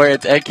is where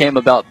it came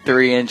about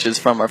 3 inches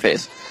from our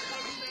face.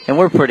 And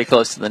we're pretty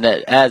close to the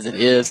net as it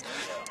is.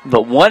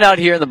 But one out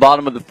here in the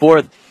bottom of the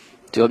fourth.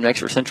 Two up next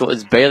for Central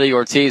is Bailey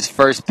Ortiz.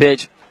 First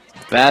pitch.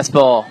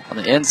 Fastball on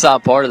the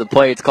inside part of the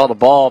plate. It's called a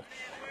ball.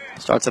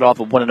 Starts it off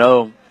with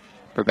 1-0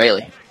 for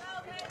Bailey.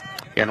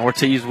 Yeah, and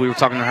Ortiz, we were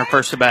talking to her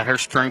first about her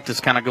strength is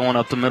kind of going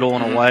up the middle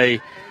and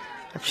away.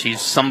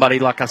 She's somebody,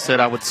 like I said,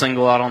 I would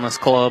single out on this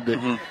club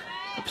that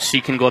she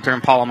can go up there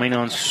in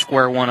Palomino and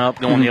square one up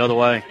going the other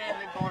way.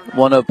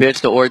 1-0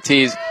 pitch to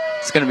Ortiz.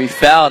 It's going to be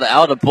fouled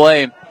out of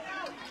play.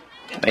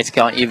 Base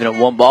count even at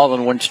 1 ball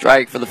and 1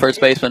 strike for the first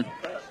baseman.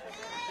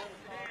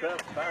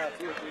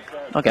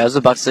 Okay, I was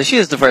about to say she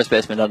is the first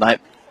baseman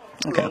tonight.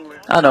 Okay,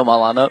 I know my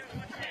lineup.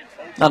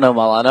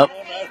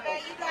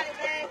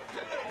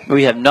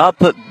 We have not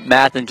put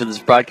math into this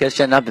broadcast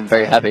yet, and I've been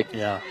very happy.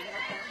 Yeah.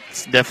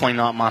 It's definitely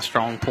not my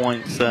strong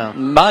point. So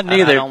mine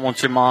neither. I don't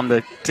want your mom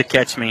to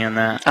catch me in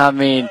that. I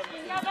mean,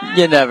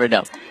 you never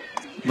know.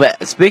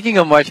 But speaking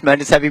of March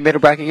Madness, have you made a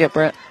bracket yet,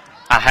 Brent?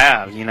 I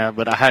have,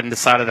 but I hadn't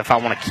decided if I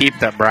want to keep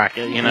that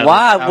bracket.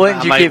 Why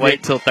wouldn't you keep it? I might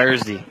wait till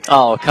Thursday.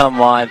 Oh, come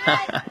on.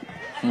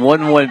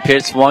 1-1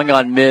 pitch, swung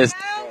on, missed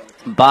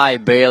by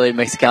Bailey.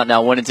 Makes the count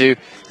now 1-2.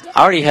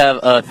 I already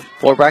have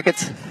 4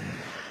 brackets,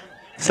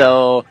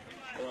 so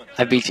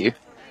I beat you.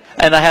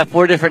 And I have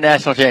 4 different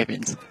national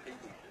champions.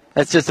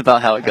 That's just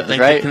about how it goes,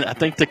 right? I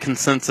think the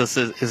consensus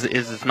is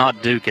it's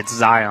not Duke, it's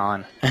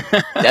Zion.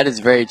 That is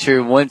very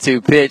true.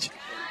 1-2 pitch.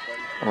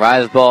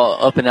 Rise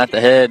ball up and at the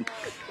head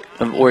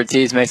of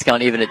Ortiz. Makes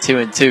count even at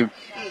 2-2.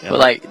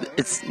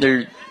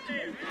 But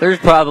there's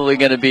probably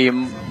going to be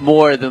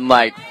more than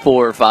 4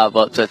 or 5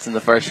 upsets in the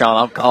first round.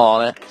 I'm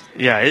calling it.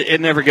 Yeah, it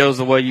never goes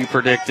the way you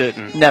predict it.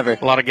 And never.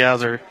 A lot of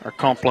guys are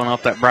crumpling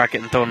up that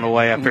bracket and throwing it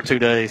away after 2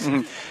 days.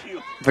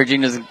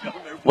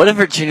 What if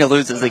Virginia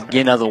loses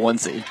again as a 1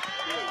 seed?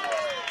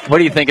 What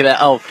do you think of that?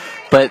 Oh,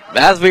 but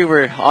as we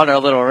were on our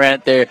little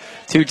rant there,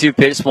 2-2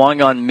 pitch,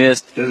 swung on,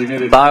 missed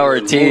by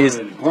Ortiz.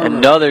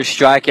 Another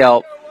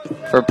strikeout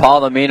for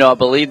Palomino. I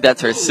believe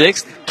that's her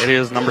 6th. It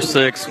is number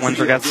 6.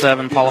 Windsor got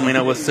 7,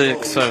 Palomino with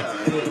 6. So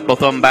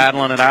both of them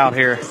battling it out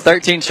here.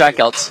 13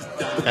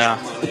 strikeouts. Yeah.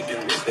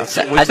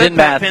 I did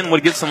math. Penn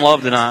would get some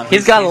love tonight.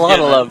 He's got a lot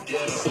of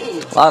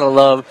love. A lot of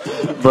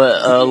love.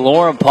 But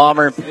Lauren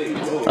Palmer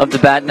up to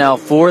bat now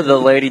for the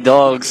Lady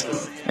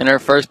Dogs. In her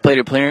first plate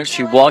appearance,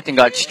 she walked and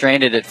got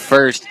stranded at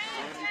first.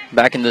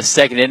 Back in the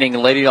second inning, the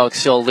Lady Dogs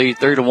still lead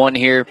 3-1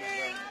 here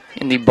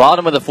in the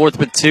bottom of the fourth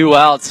with 2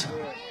 outs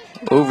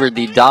over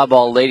the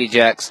Diboll Lady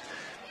Jacks.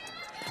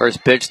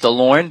 First pitch to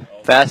Lauren.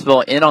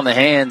 Fastball in on the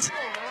hands.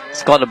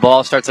 It's called a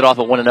ball. Starts it off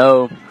at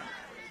 1-0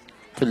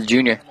 for the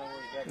junior.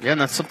 Yeah,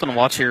 and that's something to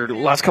watch here. The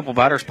last couple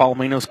batters,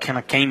 Palomino's kind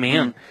of came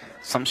in.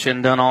 Something she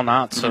hadn't done all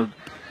night. So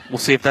we'll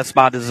see if that's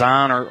by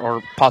design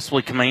or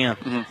possibly command.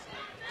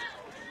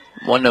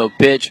 1-0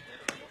 pitch.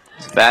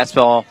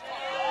 Fastball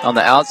on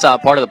the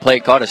outside part of the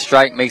plate. Caught a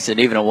strike. Makes it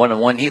even a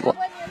 1-1. He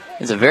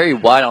is a very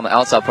wide on the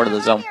outside part of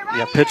the zone.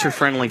 Yeah, pitcher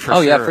friendly for sure.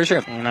 Oh, yeah, for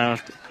sure.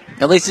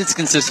 At least it's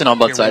consistent on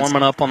both sides.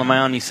 Warming up on the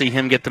mound. You see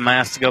him get the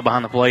mask to go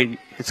behind the plate.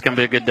 It's going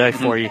to be a good day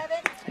for you.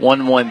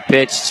 1-1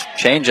 pitch.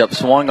 Changeup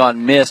swung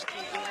on, missed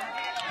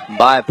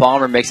by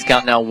Palmer. Makes the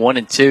count now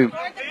 1-2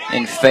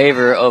 in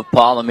favor of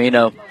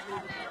Palomino.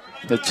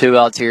 With 2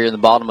 outs here in the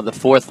bottom of the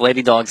fourth.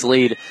 Lady Dogs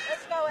lead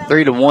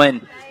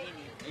 3-1.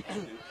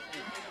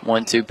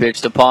 1-2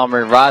 pitch to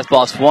Palmer. Rise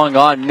ball swung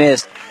on,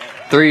 missed.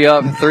 3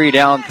 up, 3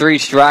 down, 3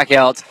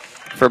 strikeouts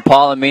for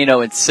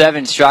Palomino, and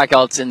 7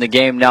 strikeouts in the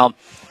game now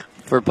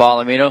for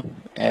Palomino.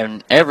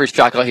 And every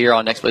strikeout here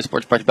on Next Play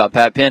Sports brought to you by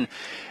Pat Penn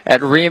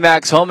at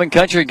RE/MAX Home and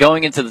Country,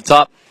 going into the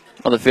top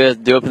of the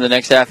 5th. Due up in the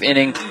next half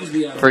inning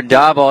for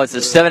Diboll. It's a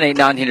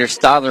 7-8-9 hitter,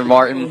 Styler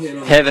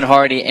Martin, Heaven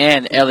Hardy,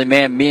 and Ellie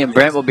Mann. Me and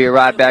Brent will be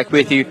right back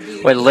with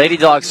you with Lady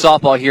Dogs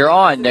softball here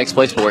on Next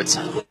Play Sports.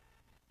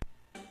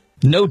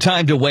 No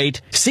time to wait.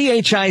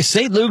 CHI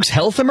St. Luke's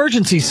Health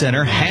Emergency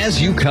Center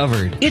has you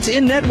covered. It's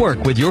in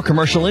network with your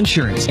commercial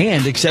insurance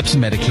and accepts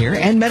Medicare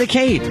and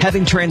Medicaid,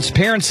 having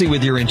transparency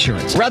with your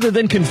insurance rather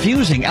than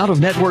confusing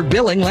out-of-network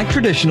billing like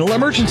traditional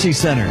emergency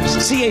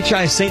centers.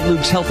 CHI St.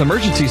 Luke's Health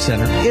Emergency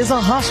Center is a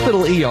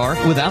hospital ER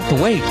without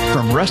the wait,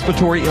 from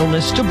respiratory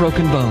illness to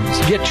broken bones.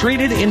 Get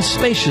treated in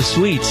spacious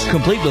suites,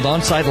 complete with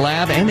on-site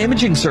lab and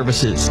imaging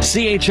services.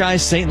 CHI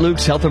St.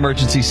 Luke's Health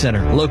Emergency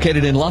Center,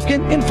 located in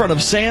Lufkin, in front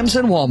of Sam's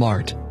and Walmart.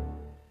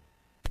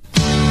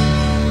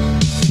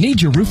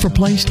 Need your roof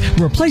replaced?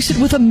 Replace it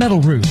with a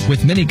metal roof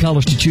with many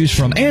colors to choose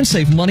from and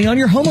save money on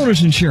your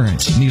homeowner's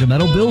insurance. Need a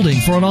metal building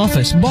for an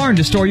office, barn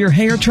to store your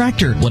hay or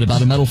tractor? What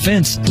about a metal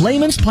fence?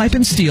 Lehman's Pipe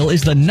and Steel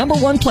is the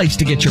 #1 place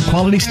to get your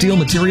quality steel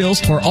materials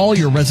for all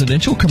your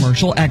residential,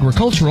 commercial,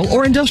 agricultural,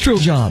 or industrial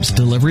jobs.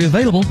 Delivery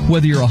available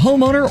whether you're a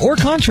homeowner or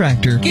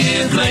contractor.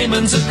 Give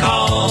Lehman's a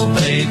call.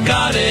 They've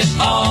got it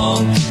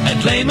all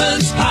at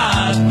Lehman's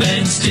Pipe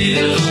and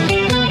Steel.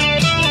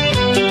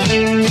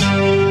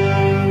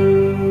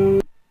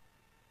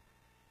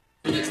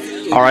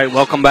 All right,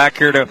 welcome back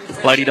here to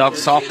Lady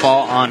Dogs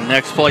softball on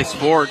Next Play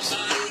Sports.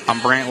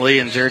 I'm Brant Lee,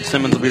 and Jared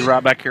Simmons will be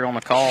right back here on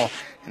the call.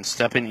 And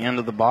stepping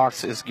into the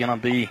box is going to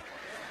be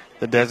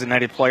the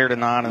designated player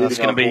tonight, and that's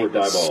going to be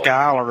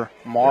Skylar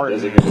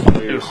Martin,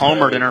 who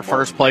homered in her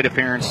first plate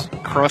appearance,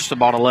 crushed the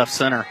ball to left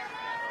center.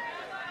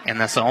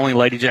 And that's the only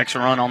Lady Jacks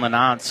run on the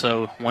night,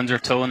 so Windsor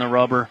toeing the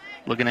rubber,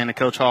 looking into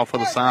Coach Hall for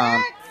the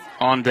sign.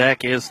 On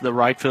deck is the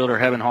right fielder,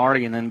 Heaven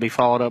Hardy, and then be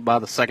followed up by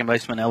the second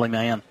baseman, Ellie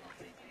Mann.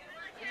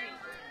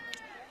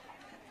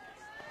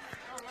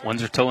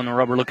 Windsor toeing the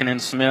rubber, looking in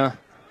Smith.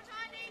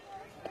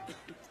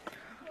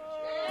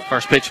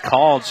 First pitch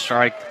called,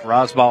 strike.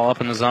 Rise ball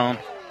up in the zone.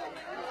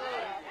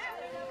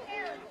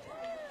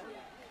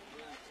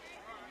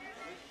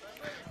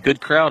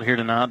 Good crowd here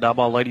tonight.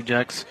 Diboll Lady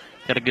Jacks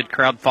got a good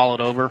crowd followed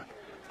over.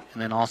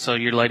 And then also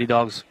your Lady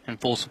Dogs in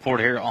full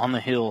support here on the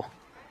hill.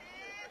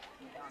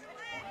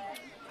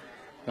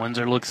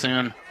 Windsor looks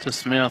in to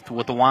Smith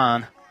with the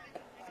wine.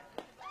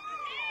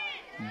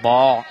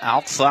 Ball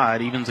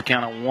outside, evens the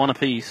count at 1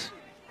 apiece.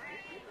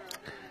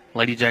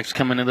 Lady Jacks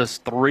coming into this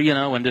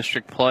 3-0 in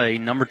district play.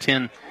 Number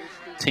 10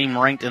 team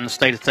ranked in the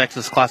state of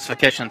Texas,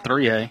 classification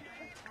 3A.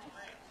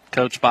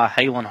 Coached by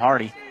Halen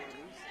Hardy.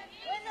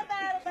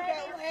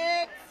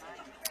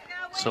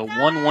 So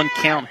 1-1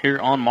 count here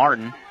on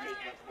Martin.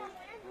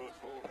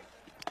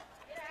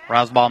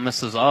 Rise ball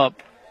misses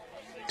up.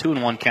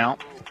 2-1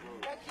 count.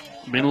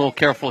 Being a little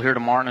careful here to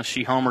Martin as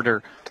she homered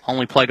her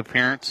only plate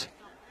appearance.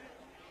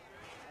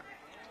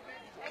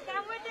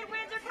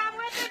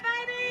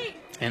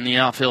 In the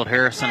outfield,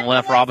 Harrison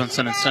left,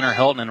 Robinson in center,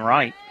 Helton in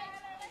right.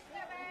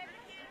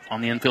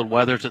 On the infield,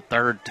 Weathers at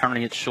third,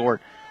 turning it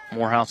short.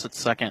 Morehouse at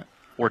second,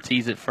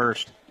 Ortiz at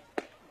first.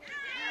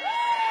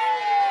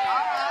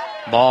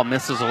 Ball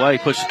misses away,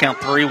 pushes count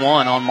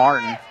 3-1 on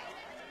Martin.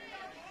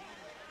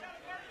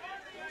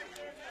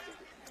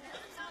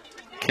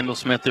 Kendall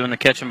Smith doing the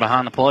catching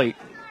behind the plate.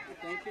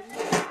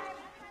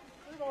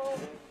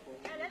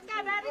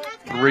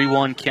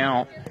 3-1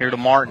 count here to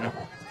Martin.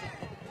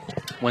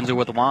 Windsor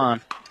with the line.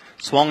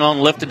 Swung on,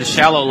 lifted to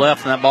shallow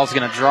left, and that ball's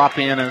going to drop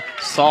in a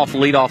soft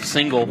leadoff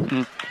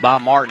single by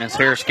Martin as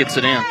Harris gets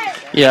it in.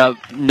 Yeah,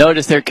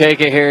 notice there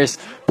KK Harris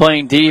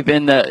playing deep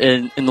in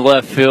the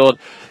left field,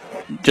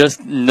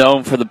 just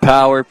known for the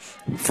power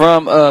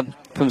from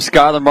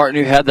Skylar Martin,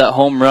 who had that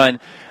home run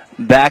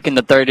back in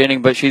the 3rd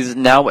inning, but she's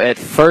now at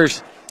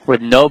first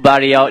with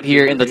nobody out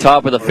here in the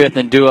top of the 5th,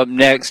 and due up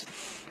next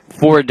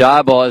for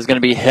Diboll is going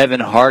to be Heaven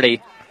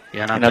Hardy.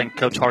 Yeah, and I think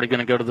Coach Hardy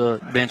going to go to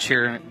the bench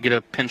here and get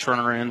a pinch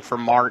runner in for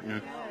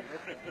Martin.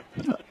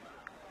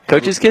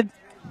 Coach's kid?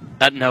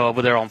 No,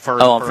 over there on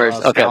first. Oh, on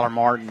first. Okay. Skylar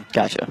Martin.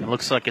 Gotcha. It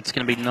looks like it's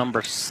going to be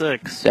number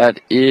 6. That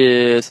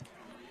is.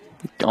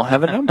 Don't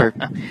have a number.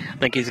 I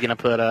think he's going to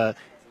put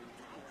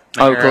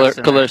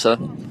Clarissa.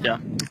 Yeah.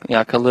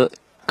 Yeah,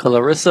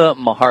 Clarissa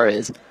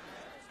Maharez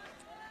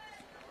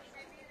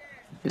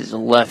is a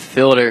left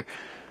fielder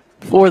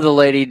for the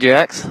Lady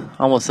Jacks.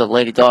 Almost said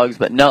Lady Dogs,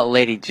 but not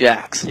Lady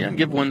Jacks. Yeah,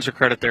 give Windsor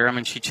credit there. I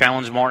mean, she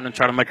challenged Martin and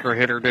tried to make her a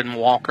hitter, didn't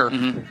walk her.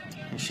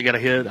 Mm-hmm. She got a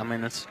hit. I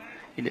mean, it's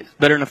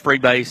better than a free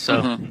base,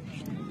 so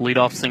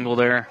leadoff single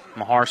there.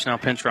 Mahar's now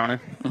pinch running.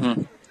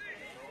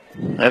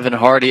 Evan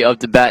Hardy up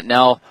to bat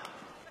now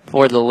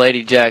for the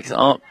Lady Jacks.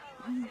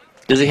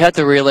 Does he have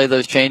to relay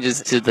those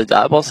changes to the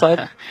Diboll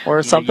side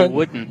or something? You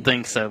wouldn't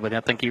think so, but I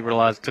think he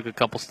realized took a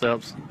couple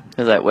steps.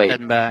 Is that wait?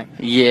 Heading back.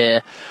 Yeah.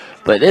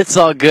 But it's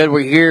all good.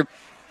 We're here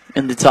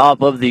in the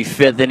top of the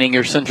 5th inning.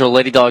 Your Central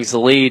Lady Dogs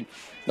lead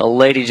The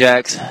Lady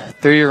Jacks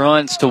 3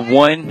 runs to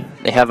 1.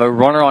 They have a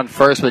runner on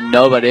first with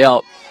nobody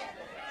out.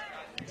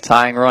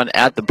 Tying run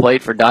at the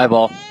plate for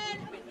Diboll.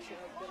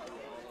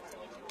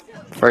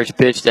 First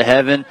pitch to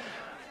Heaven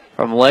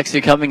from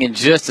Lexi coming in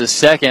just a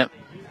second.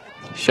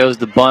 Shows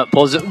the bunt,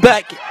 pulls it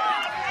back.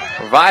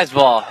 Revised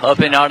ball up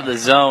and out of the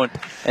zone.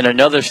 And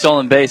another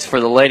stolen base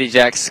for the Lady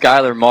Jacks.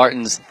 Skylar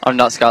Martin's. I'm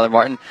not Skylar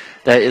Martin.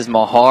 That is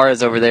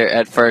Mahara's over there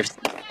at first.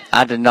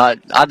 I didn't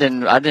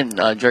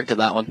jerk to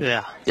that one.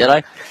 Yeah. Did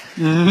I?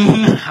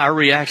 Our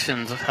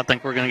reactions, I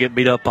think we're going to get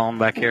beat up on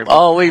back here.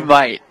 Oh, we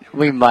might.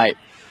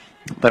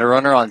 But a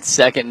runner on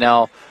second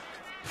now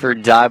for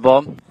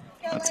Diboll.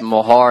 That's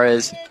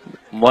Mahara's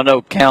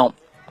 1-0 count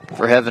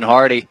for Heaven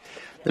Hardy.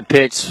 The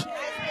pitch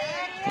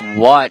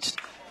watched.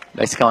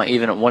 Basically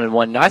even at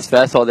 1-1. Nice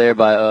fastball there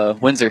by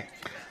Windsor.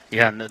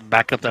 Yeah, and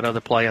back up that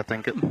other play, I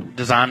think.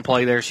 Design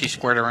play there. She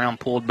squared around,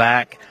 pulled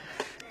back,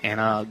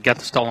 and got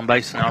the stolen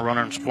base. And now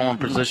runner in scoring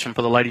position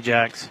for the Lady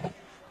Jacks.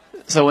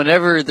 So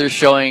whenever they're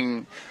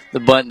showing the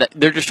bunt,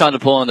 they're just trying to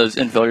pull on those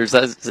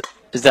infielders.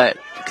 Is that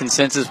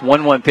consensus?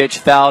 1-1 pitch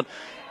fouled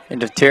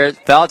into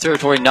foul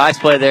territory. Nice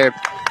play there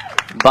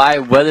by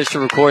Weathers to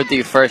record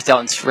the first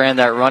out and strand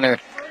that runner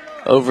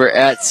over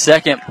at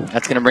second.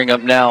 That's going to bring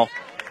up now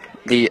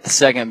the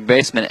second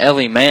baseman,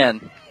 Ellie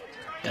Mann.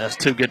 Yeah, that's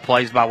 2 good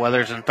plays by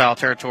Weathers in foul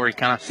territory,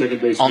 kind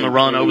of on the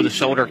run, over the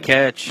shoulder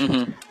catch.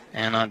 Mm-hmm.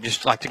 And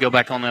just like to go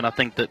back on that, I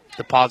think that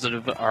the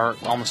positive are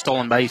on the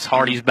stolen base.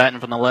 Hardy's batting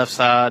from the left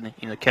side.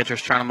 The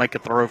catcher's trying to make a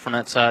throw from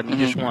that side. You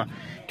just want to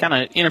kind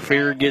of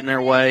interfere, get in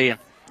their way, and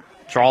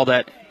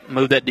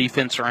move that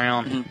defense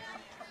around.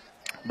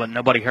 But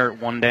nobody hurt,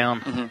 1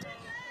 down.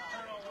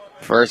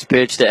 First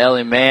pitch to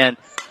Ellie Mann.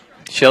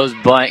 Shows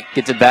bunt,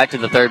 gets it back to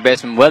the third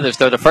baseman. Weathers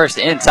throw the first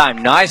in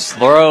time. Nice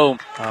throw.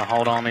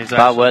 Hold on, he's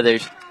by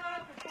Weathers.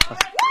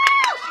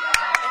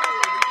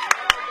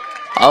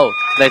 Oh,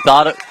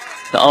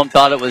 the ump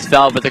thought it was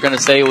foul, but they're going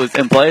to say it was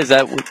in play. Is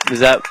that?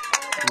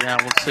 Yeah,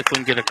 we'll see if we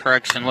can get a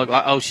correction. Look,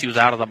 she was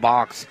out of the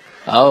box.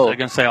 Oh, so they're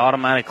going to say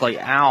automatically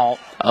out.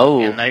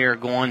 Oh, and they are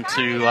going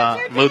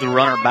to move the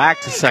runner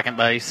back to second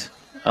base.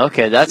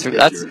 Okay, that's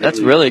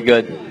really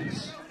good.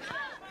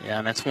 Yeah,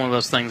 and that's one of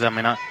those things. I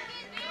mean, of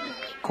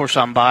course,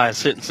 I'm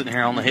biased sitting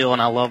here on the hill,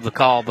 and I love the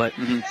call, but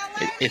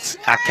it's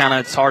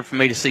hard for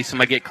me to see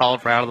somebody get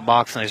called for out of the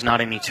box, and there's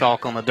not any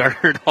chalk on the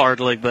dirt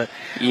hardly, but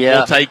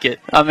we'll take it.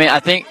 I mean, I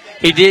think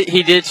he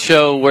did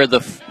show where the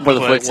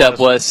footstep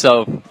was,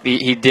 so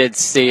he did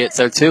see it.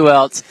 So 2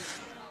 outs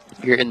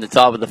here in the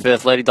top of the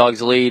 5th. Lady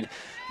Dogs lead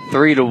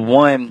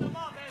 3-1.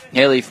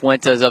 Haley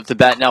Fuentes up to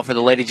bat now for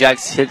the Lady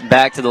Jacks. Hit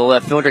back to the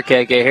left fielder.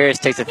 KK Harris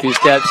takes a few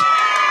steps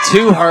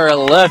to her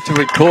left to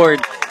record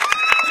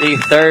the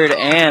third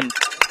and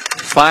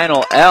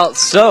final out.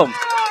 So,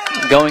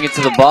 going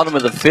into the bottom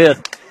of the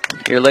 5th,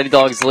 your Lady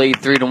Dogs lead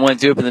 3-1.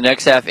 Due up in the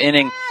next half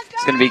inning.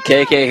 It's going to be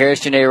KK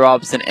Harris, Janae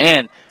Robinson,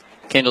 and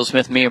Kendall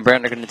Smith. Me and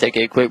Brandon are going to take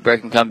a quick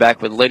break and come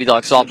back with Lady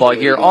Dogs softball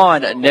here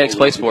on Next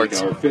Play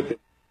Sports.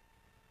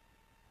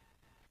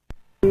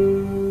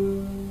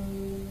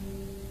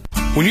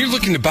 When you're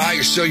looking to buy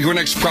or sell your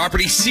next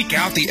property, seek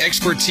out the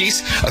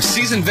expertise of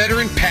seasoned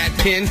veteran Pat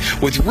Penn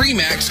with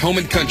RE/MAX Home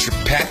and Country.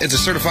 Pat is a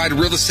certified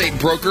real estate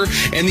broker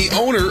and the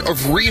owner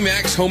of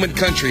RE/MAX Home and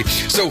Country.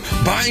 So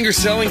buying or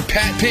selling,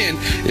 Pat Penn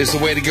is the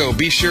way to go.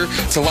 Be sure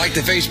to like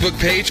the Facebook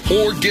page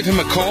or give him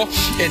a call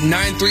at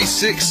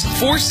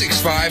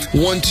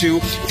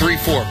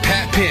 936-465-1234.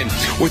 Pat Penn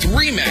with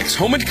RE/MAX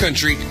Home and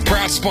Country,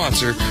 proud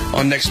sponsor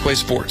on Next Play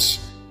Sports.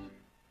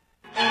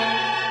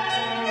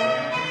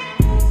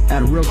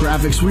 At Real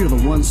Graphics, we are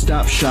the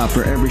one-stop shop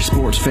for every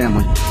sports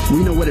family.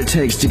 We know what it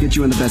takes to get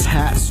you in the best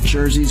hats,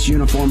 jerseys,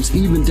 uniforms,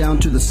 even down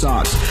to the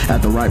socks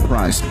at the right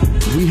price.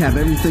 We have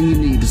everything you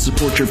need to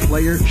support your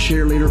player,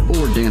 cheerleader,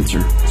 or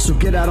dancer. So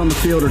get out on the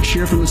field or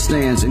cheer from the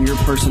stands in your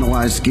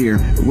personalized gear.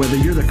 Whether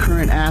you're the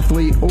current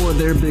athlete or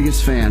their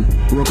biggest fan,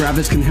 Real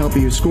Graphics can help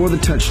you score the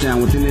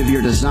touchdown with any of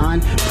your design,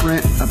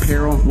 print,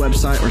 apparel,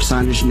 website, or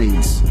signage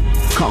needs.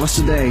 Call us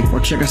today or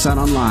check us out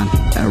online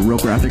at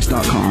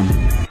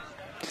realgraphics.com.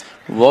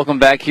 Welcome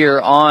back here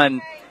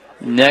on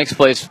Next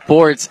Play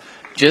Sports.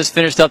 Just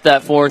finished up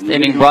that 4th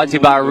inning, brought to you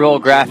by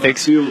Real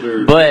Graphics.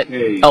 But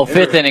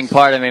 5th inning,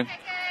 pardon me.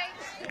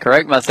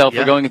 Correct myself.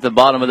 We're going at the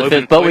bottom of the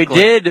 5th. But we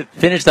did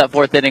finish that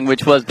 4th inning,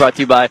 which was brought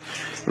to you by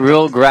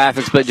Real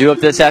Graphics. But due up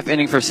this half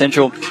inning for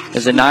Central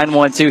is the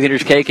 9-1-2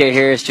 hitters KK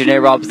Harris, Janae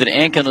Robinson,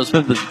 and Kendall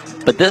Smith.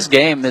 But this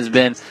game has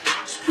been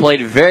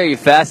played very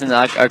fast, and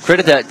I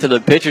credit that to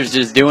the pitchers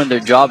just doing their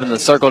job in the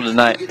circle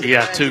tonight.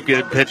 Yeah, 2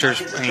 good pitchers.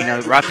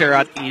 Right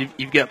there,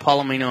 you've got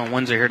Palomino and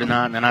Windsor here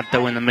tonight, and then I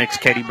throw in the mix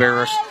Katie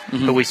Barris,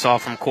 who we saw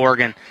from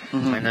Corrigan.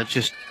 And it's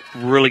just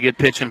really good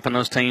pitching from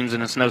those teams,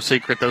 and it's no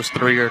secret those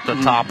 3 are at the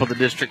top of the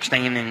district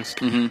standings.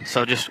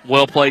 So just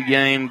well-played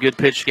game, good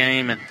pitch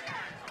game, and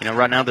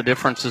right now the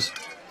difference is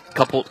a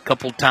couple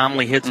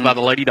timely hits by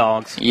the Lady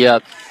Dogs.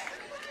 Yep.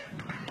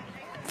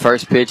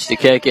 First pitch to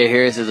KK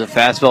Harris is a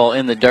fastball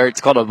in the dirt.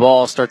 It's called a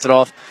ball. Starts it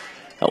off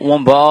at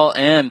 1 ball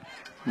and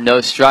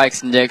no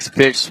strikes. Next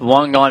pitch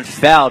swung on,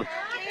 fouled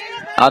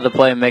out of the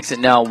play makes it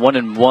now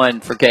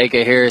 1-1 for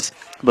KK Harris.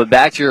 But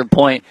back to your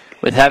point,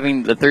 with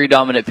having the 3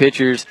 dominant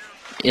pitchers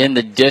in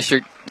the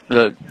district,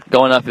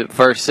 going up at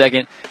first,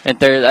 second, and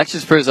third, that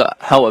just proves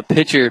how a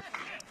pitcher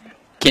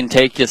can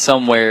take you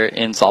somewhere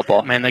in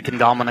softball. Man, they can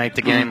dominate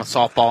the game of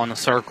softball in the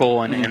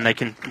circle, and they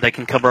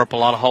can cover up a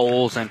lot of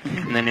holes. And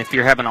then if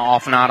you're having an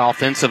off night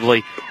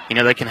offensively,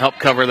 they can help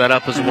cover that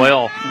up as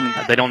well.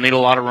 They don't need a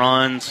lot of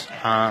runs.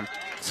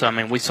 So, I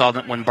mean, we saw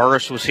that when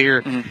Burris was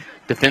here,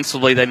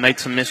 defensively they made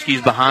some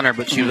miscues behind her,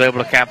 but she was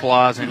able to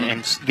capitalize and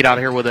get out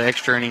of here with an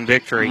extra inning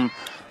victory.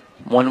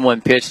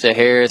 1-1 pitch to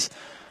Harris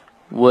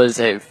was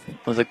a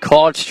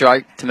called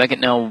strike to make it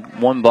now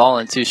 1 ball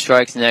and 2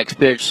 strikes. Next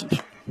pitch,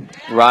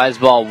 rise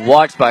ball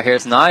watched by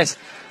Harris. Nice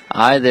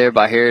eye there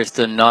by Harris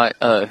to not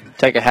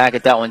take a hack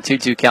at that one.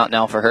 2-2 count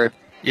now for her.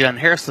 Yeah, and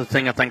Harris, the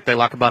thing I think they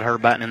like about her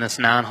batting in this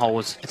 9-hole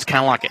is it's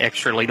kind of like an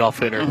extra leadoff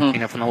hitter.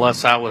 From the left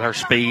side with her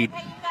speed,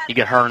 you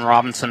get her and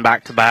Robinson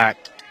back to back.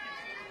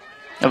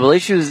 I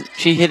believe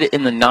she hit it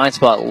in the 9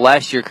 spot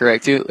last year,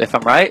 correct, too, if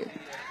I'm right?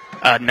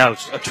 No,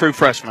 a true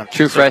freshman.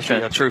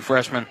 Freshman. A true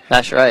freshman.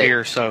 That's right.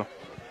 Here, so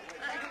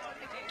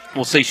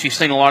we'll see. She's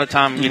seen a lot of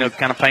time,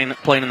 kind of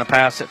playing in the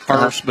past at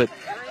first, but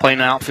playing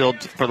the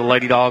outfield for the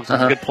Lady Dogs.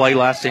 And a good play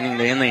last inning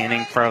to end the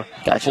inning for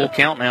a full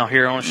count now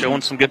here on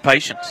showing some good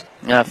patience.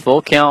 Yeah,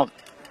 full count.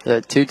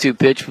 The 2-2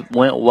 pitch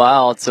went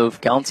wild, so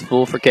counts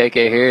full for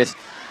KK Harris.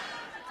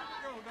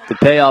 The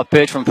payoff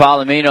pitch from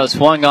Palomino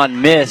swung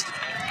on, missed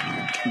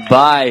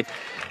by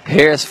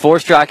Harris. 4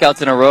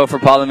 strikeouts in a row for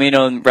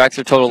Palomino and racks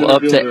her total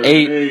up to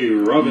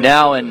 8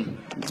 now. And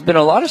it's been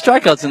a lot of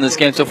strikeouts in this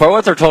game so far.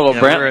 What's our total,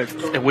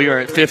 Brent? We are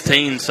at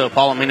 15, so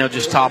Palomino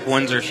just topped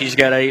Windsor. She's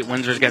got 8.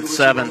 Windsor's got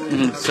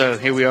 7. So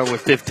here we are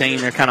with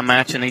 15. They're kind of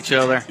matching each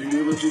other.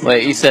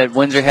 Wait, you said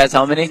Windsor has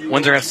how many?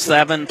 Windsor has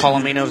 7.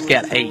 Palomino's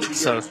got 8.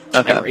 So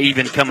they're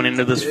even coming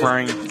into the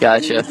spring.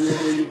 Gotcha.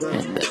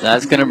 And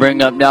that's going to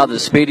bring up now the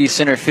speedy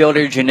center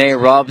fielder,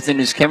 Janae Robinson,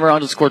 who's came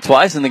around to score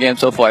twice in the game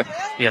so far.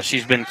 Yeah,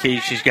 she's been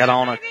key. She's got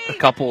on a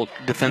couple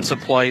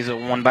defensive plays,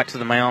 one back to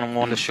the mound and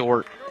one to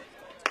short.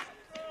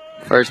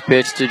 First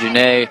pitch to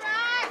Janae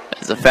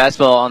is a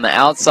fastball on the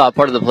outside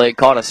part of the plate,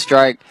 caught a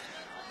strike.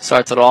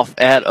 Starts it off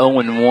at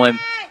 0-1.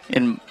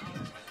 And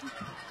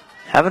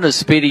having a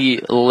speedy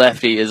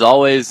lefty is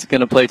always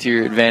going to play to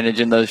your advantage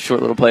in those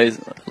short little plays.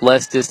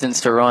 Less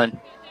distance to run.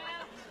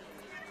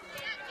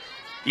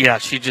 Yeah,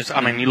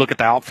 you look at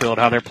the outfield,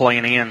 how they're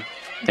playing in.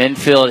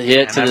 Infield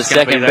hit to the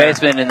second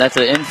baseman, and that's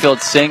an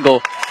infield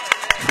single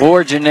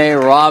for Janae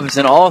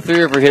Robinson. All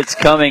 3 of her hits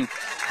coming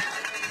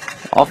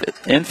off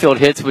infield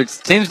hits, which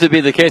seems to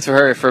be the case for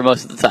her for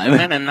most of the time.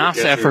 And a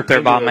nice effort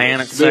there by Mann.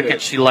 At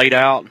second, she laid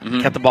out,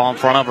 kept the ball in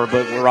front of her,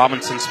 but with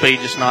Robinson's speed,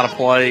 just not a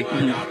play.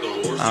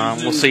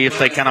 We'll see if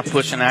they kind of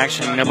push in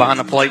action. Behind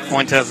the plate,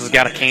 Fuentes has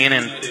got a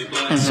cannon.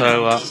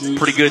 So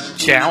pretty good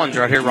challenge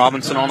right here.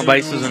 Robinson on the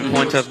bases and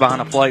Fuentes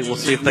behind the plate. We'll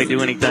see if they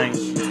do anything.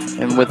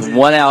 And with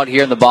 1 out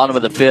here in the bottom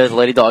of the 5th,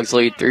 Lady Dogs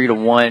lead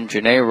 3-1.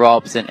 Janae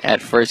Robinson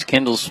at first.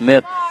 Kendall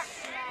Smith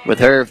with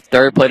her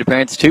 3rd plate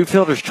appearance. 2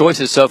 fielder's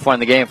choices so far in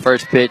the game.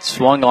 First pitch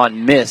swung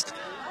on, missed.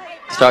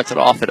 Starts it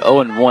off at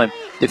 0-1.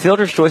 Do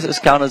fielder's choices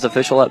count as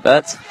official at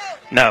bats?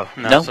 No.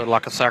 So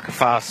like a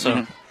sacrifice.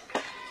 So.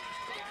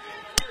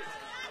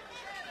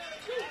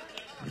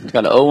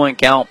 Got an 0-1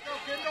 count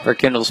for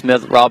Kendall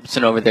Smith.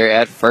 Robinson over there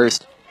at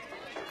first.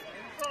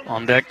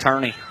 On deck,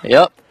 Turney.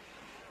 Yep.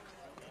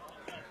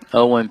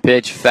 0-1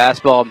 pitch.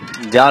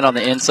 Fastball down on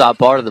the inside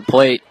part of the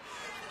plate.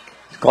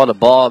 Called a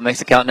ball. Makes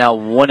the count now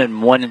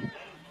 1-1.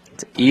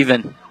 It's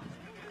even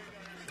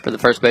for the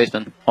first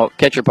baseman. Oh,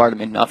 catcher, pardon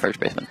me, not first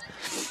baseman.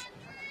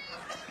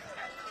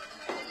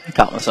 I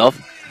caught myself.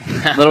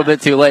 A little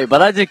bit too late,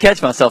 but I did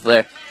catch myself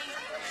there.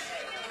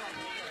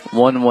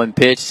 1-1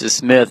 pitch to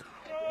Smith.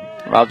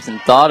 Robinson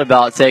thought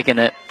about taking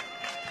it,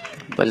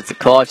 but it's a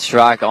called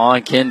strike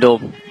on Kendall.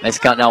 Makes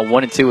the count now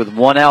 1-2 with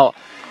 1 out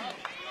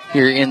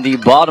here in the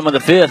bottom of the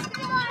 5th.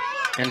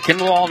 And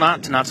Kendall all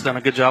night tonight's done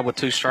a good job with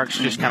 2 strikes,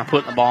 just kind of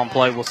putting the ball in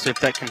play. We'll see if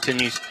that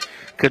continues.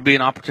 Could be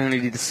an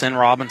opportunity to send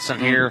Robinson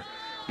here,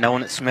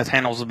 knowing that Smith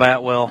handles the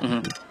bat well.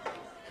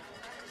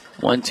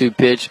 1-2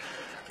 pitch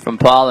from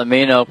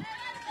Palomino.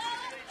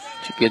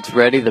 She gets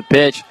ready. The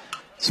pitch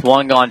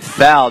swung on,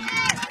 fouled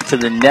to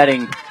the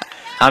netting.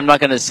 I'm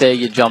not going to say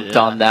you jumped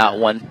on that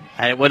one.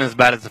 Hey, it wasn't as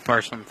bad as the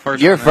first one.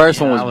 Your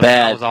first one was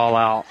bad. I was all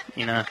out,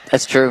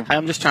 That's true. Hey,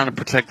 I'm just trying to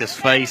protect this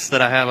face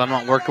that I have. I'm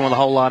not working with a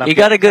whole lot. You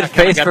got a good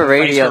face for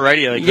radio.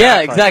 Exactly.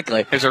 Yeah,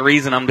 exactly. There's a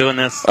reason I'm doing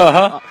this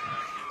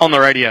on the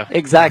radio.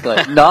 Exactly.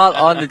 Not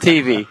on the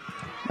TV.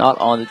 Not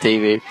on the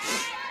TV.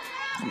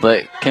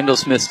 But Kendall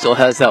Smith still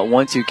has that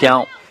 1-2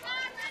 count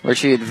where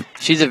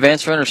she's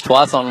advanced runners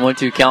twice on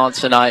 1-2 counts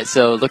tonight.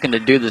 So looking to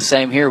do the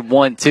same here.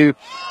 1-2.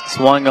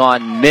 Swung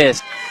on,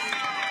 missed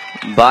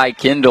by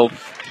Kendall.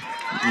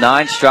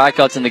 9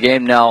 strikeouts in the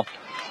game now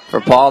for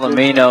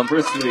Palomino.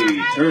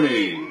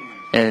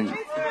 And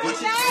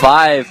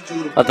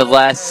 5 of the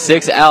last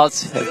 6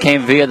 outs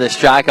came via the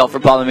strikeout for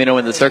Palomino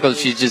in the circle.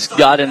 She just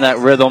got in that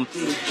rhythm.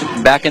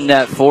 Back in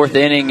that 4th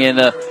inning in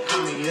a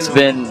It's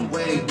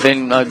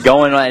been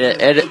going at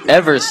it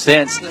ever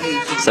since.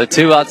 So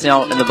 2 outs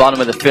now in the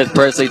bottom of the 5th.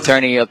 Presley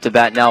Turney up to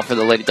bat now for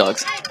the Lady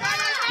Dogs.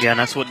 Yeah, and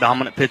that's what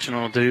dominant pitching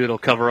will do. It'll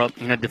cover up,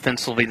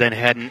 defensively. They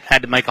hadn't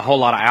had to make a whole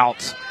lot of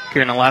outs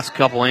here in the last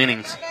couple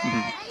innings.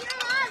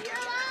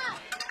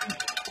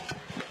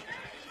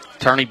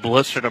 Turney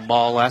blistered a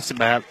ball last at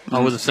bat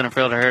over the center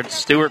fielder here.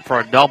 Stewart for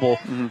a double.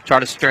 Tried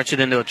to stretch it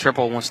into a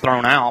triple, was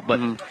thrown out, but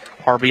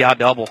RBI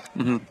double.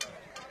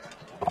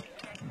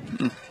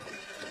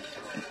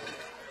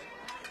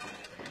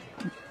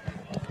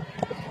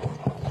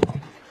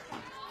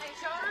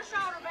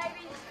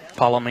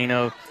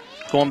 Palomino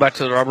going back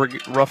to the rubber,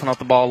 roughing up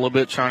the ball a little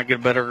bit, trying to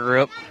get a better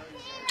grip.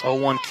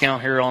 0-1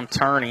 count here on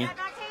Turney.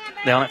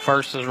 Down at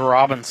first is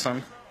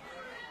Robinson.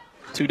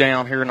 2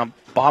 down here in the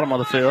bottom of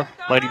the 5th.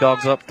 Lady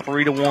Dogs up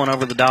 3-1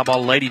 over the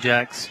Diboll Lady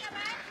Jacks.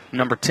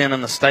 Number 10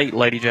 in the state,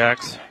 Lady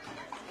Jacks.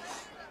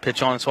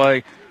 Pitch on its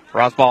way.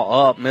 Rise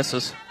ball up,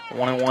 misses.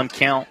 1-1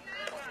 count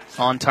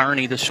on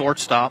Turney, the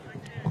shortstop.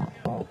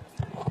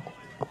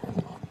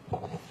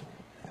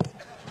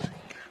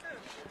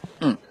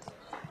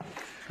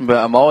 But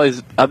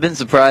I've been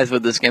surprised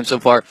with this game so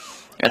far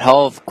at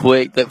how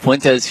quick that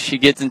Fuentes, she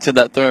gets into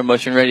that throwing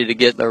motion ready to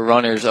get the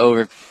runners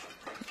over.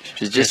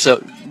 She's just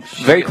so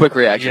very quick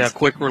reaction. Yeah,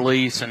 quick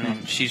release,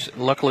 and she's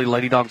luckily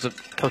Lady Dogs,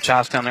 Coach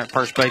Ice down there at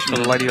first base for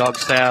the Lady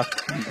Dogs staff.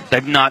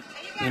 They've not,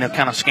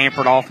 kind of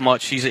scampered off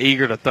much. She's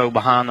eager to throw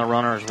behind the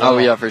runner as well. Oh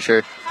yeah, for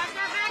sure.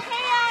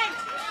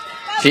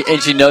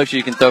 She knows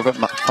she can throw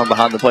from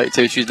behind the plate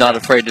too. She's not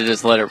afraid to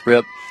just let it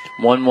rip.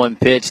 1-1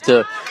 pitch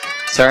to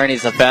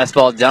Turney's a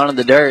fastball down in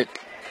the dirt.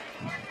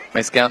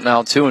 Makes count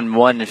now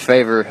 2-1 in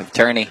favor of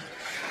Turney.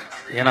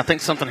 Yeah, and I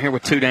think something here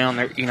with 2 down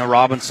there,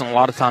 Robinson a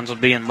lot of times will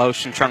be in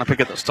motion trying to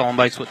pick up the stolen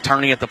base. With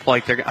Turney at the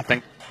plate, they're, I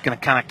think, going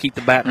to kind of keep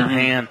the bat in her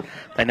hand.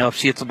 They know if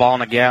she hits the ball in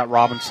the gap,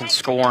 Robinson's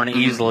scoring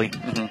easily.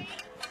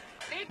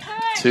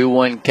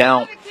 2-1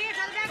 count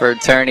for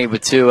Turney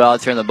with 2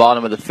 outs here in the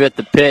bottom of the 5th.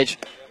 The pitch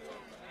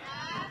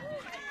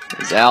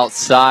is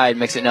outside,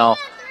 makes it now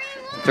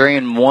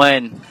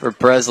 3-1 for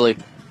Presley.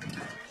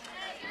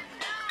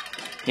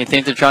 You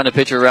think they're trying to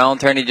pitch around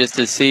Turney just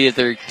to see if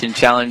they can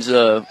challenge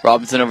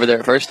Robinson over there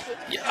at first?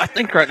 Yeah, I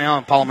think right now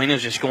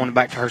Palomino's just going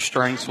back to her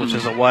strengths, which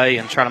is away,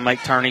 and trying to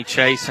make Turney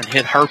chase and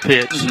hit her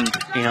pitch,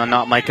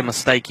 not make a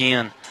mistake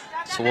in.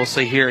 So we'll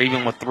see here,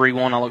 even with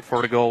 3-1, I look for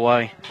her to go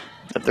away.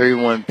 The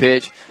 3-1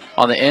 pitch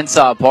on the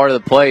inside part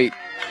of the plate.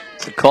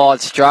 It's a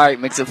called strike,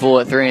 makes it full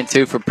at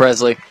 3-2 for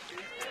Presley.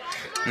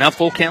 Now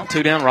full count,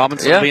 2 down.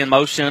 Robinson will be in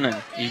motion,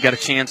 and you got a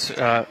chance.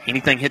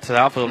 Anything hits the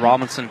outfield,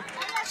 Robinson's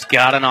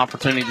got an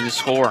opportunity to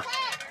score.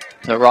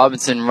 So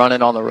Robinson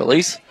running on the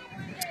release.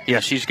 Yeah,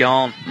 she's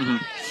gone.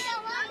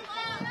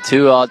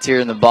 2 outs here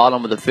in the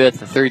bottom of the 5th.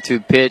 The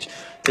 3-2 pitch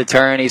to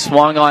Turney.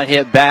 Swung on,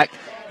 hit back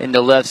into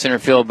left center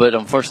field, but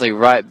unfortunately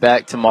right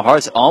back to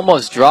Maharts.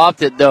 Almost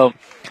dropped it though,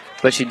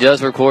 but she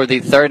does record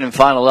the 3rd and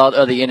final out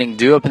of the inning.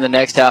 Due up in the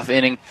next half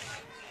inning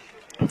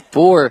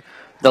for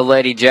the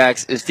Lady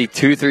Jacks is the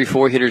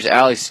 2-3-4 hitters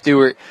Allie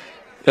Stewart,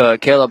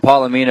 Kayla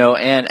Palomino,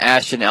 and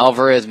Ashton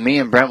Alvarez. Me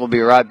and Brent will be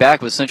right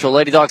back with Central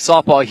Lady Dogs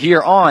softball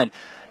here on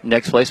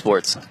Next Play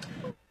Sports.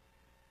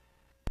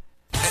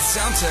 At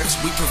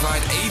Soundtex, we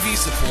provide AV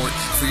support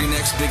for your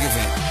next big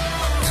event.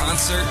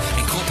 Concert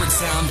and corporate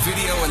sound,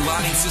 video, and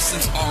lighting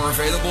systems are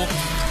available.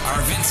 Our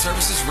event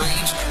services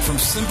range from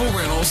simple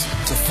rentals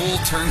to full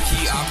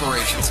turnkey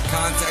operations.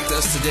 Contact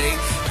us today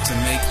to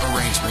make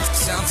arrangements.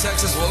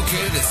 Soundtex is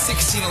located at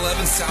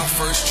 1611 South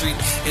 1st Street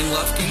in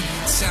Lufkin.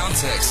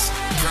 Soundtex,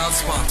 proud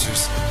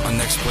sponsors on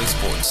Next Play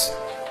Sports.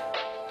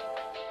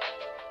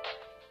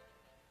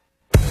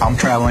 I'm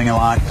traveling a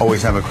lot,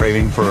 always have a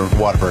craving for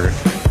Whataburger.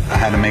 I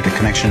had to make a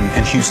connection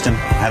in Houston,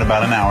 had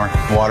about an hour.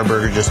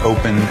 Whataburger just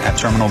opened at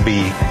Terminal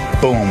B.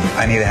 Boom,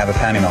 I need to have a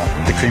patty melt.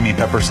 The creamy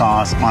pepper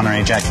sauce,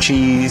 Monterey Jack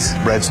cheese,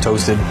 bread's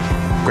toasted.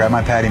 Grabbed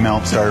my patty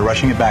melt, started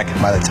rushing it back.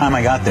 By the time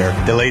I got there,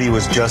 the lady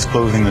was just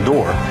closing the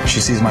door.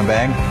 She sees my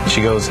bag.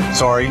 She goes,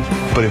 sorry,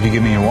 but if you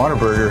give me your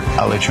Whataburger,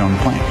 I'll let you on the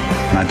plane.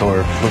 And I told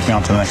her, book me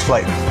on to the next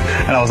flight.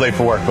 And I was late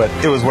for work, but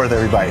it was worth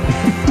every bite.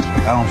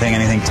 I don't think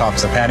anything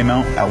tops a patty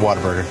melt at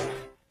Whataburger.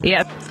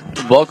 Yep.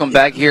 Welcome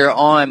back here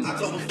on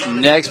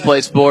Next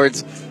Play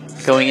Sports.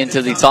 Going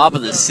into the top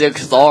of the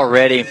 6th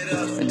already.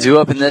 Due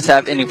up in this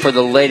half inning for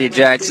the Lady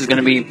Jacks is going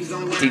to be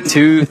the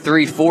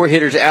 2-3-4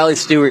 hitters Allie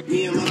Stewart,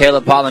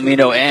 Kayla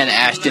Palomino, and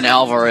Ashton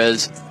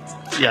Alvarez.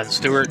 Yeah,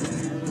 Stewart,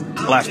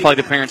 last plate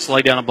appearance,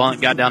 laid down a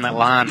bunt, got down that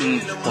line,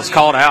 was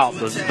called out.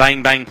 It was a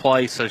bang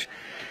play. So,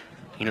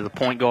 the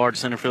point guard,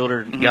 center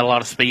fielder, got a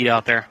lot of speed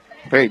out there.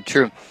 Very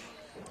true.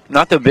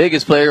 Not the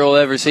biggest player we'll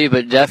ever see,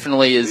 but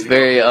definitely is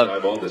very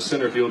what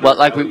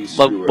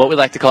we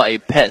like to call a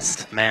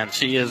pest. Man,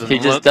 she is. She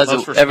just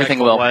does everything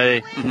well.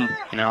 Way.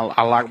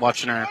 I like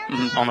watching her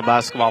on the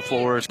basketball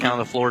floor. It's kind of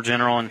the floor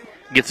general and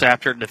gets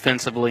after it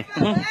defensively.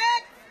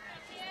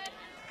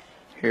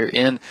 Here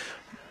in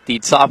the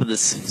top of the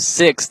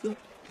 6th,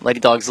 Lady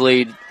Dogs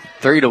lead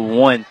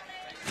 3-1.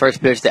 First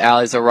pitch to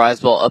Allie's a rise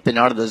ball up and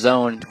out of the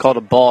zone. Called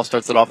a ball.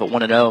 Starts it off at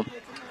 1-0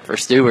 for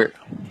Stewart.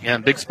 Yeah,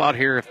 big spot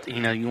here. If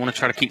you want to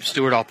try to keep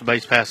Stewart off the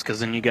base pass, because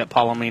then you got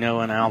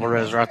Palomino and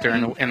Alvarez right there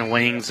in the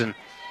wings, and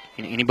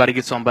anybody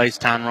gets on base,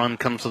 tying run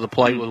comes to the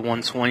plate with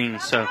one swing.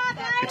 So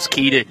it's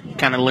key to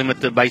kind of limit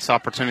the base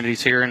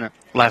opportunities here in the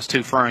last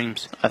 2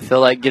 frames. I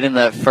feel like getting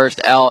that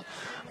first out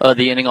of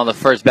the inning on the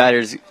first batter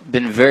has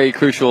been very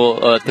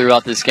crucial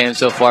throughout this game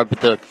so far.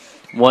 But the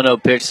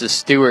 1-0 pitch to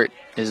Stewart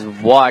is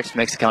walked,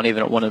 makes the count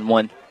even at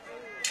 1-1.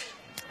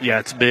 Yeah,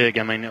 it's big.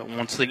 I mean,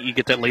 once you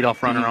get that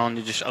leadoff runner on,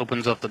 it just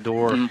opens up the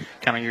door,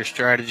 kind of your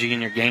strategy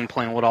and your game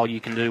plan, what all you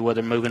can do,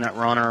 whether moving that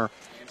runner,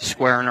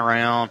 squaring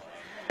around,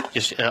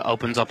 just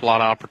opens up a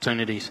lot of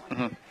opportunities.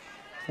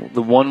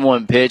 The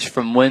 1-1 pitch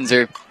from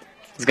Windsor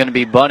is going to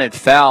be bunted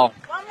foul.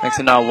 Makes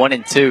it now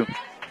 1-2.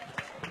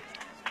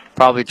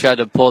 Probably tried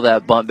to pull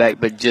that bunt back,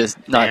 but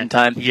just not in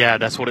time. Yeah,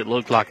 that's what it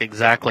looked like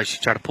exactly. She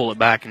tried to pull it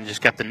back and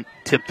just got to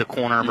tip the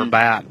corner of her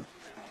bat.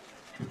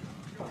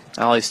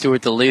 Allie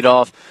Stewart, the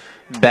leadoff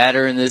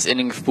batter in this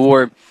inning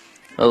for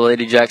the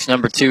Lady Jacks,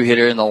 number 2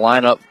 hitter in the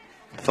lineup,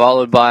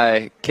 followed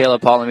by Kayla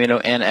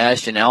Palomino and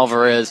Ashton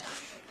Alvarez.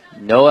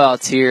 No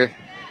outs here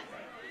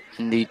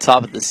in the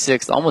top of the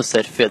 6th. Almost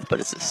said 5th, but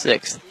it's the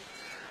 6th.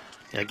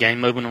 Yeah, game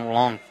moving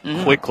along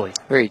quickly.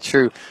 Very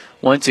true.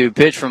 1-2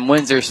 pitch from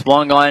Windsor,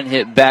 swung on,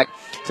 hit back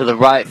to the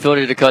right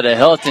fielder. Dakota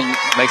Helton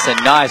makes a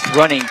nice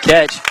running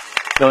catch,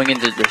 going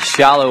into the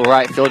shallow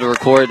right field to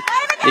record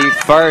the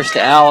first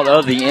out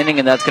of the inning,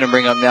 and that's going to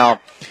bring up now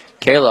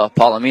Kayla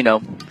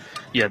Palomino.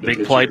 Yeah,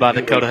 big play by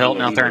Dakota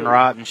Helton out there in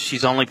right, and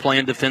she's only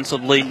playing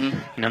defensively,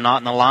 not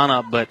in the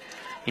lineup, but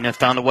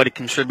found a way to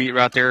contribute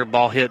right there.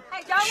 Ball hit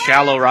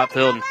shallow right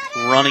field,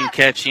 and running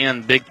catch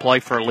in, big play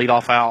for a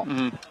leadoff out.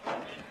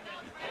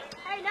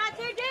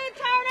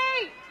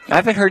 I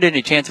haven't heard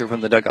any chanter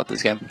from the dugout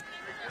this game.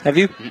 Have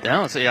you?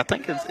 No, see, I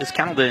think it's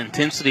kind of the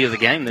intensity of the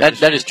game.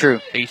 That is true.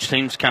 Each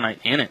team's kind of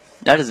in it.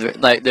 That is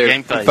like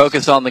they're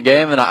focused on the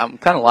game, and I'm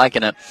kind of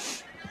liking it.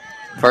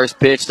 First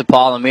pitch to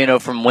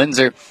Palomino from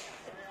Windsor.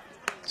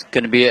 It's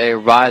going to be a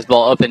rise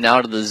ball up and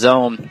out of the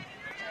zone.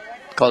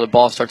 Call the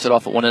ball, starts it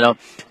off at 1-0.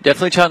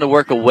 Definitely trying to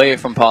work away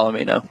from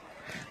Palomino.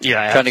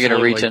 Yeah, trying to get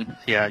her reaching.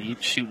 Yeah,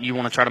 you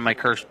want to try to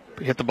make her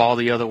hit the ball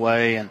the other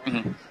way,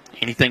 and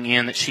anything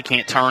in that she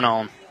can't turn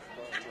on.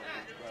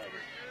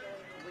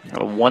 A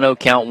 1-0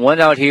 count, 1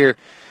 out here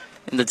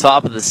in the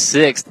top of the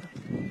 6th.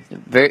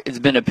 It's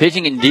been a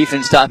pitching and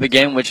defense type of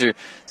game, which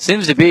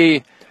seems to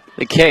be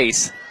the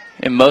case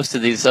in most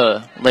of these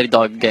Lady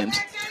Dog games.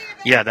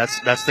 Yeah,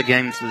 that's the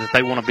games that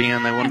they want to be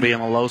in. They want to be in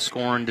a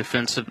low-scoring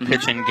defensive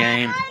pitching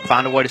game.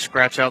 Find a way to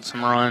scratch out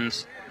some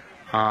runs.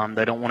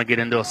 They don't want to get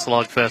into a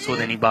slugfest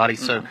with anybody.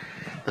 So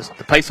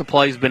the pace of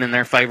play has been in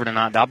their favor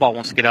tonight. Diboll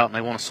wants to get out and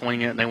they want to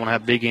swing it. And they want to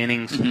have big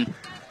innings,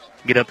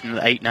 get up into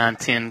the 8, 9,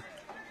 10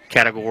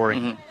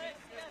 category.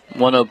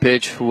 1-0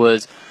 pitch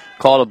was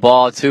called a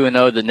ball,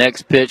 2-0. The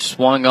next pitch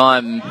swung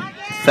on,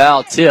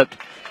 foul tipped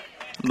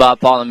by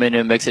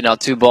Palomino. Makes it now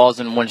 2 balls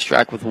and 1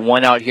 strike with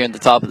 1 out here in the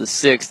top of the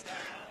 6th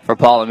for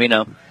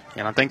Palomino.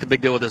 And I think the big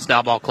deal with this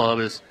Diboll club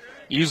is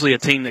usually a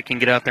team that can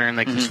get out there and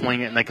they can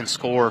swing it and they can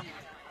score.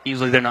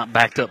 Usually they're not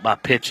backed up by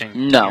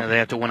pitching. No. They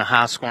have to win a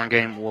high-scoring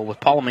game. Well, with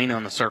Palomino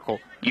in the circle,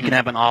 you can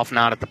have an off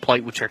night at the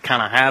plate, which you're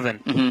kind of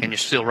having, and you're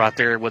still right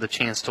there with a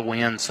chance to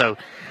win. So,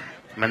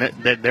 I mean,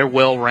 they're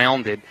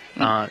well-rounded.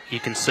 You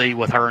can see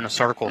with her in the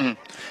circle.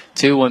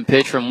 2-1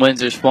 pitch from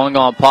Windsor, swung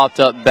on, popped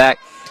up back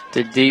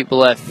to deep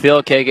left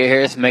field. KK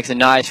Harris makes a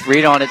nice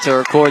read on it to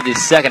record the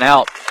second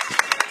out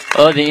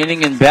of the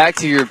inning. And back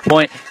to your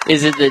point,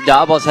 is it that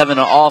Diboll's having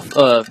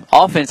an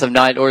offensive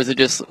night, or is it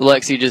just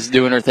Lexi just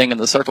doing her thing in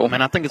the circle?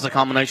 Man, I think it's a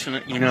combination,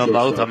 of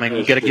both. I mean,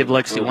 you got to give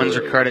Lexi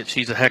Windsor credit.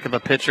 She's a heck of a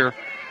pitcher.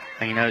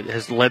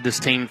 Has led this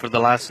team for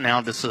the last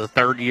this is the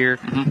 3rd year.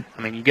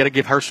 I mean, you got to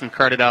give her some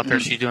credit out there.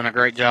 She's doing a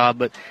great job.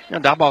 But,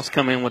 Diboll's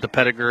come in with a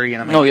pedigree,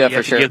 and you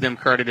have to give them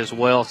credit as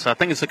well. So I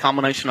think it's a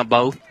combination of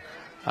both.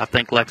 I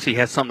think Lexi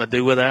has something to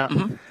do with that.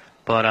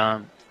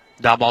 But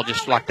Diboll,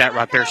 just like that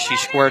right there, she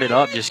squared it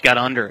up, just got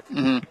under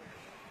it.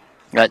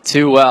 Got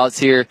 2 outs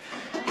here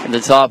in the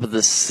top of the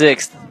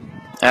 6th.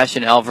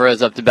 Ashton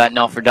Alvarez up to bat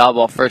now for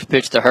Diboll. First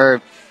pitch to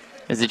her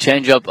is a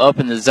changeup up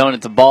in the zone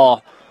at the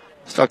ball.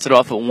 Starts it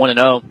off at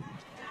 1-0.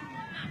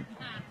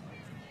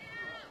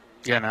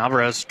 Yeah, and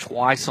Alvarez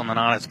twice on the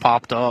night has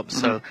popped up,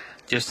 so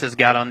just has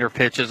got under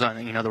pitches.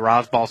 The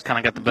rise ball's kind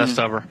of got the best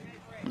of her.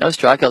 No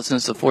strikeouts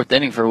since the 4th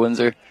inning for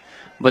Windsor,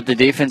 but the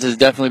defense has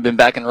definitely been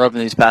backing her up in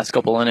these past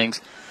couple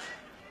innings.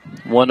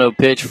 1-0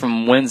 pitch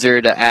from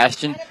Windsor to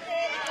Ashton.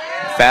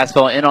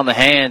 Fastball in on the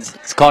hands.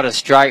 It's called a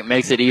strike,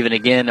 makes it even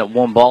again at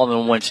 1 ball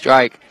and 1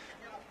 strike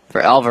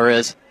for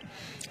Alvarez.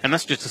 And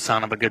that's just a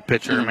sign of a good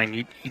pitcher. I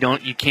mean,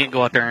 you can't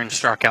go out there and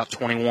strike out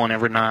 21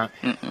 every night.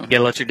 You got to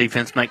let your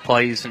defense make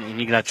plays,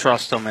 and you got to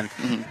trust them. And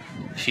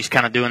she's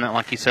kind of doing that,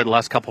 like you said, the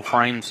last couple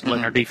frames,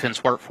 letting her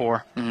defense work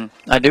for her.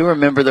 I do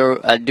remember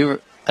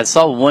I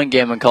saw one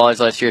game in college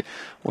last year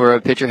where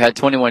a pitcher had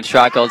 21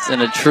 strikeouts in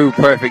a true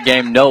perfect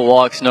game, no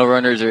walks, no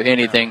runners or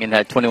anything, and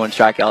had 21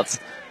 strikeouts.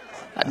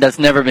 That's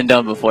never been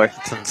done before.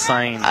 It's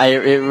insane.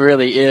 It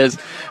really is.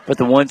 But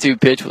the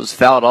 1-2 pitch was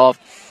fouled off.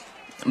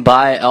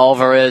 by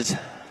Alvarez.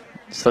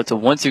 So it's a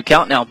 1-2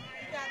 count now.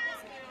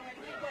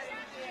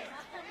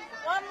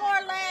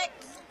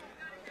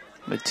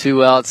 With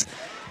 2 outs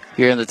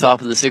here in the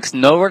top of the 6th.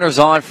 No runners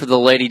on for the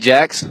Lady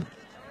Jacks.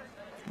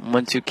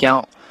 1-2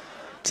 count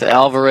to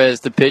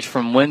Alvarez. The pitch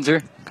from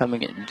Windsor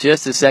coming in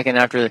just a second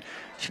after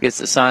she gets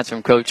the signs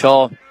from Coach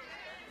Hall.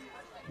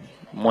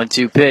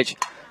 1-2 pitch.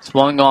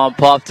 Swung on,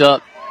 popped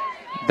up.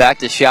 Back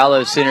to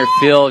shallow center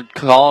field.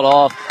 Called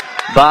off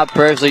by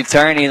Presley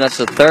Turney. That's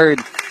the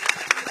 3rd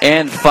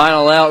and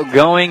final out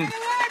going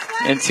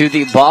into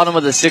the bottom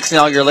of the 6th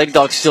now. Your Lady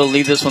Dogs still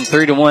lead this one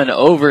 3-1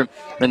 over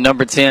the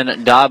number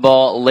 10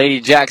 Diboll Lady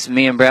Jacks.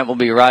 Me and Brant will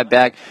be right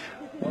back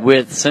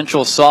with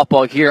Central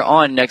Softball here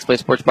on Next Play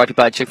Sports, brought to you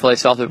by Chick-fil-A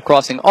South Loop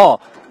Crossing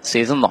all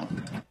season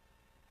long.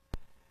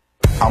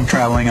 I'm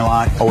traveling a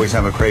lot, always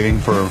have a craving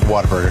for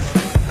Whataburger.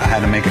 I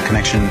had to make a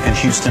connection in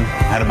Houston. I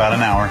had about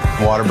an hour.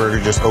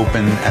 Whataburger just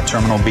opened at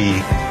Terminal B.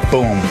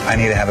 Boom, I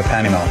need to have a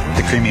patty melt.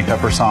 The creamy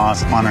pepper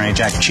sauce, Monterey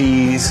Jack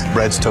cheese,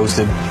 bread's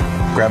toasted.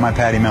 Grabbed my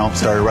patty melt,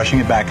 started rushing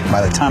it back.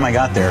 By the time I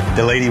got there,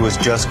 the lady was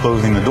just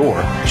closing the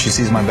door. She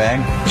sees my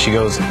bag. She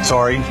goes,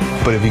 sorry,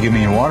 but if you give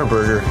me your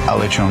Whataburger, I'll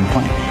let you on the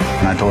plane.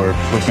 And I told her,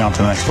 book me on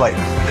to the next flight.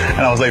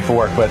 And I was late for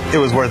work, but it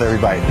was worth every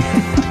bite.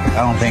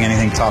 I don't think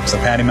anything tops the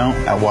patty melt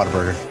at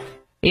Whataburger.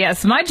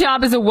 Yes, my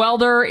job as a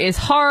welder is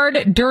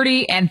hard,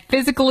 dirty, and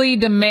physically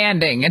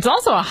demanding. It's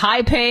also a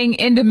high-paying,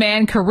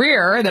 in-demand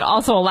career that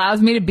also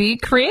allows me to be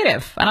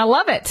creative, and I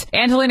love it.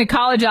 Angelina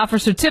College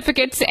offers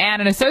certificates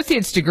and an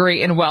associate's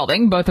degree in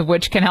welding, both of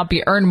which can help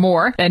you earn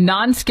more than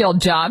non-skilled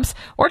jobs,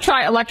 or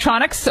try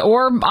electronics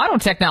or auto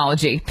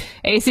technology.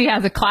 AC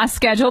has a class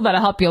schedule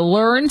that'll help you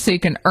learn so you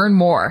can earn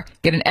more.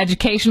 Get an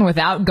education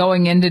without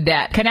going into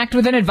debt. Connect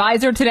with an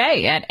advisor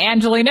today at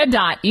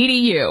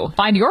angelina.edu.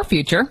 Find your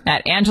future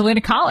at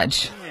Angelina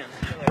College.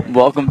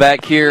 Welcome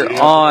back here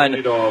on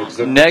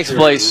Next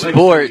Play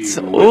Sports.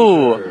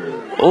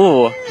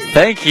 Ooh,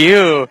 thank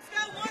you.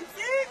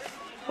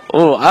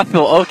 Ooh, I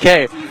feel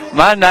okay.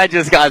 My night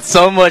just got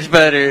so much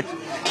better.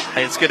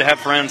 Hey, it's good to have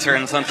friends here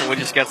in Central. We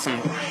just got some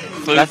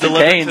food Got the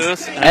delivered canes. to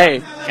us.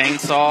 Hey. Cane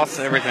sauce,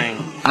 everything.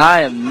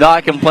 I am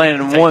not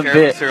complaining Take one care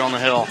bit. of us here on the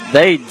hill.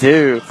 They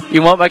do.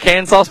 You want my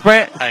cane sauce,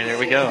 Brent? Hey, there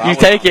we go. You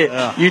take it.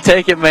 Yeah. You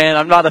take it, man.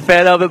 I'm not a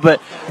fan of it, but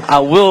I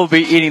will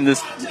be eating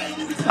this.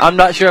 I'm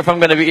not sure if I'm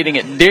going to be eating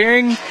it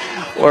during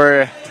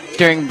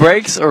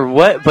breaks or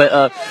what,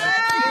 but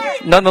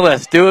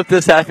nonetheless, do it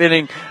this half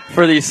inning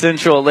for the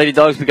Central Lady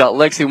Dogs. We got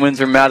Lexi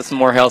Windsor, Madison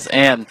Morehouse,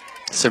 and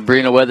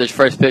Sabrina Weathers.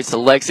 First pitch to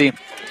Lexi.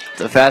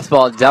 The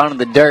fastball down in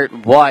the dirt.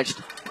 Watched.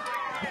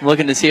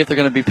 Looking to see if they're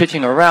going to be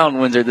pitching around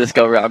Windsor this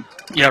go-round.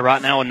 Yeah,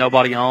 right now with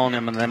nobody on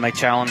him, and they may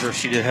challenge her.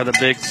 She did have a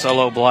big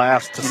solo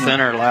blast to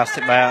center last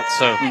at bat,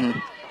 so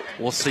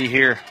we'll see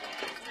here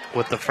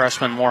with the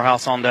freshman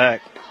Morehouse on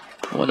deck.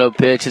 1-0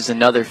 pitch is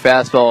another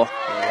fastball.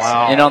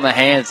 Wow. In on the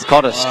hands,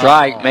 called a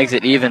strike, makes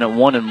it even at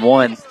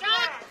 1-1. And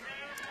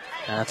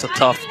that's a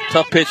tough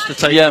pitch to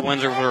take to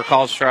Windsor for a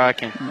called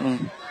strike, and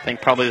I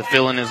think probably the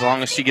feeling as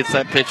long as she gets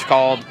that pitch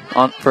called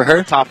on for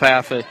her top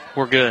half,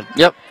 we're good.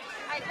 Yep.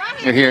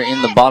 You're here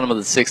in the bottom of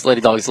the 6th.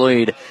 Lady Dogs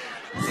lead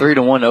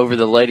 3-1 over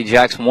the Lady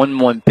Jacks.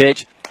 1-1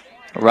 pitch.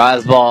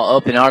 Rise ball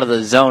up and out of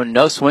the zone.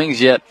 No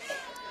swings yet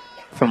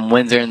from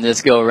Windsor in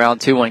this go around.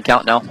 2-1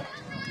 count now.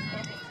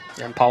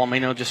 And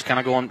Palomino just kind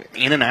of going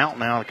in and out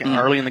now.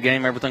 Early in the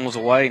game, everything was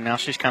away. Now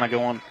she's kind of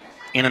going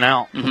in and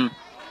out.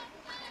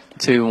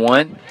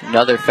 2-1.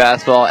 Another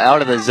fastball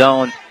out of the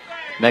zone.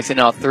 Makes it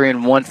now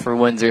 3-1 for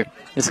Windsor.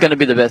 It's going to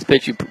be the best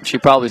pitch she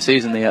probably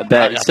sees in the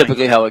at-bat. It's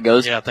typically how it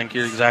goes. Yeah, I think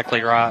you're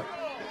exactly right.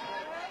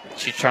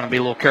 She's trying to be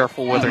a little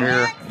careful with her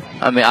here.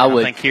 I mean, I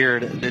would. think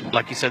here,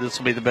 like you said, this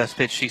will be the best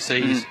pitch she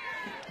sees.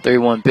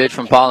 3-1 pitch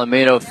from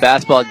Palomino.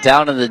 Fastball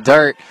down in the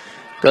dirt.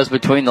 Goes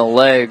between the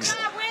legs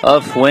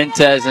of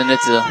Fuentes, and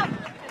it's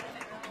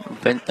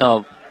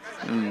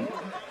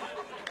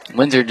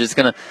Windsor just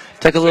going to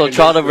take a little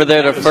trot over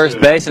there to first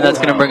base, and that's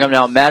going to bring up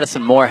now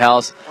Madison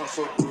Morehouse.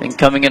 And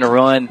coming in to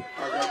run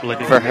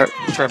for her.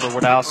 Trevor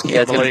Wadowski,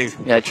 I believe.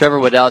 Trevor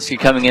Wadowski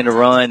coming in to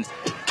run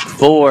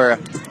for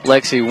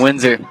Lexi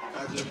Windsor.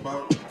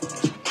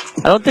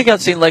 I don't think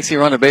I've seen Lexi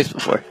run a base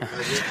before.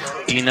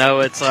 You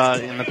know, it's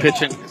in the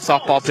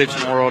softball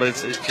pitching world,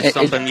 it's just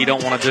something you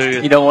don't want to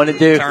do. You don't want to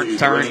do?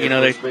 Turn, you know,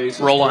 they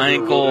roll an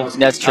ankle.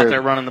 That's true. Out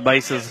there running the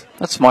bases.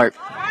 That's smart.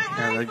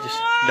 You know, they just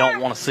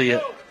don't want to see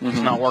it. It's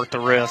not worth the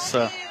risk.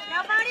 So.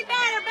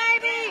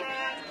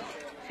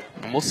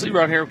 And we'll see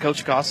right here with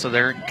Coach Costa.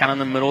 They're kind of in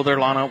the middle of their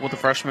lineup with the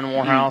freshman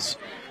Morehouse.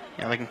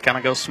 You know, they can kind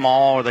of go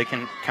small, or they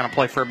can kind of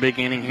play for a big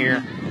inning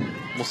here.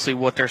 We'll see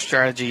what their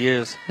strategy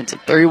is. It's a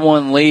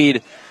 3-1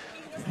 lead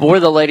for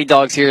the Lady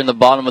Dogs here in the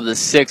bottom of the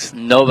 6th.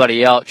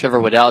 Nobody out. Trevor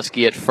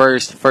Wadowski at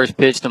first. First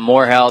pitch to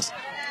Morehouse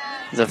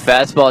is a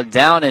fastball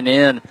down and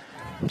in.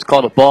 It's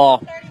called a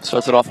ball.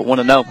 Starts it off at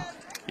 1-0.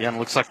 Yeah, and it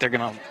looks like they're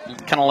going to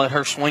kind of let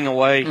her swing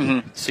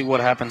away, see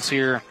what happens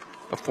here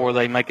before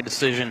they make a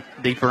decision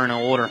deeper in the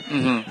order.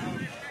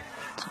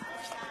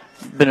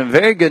 Been a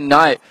very good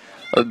night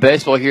of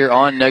baseball here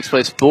on Next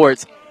Play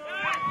Sports.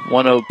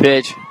 1-0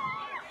 pitch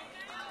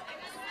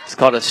It's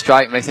called a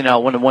strike, makes it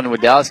now 1-1.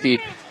 Wadowski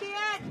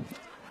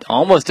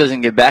almost doesn't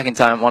get back in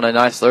time on a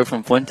nice throw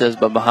from Fuentes,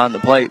 but behind the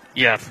plate.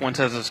 Yeah,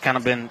 Fuentes has kind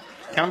of been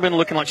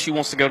looking like she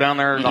wants to go down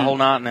there the whole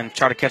night and then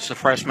try to catch the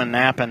freshman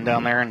napping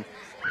down there and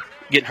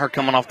getting her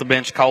coming off the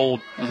bench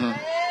cold.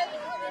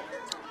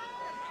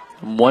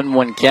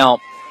 1-1 count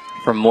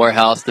from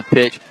Morehouse. The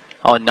pitch.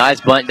 Oh,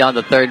 nice bunt down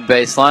the third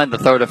baseline. The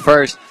throw to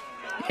first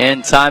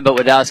in time, but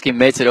Wadowski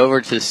makes it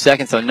over to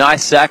second. So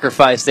nice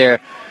sacrifice there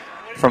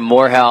from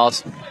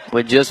Morehouse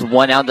with just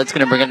one out. That's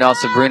going to bring it now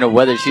Sabrina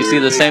Weathers. You see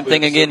the same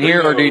thing again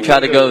here, or do you try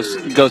to go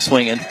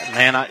swinging?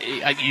 Man,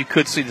 you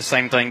could see the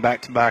same thing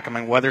back to back. I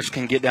mean, Weathers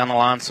can get down the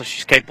line, so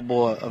she's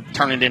capable of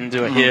turning it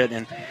into a hit.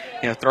 And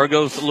throw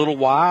goes a little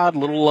wide, a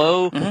little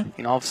low.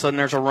 All of a sudden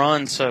there's a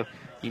run. So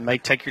you may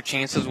take your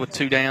chances with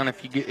 2 down.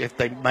 If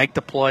they make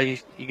the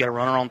play, you got a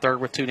runner on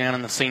third with 2 down,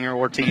 and the senior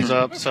Ortiz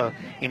up. So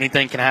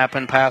anything can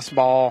happen. Pass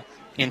ball,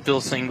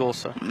 infield single.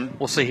 So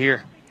we'll see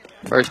here.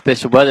 First pitch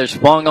to Weathers,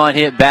 swung on,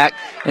 hit back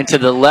into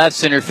the left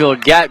center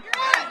field gap.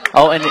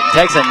 Oh, and it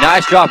takes a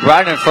nice drop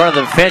right in front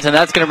of the fence, and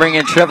that's going to bring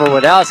in Trevor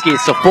Wadowski.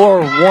 It's a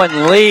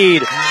 4-1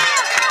 lead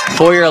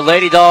for your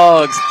Lady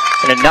Dogs,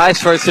 and a nice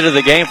first hit of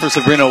the game for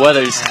Sabrina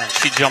Weathers.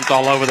 She jumped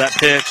all over that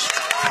pitch,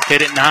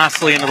 hit it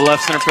nicely into the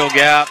left center field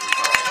gap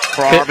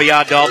for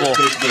RBI double.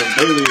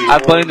 I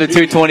blamed the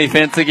 220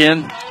 fence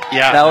again.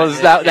 Yeah,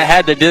 that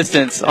had the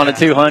distance on a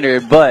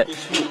 200, but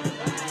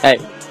hey.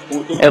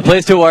 It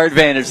plays to our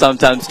advantage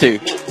sometimes, too.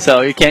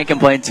 So you can't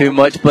complain too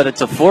much. But it's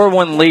a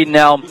 4-1 lead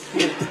now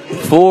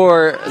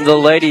for the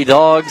Lady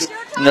Dogs.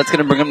 And that's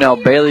going to bring them now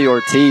Bailey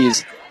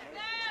Ortiz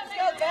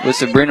with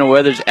Sabrina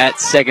Weathers at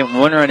second.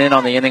 1 run in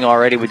on the inning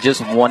already with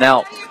just 1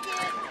 out.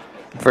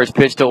 First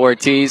pitch to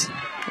Ortiz.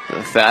 The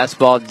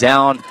fastball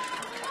down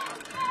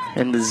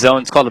in the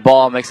zone. It's called a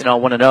ball. Makes it now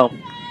 1-0.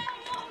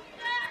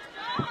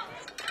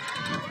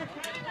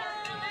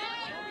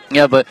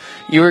 Yeah, but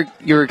you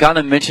were kind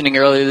of mentioning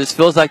earlier, this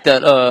feels like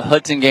that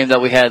Hudson game that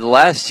we had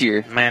last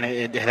year. Man,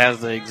 it has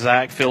the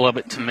exact feel of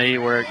it to me,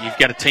 where you've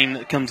got a team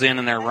that comes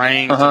in their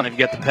ranks, and they've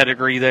got the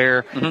pedigree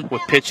there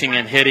with pitching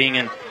and hitting,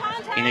 and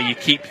you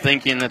keep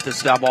thinking that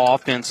this double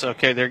offense,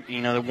 okay, they're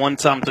they're one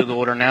time through the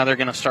order, now they're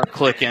going to start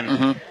clicking,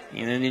 and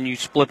then you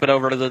flip it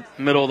over to the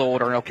middle of the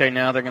order, okay,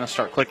 now they're going to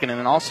start clicking, and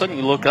then all of a sudden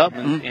you look up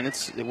and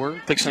we're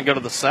fixing to go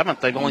to the 7th.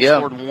 They've only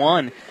scored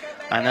 1.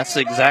 And that's the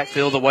exact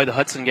feel of the way the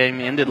Hudson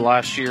game ended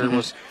last year.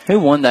 Was who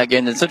won that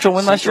game? Did Central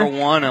win last year?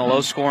 Central won a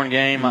low-scoring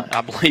game,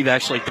 I believe,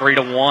 actually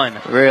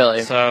 3-1.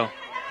 Really? So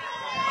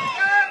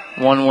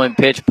 1-1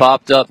 pitch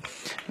popped up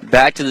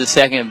back to the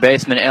second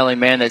baseman, Ellie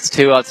Mann. That's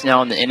 2 outs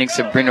now in the inning.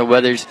 Sabrina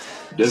Weathers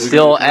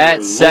still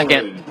at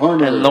second,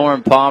 and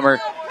Lauren Palmer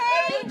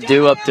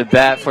due up to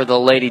bat for the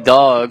Lady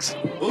Dogs,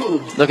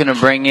 looking to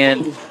bring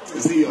in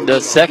the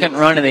second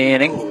run of the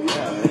inning.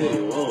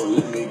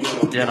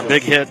 Yeah, and a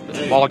big hit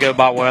a while ago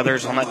by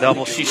Weathers on that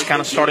double. She's kind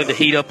of started to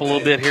heat up a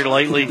little bit here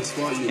lately.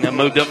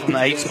 Moved up from the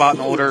 8th spot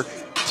in order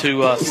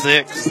to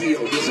 6.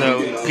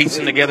 So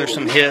piecing together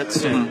some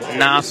hits and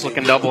nice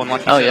looking double. And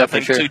like you said, I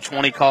think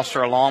 220 cost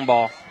her a long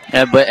ball.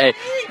 Yeah, but hey,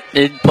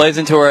 it plays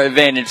into our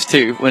advantage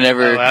too.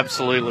 Whenever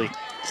absolutely.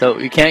 So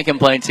you can't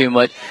complain too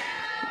much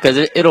because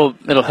it'll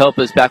help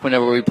us back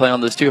whenever we play on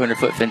those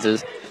 200-foot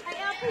fences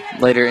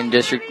later in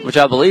district, which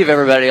I believe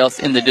everybody else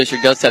in the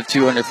district does have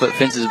 200-foot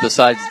fences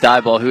besides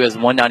Diboll, who has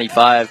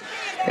 195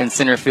 in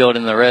center field,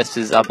 and the rest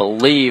is, I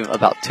believe,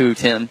 about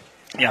 210.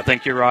 Yeah, I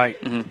think you're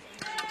right.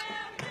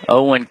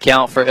 0-1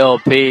 count for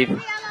LP.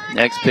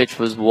 Next pitch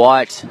was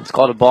watched. It's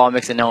called a ball.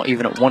 Makes it now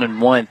even at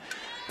 1-1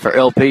 for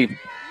LP.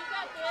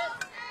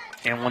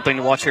 And one thing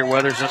to watch here,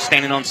 Weathers just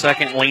standing on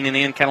second, leaning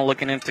in, kind of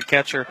looking into the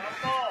catcher.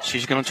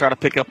 She's going to try to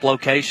pick up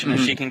location.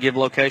 If she can give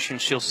location,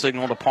 she'll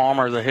signal to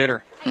Palmer, the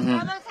hitter.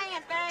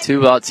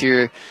 2 outs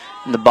here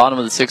in the bottom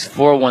of the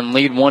 6-4-1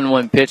 lead.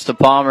 1-1 pitch to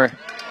Palmer.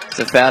 It's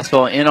a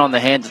fastball in on the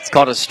hands. It's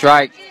called a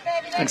strike.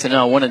 Makes it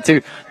now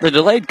 1-2. The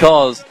delayed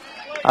calls,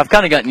 I've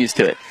kind of gotten used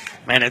to it.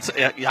 Man,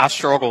 I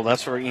struggle.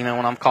 That's where, when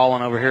I'm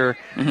calling over here,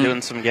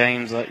 doing some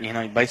games,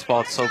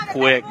 baseball is so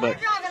quick, but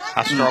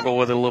I struggle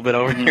with it a little bit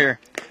over here.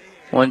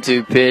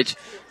 1-2 pitch.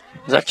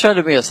 Is that trying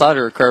to be a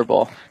slider or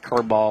curveball?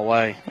 Curveball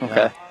away. Okay.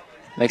 Yeah.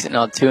 Makes it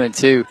now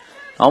 2-2.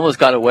 Almost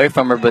got away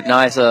from her, but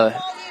nice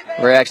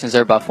reactions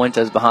there by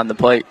Fuentes behind the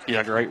plate.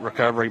 Yeah, great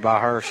recovery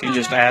by her. She's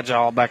just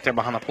agile back there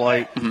behind the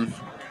plate.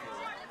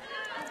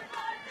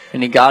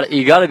 And you got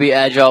to be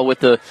agile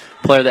with the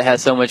player that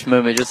has so much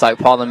movement, just like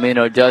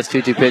Palomino does.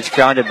 2-2 pitch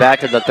grounded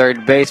back to the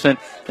third baseman.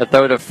 The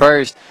throw to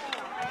first,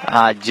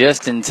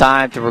 just in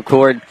time to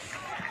record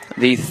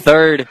the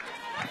third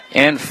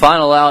and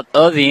final out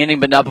of the inning,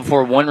 but not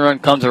before 1 run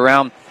comes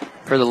around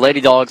for the Lady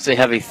Dogs. They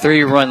have a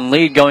 3-run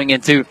lead going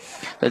into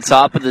the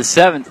top of the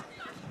 7th.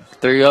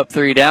 3 up,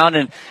 3 down,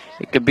 and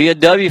it could be a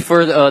W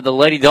for the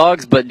Lady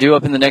Dogs, but due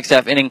up in the next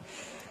half inning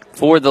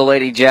for the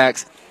Lady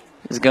Jacks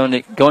is going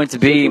to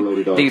be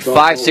the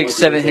 5, 6,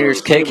 7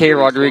 hitters, KK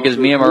Rodriguez,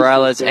 Mia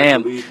Morales,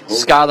 and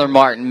Skylar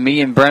Martin. Me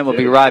and Brent will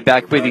be right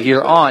back with you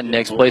here on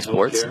Next Play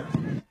Sports.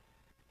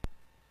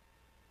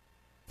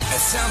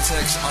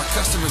 Soundtex, our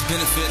customers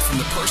benefit from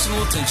the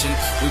personal attention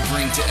we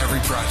bring to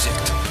every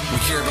project. We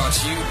care about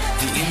you,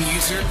 the end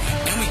user,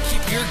 and we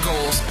keep your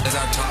goals as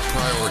our top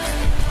priority.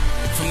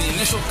 From the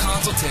initial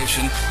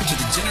consultation to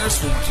the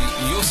generous warranty,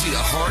 you'll see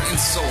the heart and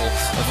soul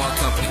of our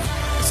company.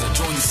 So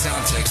join the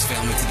Soundtex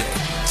family today.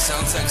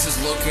 Soundtex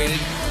is located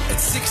at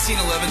 1611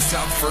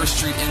 South 1st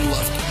Street in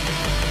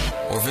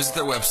Lufkin. Or visit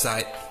their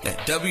website at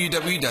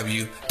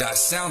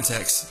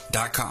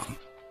www.soundtex.com.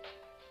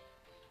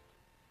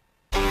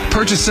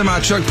 Purchase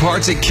semi-truck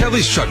parts at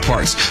Kelly's Truck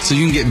Parts so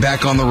you can get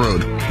back on the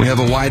road. We have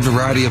a wide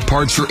variety of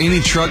parts for any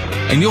truck,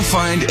 and you'll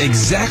find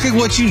exactly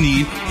what you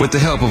need with the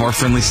help of our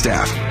friendly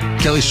staff.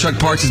 Kelly's Truck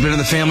Parts has been in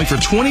the family for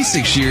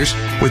 26 years,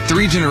 with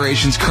 3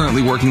 generations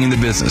currently working in the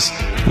business.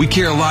 We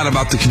care a lot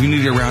about the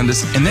community around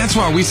us, and that's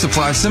why we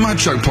supply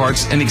semi-truck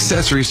parts and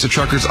accessories to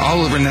truckers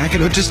all over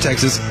Nacogdoches,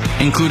 Texas,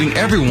 including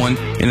everyone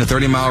in a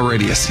 30-mile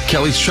radius.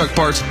 Kelly's Truck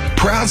Parts,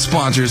 proud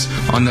sponsors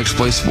on Next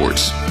Play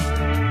Sports.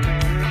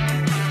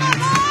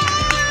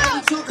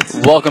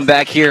 Welcome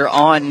back here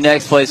on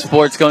Next Play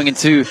Sports. Going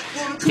into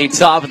the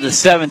top of the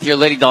 7th, your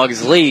Lady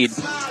Dogs lead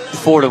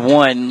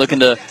 4-1.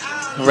 Looking to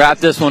wrap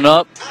this one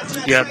up.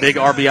 Yeah, big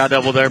RBI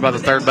double there by the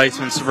third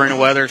baseman, Sabrina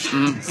Weathers.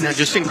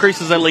 Just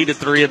increases that lead to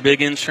 3, a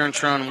big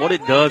insurance run. What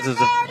it does is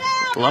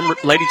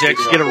if Lady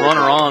Jacks get a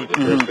runner on,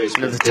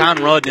 the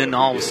Tyne Rudd didn't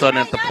all of a sudden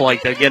at the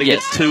plate. They got to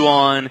get 2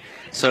 on.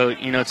 So,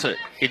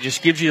 it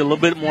just gives you a little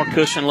bit more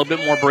cushion, a little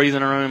bit more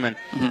breathing room. And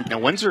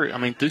Windsor,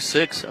 through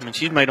 6,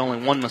 she's made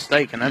only 1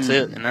 mistake, and that's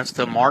it. And that's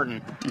to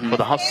Martin with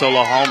a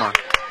solo homer.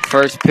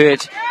 First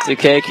pitch to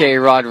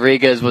KK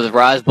Rodriguez with a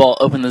rise ball,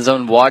 open the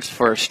zone, watch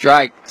for a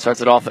strike. Starts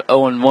it off at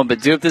 0-1,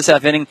 but due up this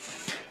half inning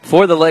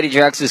for the Lady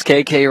Jacks is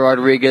KK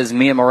Rodriguez,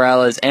 Mia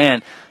Morales,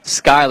 and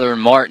Skylar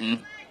Martin,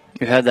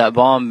 who had that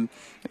bomb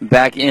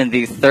back in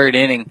the 3rd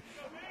inning.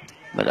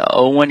 But a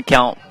 0-1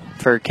 count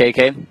for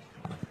KK.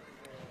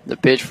 The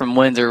pitch from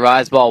Windsor,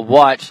 rise ball,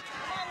 watch,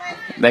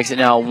 makes it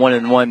now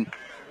 1-1.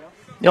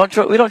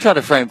 We don't try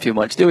to frame too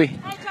much, do we?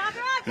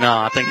 No,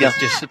 I think it's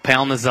just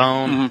pound the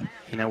zone.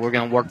 We're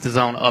going to work the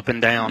zone up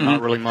and down, not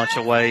really much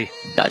away.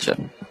 Gotcha.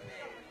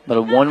 But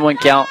a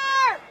 1-1 count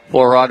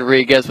for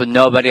Rodriguez with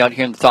nobody out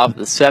here in the top of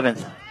the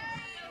 7th.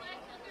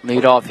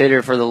 Leadoff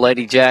hitter for the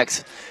Lady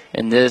Jacks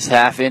in this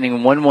half inning.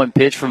 1-1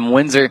 pitch from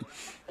Windsor.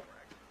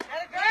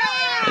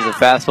 There's a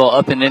fastball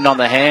up and in on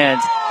the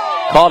hands.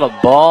 Called a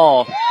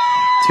ball.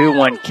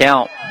 2-1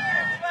 count.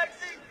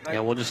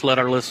 Yeah, we'll just let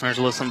our listeners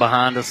listen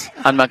behind us.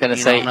 I'm not going to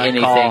say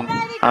anything. Call.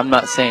 I'm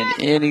not saying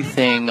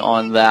anything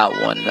on that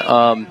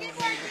one.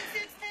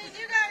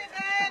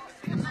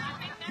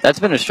 That's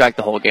been a strike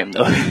the whole game,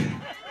 though.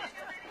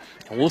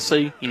 We'll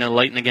see.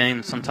 Late in the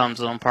game, sometimes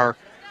the umpire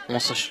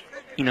wants to,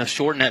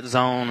 shorten that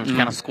zone and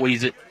kind of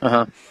squeeze it.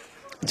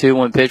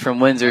 2-1 pitch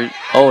from Windsor.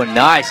 Oh,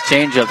 nice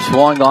changeup,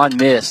 swung on,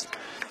 missed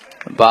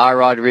by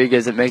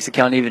Rodriguez. It makes the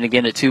count even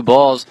again at 2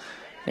 balls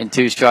and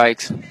 2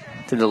 strikes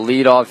to the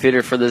leadoff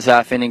hitter for this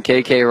half inning,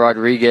 KK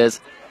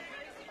Rodriguez.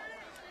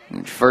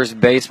 First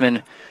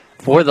baseman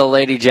for the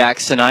Lady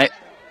Jacks tonight.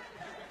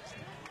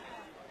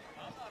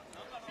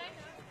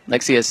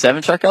 Lexi has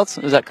 7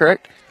 strikeouts, is that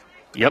correct?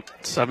 Yep,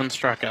 7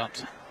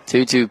 strikeouts.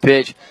 2-2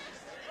 pitch.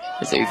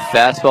 It's a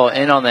fastball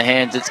in on the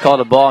hands. It's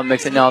called a ball and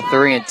makes it now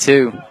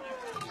 3-2.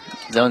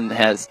 Zone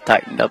has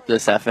tightened up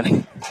this half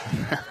inning.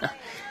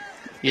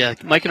 Yeah,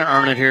 making her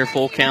earn it here,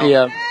 full count.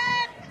 Yeah.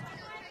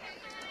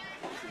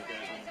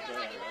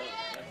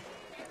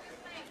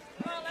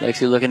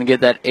 Lexi looking to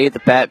get that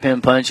 8th Pat Penn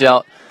punch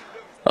out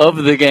of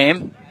the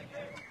game.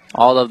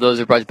 All of those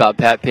are brought to you by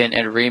Pat Penn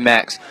and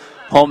Remax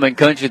Home and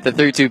Country. The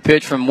 3-2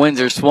 pitch from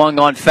Windsor swung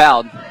on,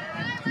 fouled.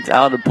 It's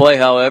out of play,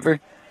 however.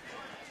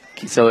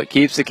 So it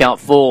keeps the count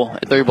full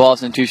at 3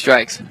 balls and 2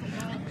 strikes.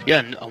 Yeah,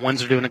 and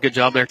Windsor doing a good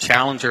job there.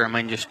 Challenger,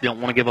 just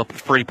don't want to give up a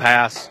free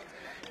pass.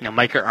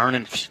 Make her earn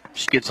it. If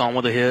she gets on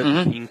with a hit,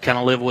 you can kind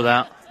of live with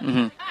that.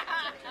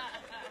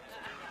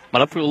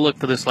 But if we look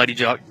for this Lady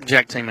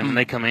Jack team, and when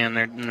they come in,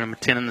 they're number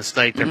 10 in the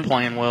state. They're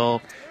playing well.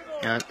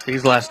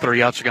 These last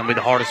 3 outs are going to be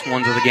the hardest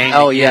ones of the game.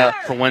 Oh, yeah.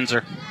 For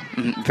Windsor.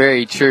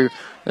 Very true.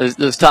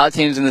 Those top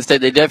teams in the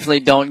state, they definitely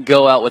don't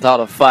go out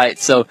without a fight.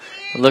 So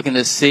looking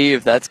to see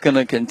if that's going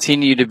to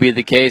continue to be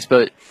the case.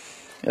 But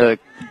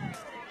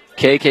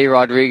KK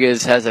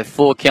Rodriguez has a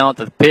full count.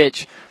 The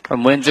pitch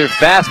from Windsor.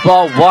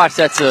 Fastball, watch.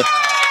 That's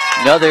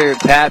another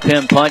Pat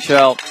Penn punch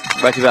out.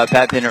 Brought to you by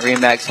Pat Penn at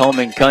Remax Home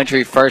and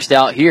Country. First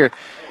out here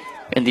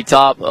in the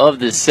top of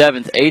the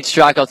 7th. 8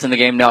 strikeouts in the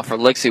game now for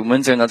Lexi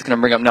Windsor, and that's going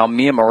to bring up now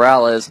Mia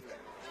Morales.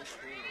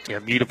 Yeah,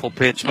 beautiful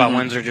pitch by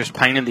Windsor, just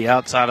painted the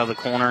outside of the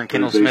corner, and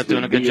Kendall Smith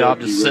doing a good job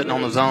just sitting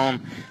on the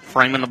zone,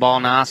 framing the ball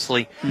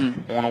nicely.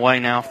 One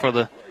away now for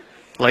the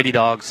Lady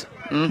Dogs.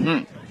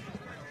 I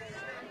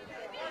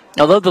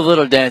love the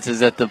little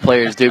dances that the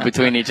players do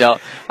between each out.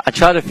 I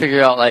try to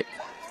figure out, like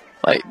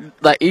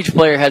each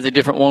player has a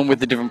different one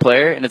with a different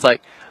player, and it's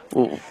like,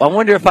 well, I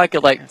wonder if I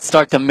could,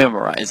 start to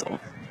memorize them.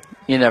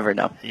 You never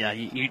know. Yeah,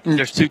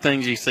 there's 2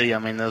 things you see.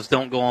 Those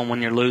don't go on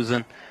when you're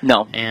losing.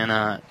 No.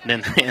 And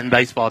then in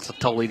baseball, it's a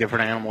totally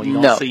different animal. You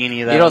don't see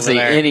any of that. You don't see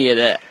any of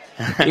that.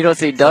 You don't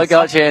see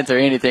dugout chants or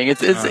anything.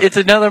 It's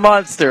another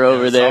monster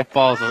over there.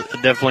 Softball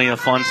is definitely a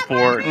fun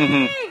sport.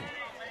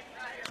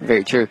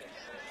 Very true.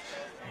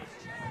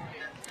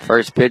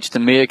 First pitch to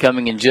Mia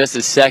coming in just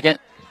a second.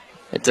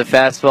 It's a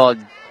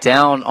fastball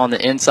down on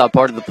the inside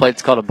part of the plate.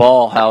 It's called a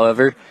ball,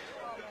 however.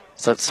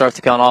 So it starts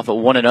to count off at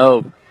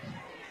 1-0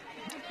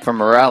 for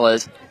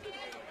Morales,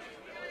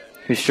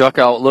 who struck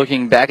out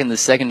looking back in the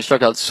second,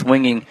 struck out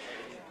swinging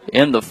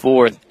in the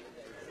fourth.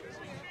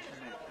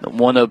 The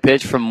 1-0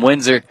 pitch from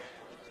Windsor.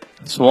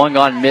 Swung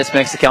on, missed,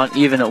 makes the count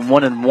even at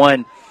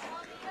 1-1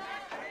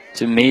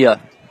 to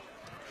Mia.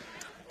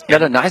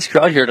 Got a nice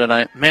crowd here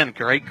tonight. Man,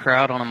 great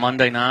crowd on a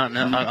Monday night.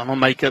 On a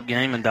makeup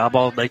game in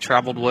Diboll, they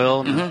traveled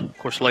well. And of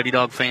course, Lady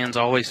Dog fans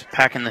always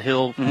packing the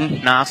hill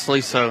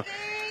nicely. So,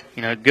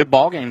 good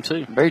ball game,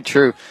 too. Very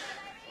true.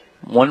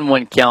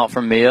 1-1 count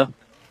from Mia.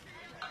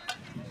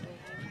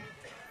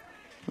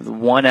 With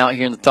one out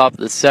here in the top of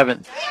the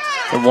seventh.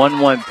 The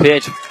 1-1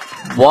 pitch.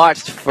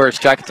 Watched for a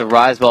strike at the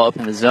rise ball up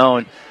in the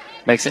zone.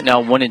 Makes it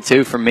now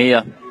 1-2 for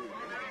Mia.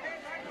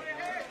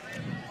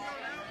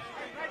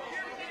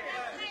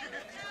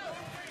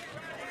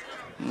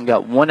 We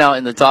got one out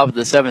in the top of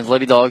the seventh.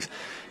 Lady Dogs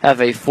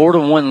have a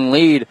 4-1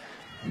 lead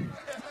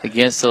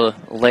against the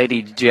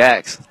Lady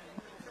Jacks.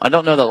 I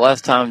don't know the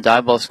last time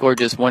Diboll scored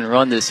just one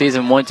run this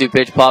season. 1-2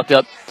 pitch popped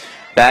up.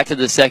 Back to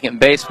the second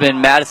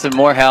baseman, Madison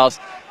Morehouse.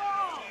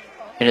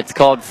 And it's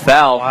called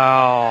foul.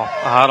 Wow,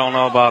 I don't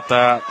know about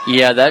that.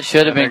 Yeah, that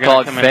should have been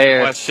called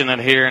fair. Question it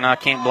here, and I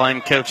can't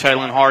blame Coach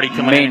Halen Hardy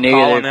coming in and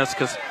calling this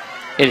because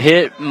it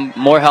hit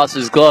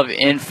Morehouse's glove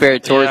in fair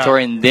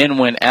territory and then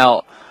went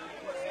out.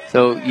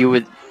 So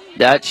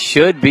that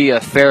should be a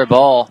fair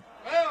ball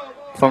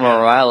for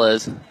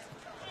Morales.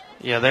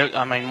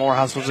 Yeah,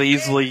 Morehouse was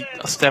easily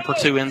a step or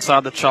two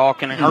inside the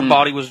chalk, and her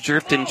body was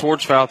drifting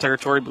towards foul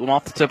territory, but went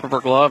off the tip of her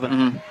glove.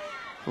 And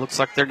looks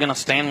like they're going to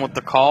stand with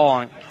the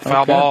call.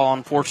 Foul ball,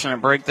 unfortunate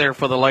break there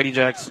for the Lady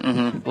Jacks.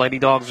 Lady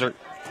Dogs are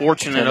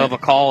fortunate of a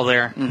call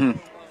there.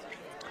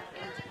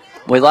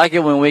 We like it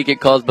when we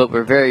get calls, but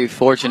we're very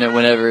fortunate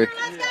whenever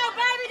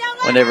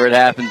it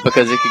happens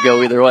because it could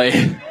go either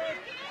way.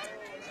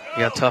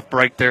 Yeah, tough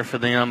break there for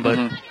them,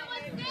 but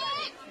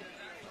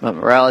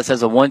Morales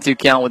has a 1-2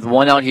 count with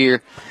one out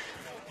here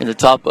in the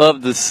top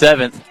of the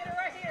seventh.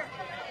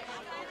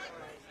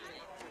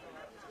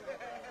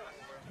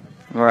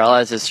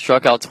 Morales has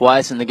struck out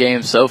twice in the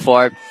game so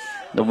far.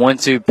 The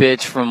 1-2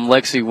 pitch from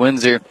Lexi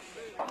Windsor.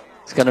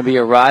 It's going to be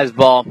a rise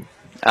ball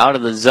out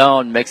of the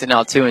zone. Makes it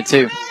now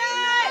 2-2.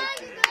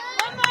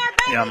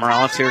 Yeah,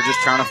 Morales here just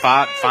trying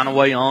to find a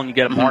way on. You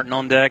got a Martin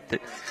on deck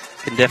that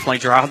can definitely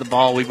drive the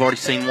ball. We've already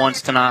seen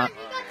once tonight.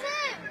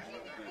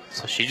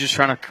 So she's just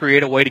trying to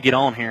create a way to get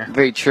on here.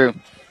 Very true.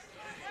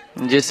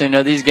 And just so you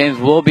know, these games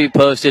will be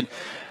posted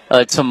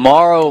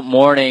tomorrow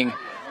morning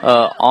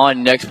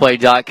on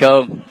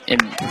nextplay.co.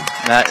 And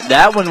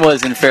that one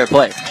was in fair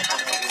play.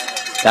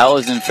 That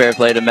was in fair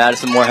play to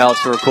Madison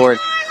Morehouse to record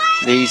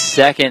the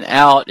second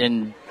out.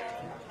 And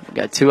we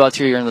got two outs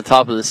here in the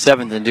top of the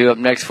seventh. And due up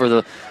next for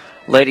the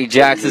Lady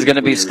Jacks is going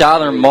to be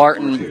Skylar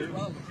Martin.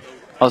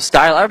 Oh,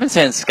 Styler. I've been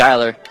saying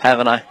Skylar,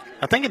 haven't I?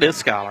 I think it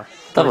is Skylar.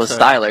 I thought it was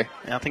Styler.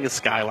 Yeah, I think it's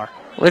Skylar.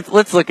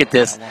 Let's look at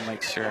this. I want to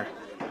make sure.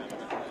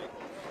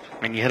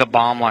 You hit a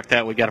bomb like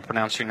that, we got to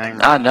pronounce your name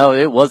right. I know,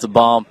 it was a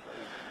bomb.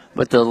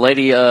 But the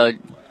Lady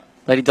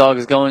Dog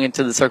is going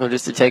into the circle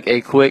just to take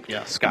a quick.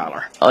 Yeah,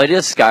 Skylar. Oh, it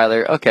is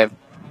Skylar. Okay.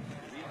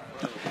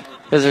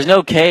 Because there's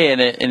no K in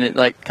it, and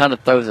it kind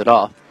of throws it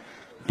off.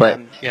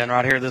 But and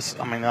right here,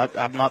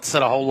 I've not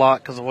said a whole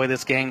lot because of the way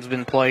this game's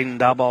been played in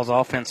Diboll's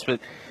offense. But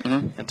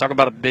and talk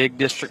about a big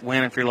district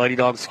win if your Lady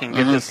Dogs can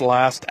get this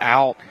last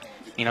out.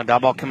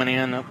 Diboll coming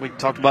in. We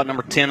talked about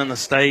number 10 in the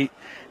state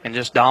and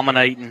just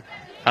dominating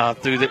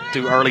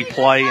through early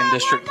play and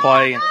district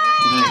play, and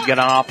you get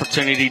an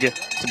opportunity to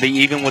be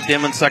even with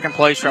them in second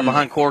place, right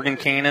behind Corrigan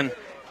Cannon.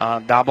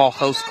 Diboll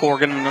hosts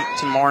Corrigan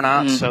tomorrow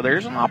night, so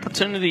there's an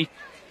opportunity.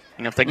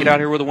 If they get out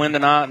here with a win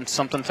tonight and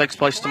something takes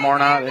place tomorrow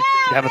night, they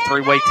could have a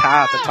three-way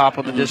tie at the top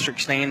of the district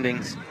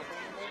standings.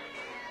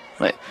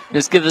 Wait,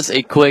 just give us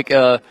a quick.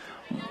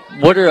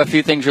 What are a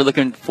few things you're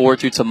looking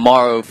forward to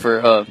tomorrow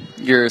for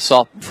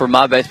for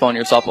my baseball and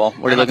your softball?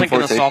 What are you looking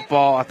forward to? I think in the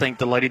softball, I think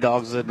the Lady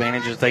Dogs'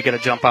 advantage is they got to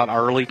jump out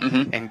early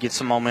and get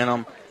some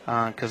momentum.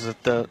 Because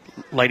if the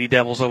Lady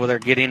Devils over there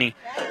get any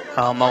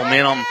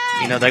momentum,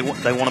 they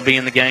want to be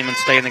in the game and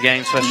stay in the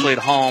game, especially at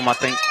home. I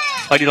think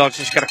Lady Dogs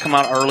just got to come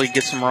out early,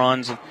 get some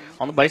runs. And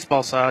on the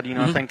baseball side,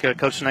 I think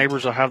Coach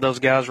Neighbors will have those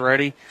guys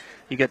ready.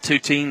 You got two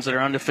teams that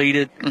are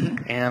undefeated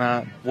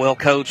and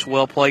well-coached,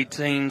 well-played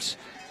teams,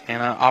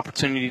 and an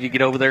opportunity to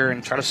get over there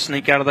and try to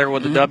sneak out of there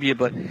with a W.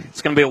 But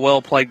it's going to be a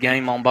well-played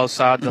game on both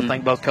sides. I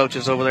think both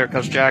coaches over there,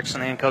 Coach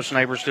Jackson and Coach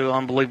Neighbors, do an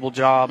unbelievable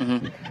job.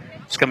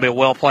 It's going to be a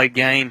well-played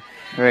game.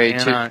 Very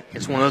and, true.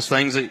 It's one of those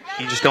things that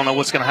you just don't know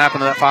what's going to happen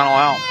to that final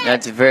out.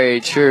 That's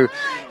very true.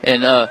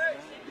 And a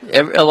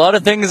lot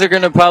of things are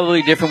going to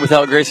probably be different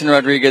without Grayson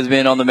Rodriguez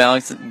being on the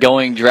mound,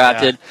 going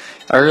drafted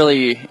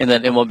early in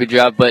that MLB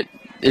draft. But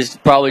is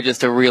probably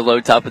just a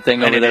reload type of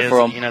thing And over it there is,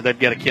 for them. you know, they've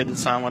got a kid that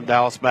signed with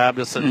Dallas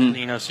Baptist that,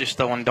 you know, is just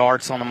throwing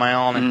darts on the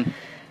mound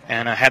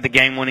and had the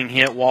game-winning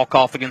hit,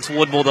 walk-off against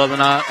Woodville the other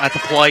night at the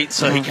plate,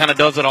 so he kind of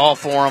does it all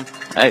for them.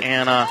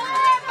 And,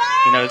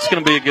 you know, it's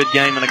going to be a good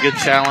game and a good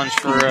challenge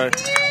for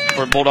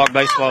Bulldog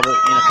baseball. But,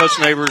 you know, Coach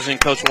Neighbors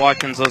and Coach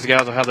Watkins, those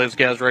guys will have those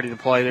guys ready to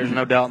play. There's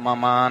no doubt in my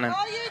mind. And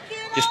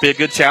just be a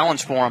good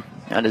challenge for them.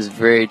 That is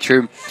very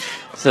true.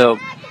 So,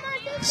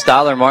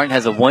 Styler Martin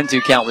has a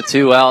 1-2 count with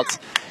 2 outs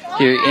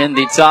here in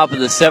the top of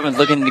the 7th.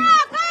 Looking to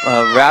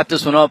wrap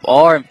this one up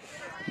are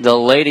the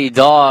Lady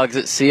Dogs.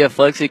 At CF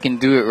Lexi can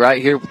do it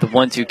right here with the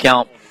 1-2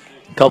 count.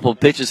 A couple of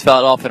pitches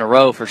fouled off in a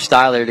row for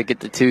Styler to get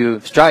the 2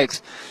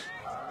 strikes.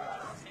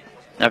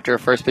 After her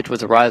first pitch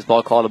was a rise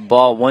ball, called a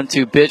ball.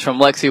 1-2 pitch from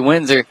Lexi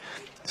Windsor.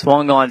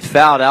 Swung on,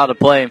 fouled, out of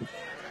play.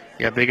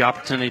 Yeah, big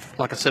opportunity,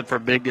 like I said, for a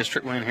big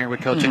district win here with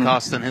Coach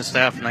Acosta and his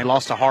staff. And they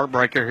lost a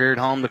heartbreaker here at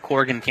home to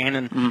Corrigan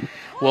Cannon.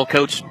 Well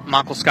coached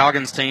Michael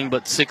Scoggins' team,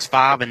 but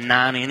 6-5 in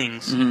 9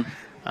 innings.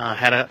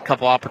 Had a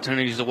couple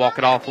opportunities to walk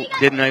it off.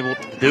 Didn't able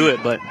to do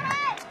it, but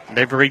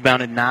they've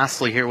rebounded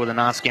nicely here with a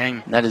nice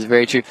game. That is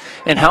very true.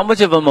 And how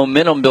much of a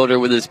momentum builder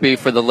would this be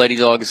for the Lady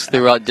Dogs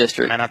throughout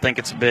district? And I think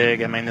it's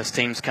big. I mean, this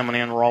team's coming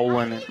in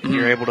rolling, and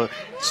you're able to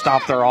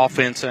stop their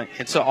offense.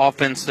 It's an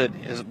offense that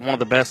is one of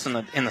the best in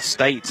the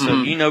state.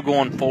 So you know,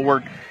 going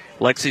forward,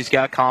 Lexi's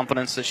got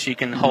confidence that she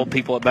can hold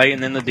people at bay,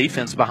 and then the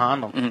defense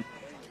behind them.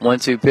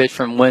 1-2 pitch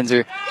from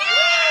Windsor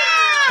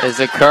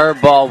is a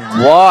curveball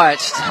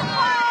watched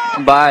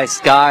by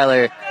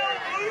Skyler.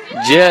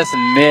 Just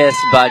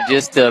missed by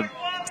just a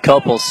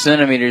couple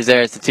centimeters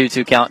there. It's a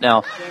 2-2 count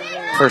now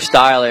for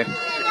Styler.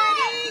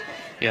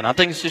 Yeah, and I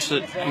think it's just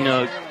that, you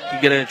know,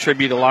 you got to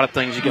attribute a lot of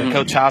things. You got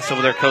Coach Haas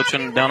over there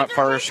coaching down at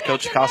first,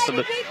 Coach Acosta,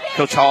 but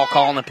Coach Hall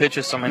calling the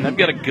pitches. So, I mean, they've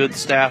got a good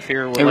staff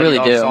here with Lady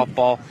Dogs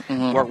softball.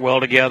 Work well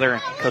together.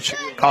 And Coach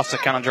Acosta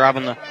kind of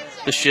driving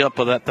the ship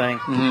of that thing.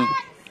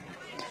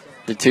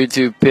 The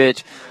 2-2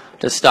 pitch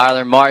to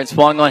Styler Martin.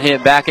 Swung on,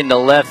 hit back into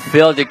left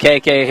field to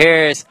KK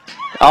Harris.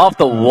 Off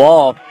the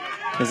wall.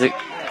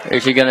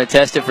 Is she going to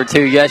test it for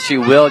 2? Yes, she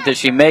will. Does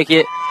she make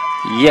it?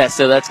 Yes,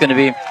 so that's going to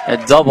be a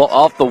double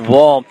off the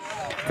wall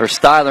for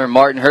Styler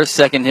Martin, her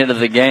second hit of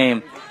the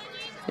game.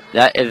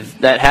 That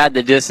had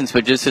the distance,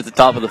 but just hit the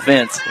top of the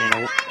fence. You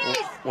know,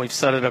 we've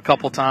said it a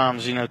couple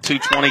times. You know,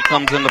 220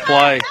 comes into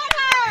play,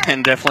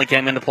 and definitely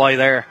came into play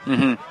there.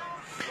 And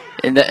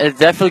it's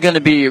definitely going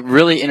to be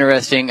really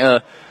interesting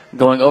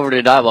going over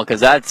to Diboll, because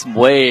that's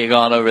way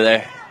gone over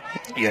there.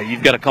 Yeah,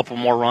 you've got a couple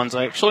more runs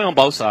actually on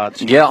both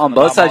sides. Yeah, on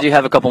both sides you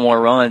have a couple more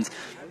runs,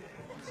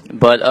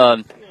 but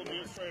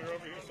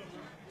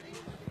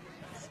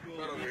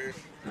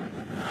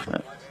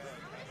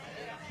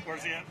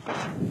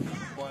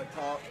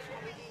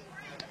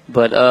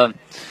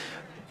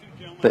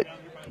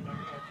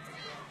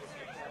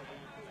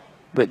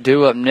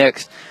due up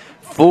next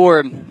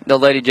for the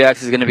Lady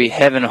Jacks is going to be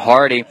Heaven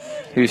Hardy,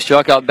 who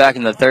struck out back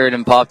in the 3rd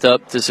and popped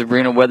up to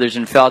Sabrina Weathers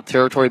in foul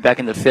territory back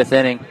in the 5th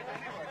inning.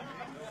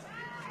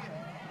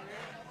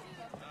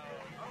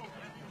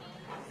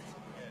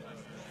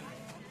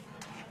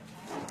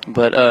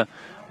 But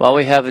while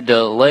we have a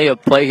delay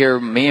of play here,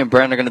 me and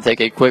Brent are going to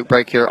take a quick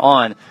break here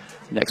on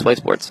Next Play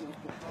Sports.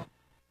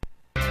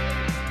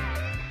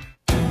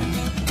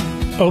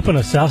 Open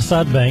a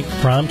Southside Bank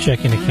Prime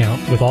checking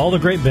account with all the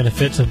great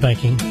benefits of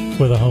banking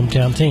with a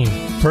hometown team.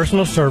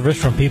 Personal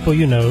service from people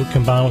you know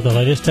combined with the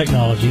latest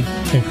technology,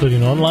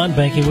 including online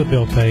banking with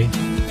bill pay,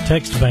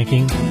 text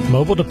banking,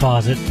 mobile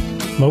deposit,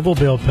 mobile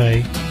bill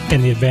pay,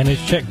 and the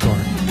Advantage check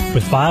card.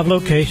 With 5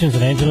 locations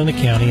in Angelina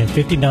County and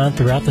 59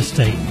 throughout the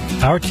state,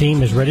 our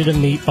team is ready to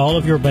meet all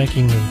of your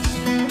banking needs.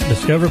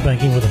 Discover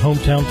banking with a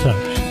hometown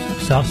touch.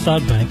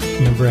 Southside Bank,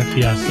 member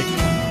FDIC.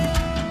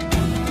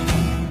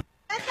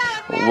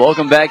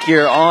 Welcome back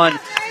here on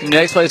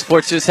Next Play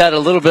Sports. Just had a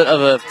little bit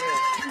of a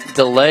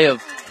delay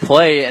of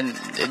play, and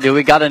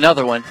we got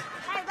another one.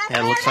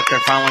 Yeah, it looks like they're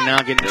finally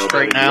now getting it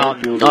straightened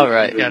out. All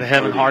right. Got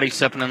Heaven Hardy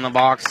stepping in the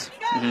box.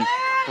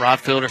 Right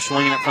fielder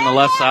swinging it from the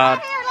left side.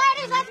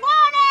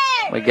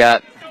 We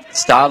got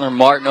Styler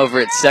Martin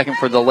over at second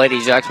for the Lady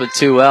Jacks with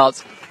 2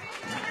 outs.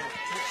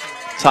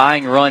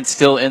 Tying run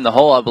still in the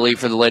hole, I believe,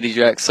 for the Lady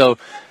Jacks. So,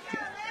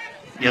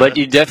 but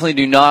you definitely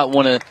do not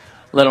want to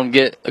let them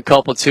get a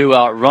couple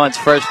 2-out runs.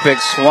 First pitch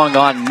swung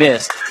on,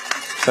 missed.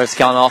 Starts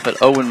counting off at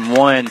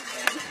 0-1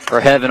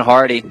 for Heaven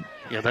Hardy.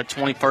 Yeah, that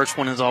 21st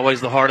one is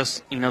always the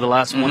hardest, you know, the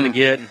last one to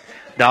get.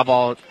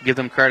 Diboll, give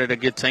them credit, a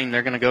good team.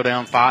 They're going to go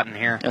down fighting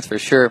here. That's for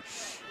sure.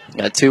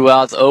 Got 2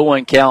 outs,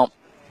 0-1 count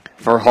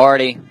for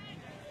Hardy.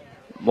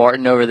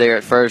 Martin over there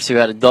at first, who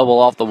had a double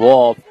off the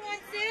wall.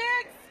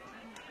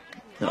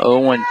 An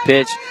 0-1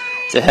 pitch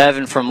to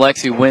Heaven from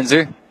Lexi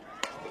Windsor.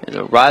 It's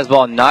a rise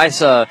ball. Nice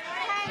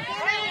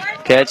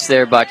catch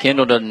there by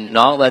Kendall to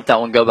not let that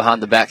one go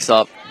behind the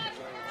backstop.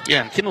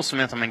 Yeah, and Kendall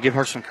Smith, I mean, give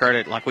her some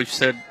credit. Like we've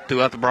said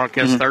throughout the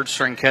broadcast,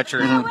 third-string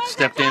catcher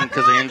stepped in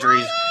because of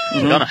injuries.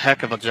 Done a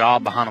heck of a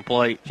job behind the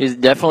plate. She's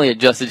definitely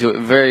adjusted to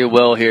it very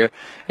well here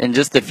in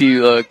just a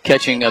few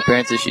catching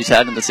appearances she's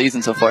had in the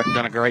season so far.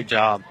 Done a great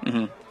job.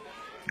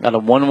 Got a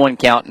 1-1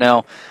 count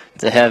now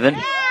to Heaven.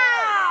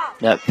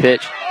 That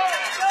pitch.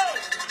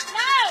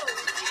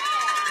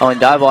 Oh, and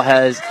Diboll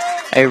has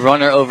a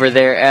runner over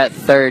there at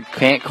third.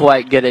 Can't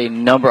quite get a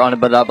number on it,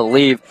 but I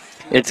believe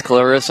it's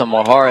Clarissa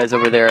Mojarez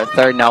over there at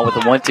third now with a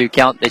 1-2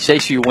 count. They say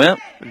she went.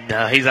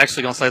 No, he's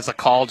actually going to say it's a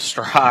called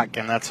strike,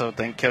 and that's what I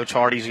think Coach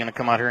Hardy's going to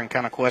come out here and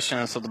kind of question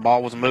us if the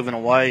ball was moving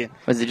away.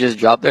 Was it just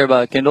dropped there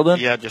by Kendall then?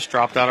 Yeah, just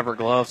dropped out of her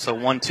glove, so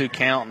 1-2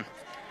 count.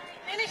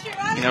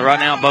 You know, right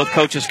now both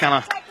coaches kind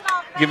of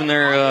giving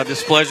their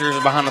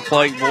displeasures behind the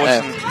plate,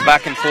 voicing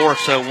back and forth,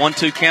 so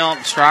 1-2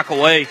 count, strike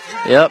away.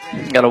 Yep,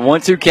 got a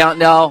 1-2 count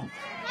now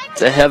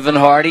to Heaven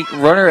Hardy.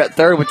 Runner at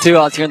third with 2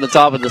 outs here in the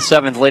top of the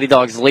 7th. Lady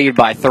Dogs lead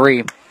by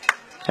 3.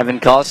 Heaven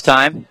calls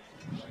time.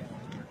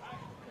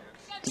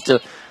 Just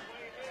to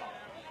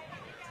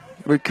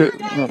kind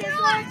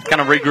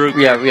of regroup.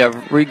 Yeah,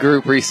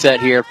 regroup, reset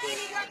here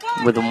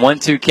with a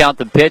 1-2 count.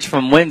 The pitch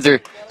from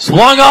Windsor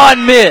swung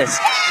on, missed.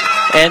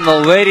 And the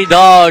Lady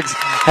Dogs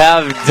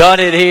have done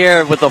it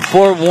here with a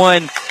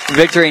 4-1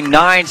 victory.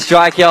 9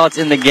 strikeouts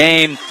in the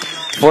game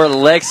for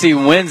Lexi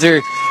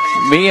Windsor.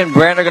 Me and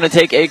Brent are going to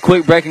take a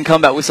quick break and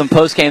come back with some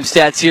post-game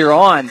stats here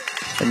on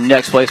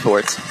Next Play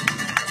Sports.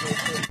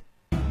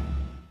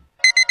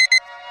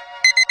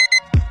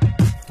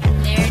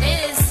 There it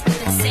is.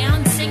 The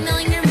sound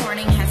signaling your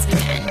morning has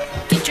begun.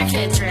 Get your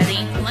kids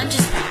ready. Lunch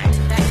is packed.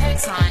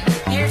 Backpack's on.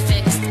 Hair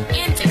fixed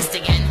and fixed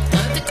again.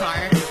 Load the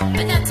car.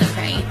 But that's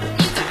okay.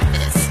 You got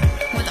this.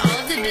 With all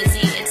of the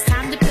busy, it's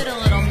time to put a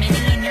little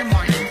mini in your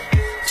morning.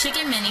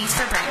 Chicken minis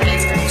for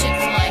breakfast from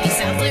Chick-fil-A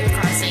South Loop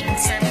Crossing,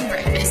 serving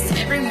breakfast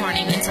every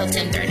morning until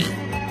 10:30.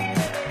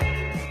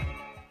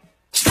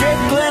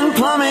 Strickland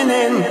Plumbing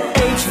and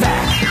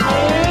HVAC.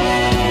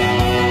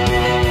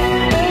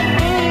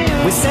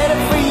 We said it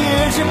for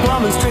years, your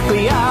plumbing's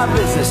strictly our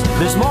business.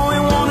 There's more we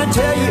want to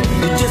tell you,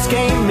 you just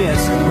can't miss.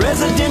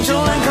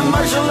 Residential and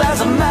commercial,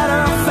 as a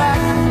matter of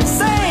fact.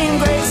 Same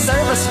great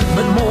service,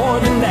 but more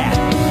than that.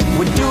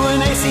 We're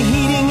doing AC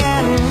heating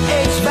and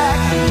HVAC.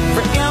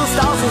 For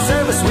installs and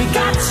service, we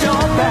got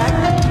your back.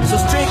 So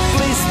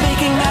strictly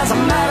speaking, as a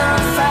matter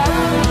of fact,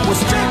 we're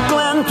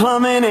Strickland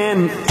Plumbing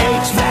and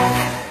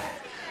HVAC.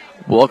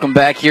 Welcome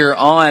back here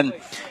on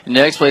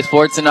Next Play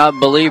Sports, and I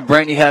believe,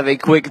 Brent, you have a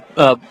quick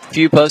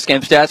few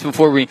post-game stats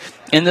before we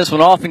end this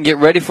one off and get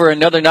ready for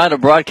another night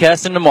of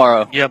broadcasting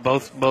tomorrow. Yeah,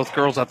 both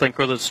girls, I think,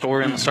 were the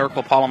story in the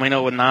circle.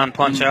 Palomino with 9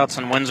 punch-outs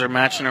and Windsor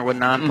matching her with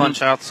 9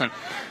 punch-outs. And,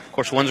 of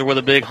course, Windsor with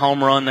a big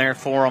home run there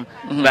for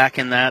them back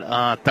in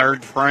that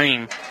third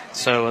frame.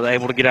 So they're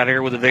able to get out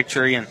here with a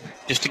victory. And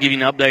just to give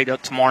you an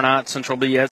update, tomorrow night, Central BS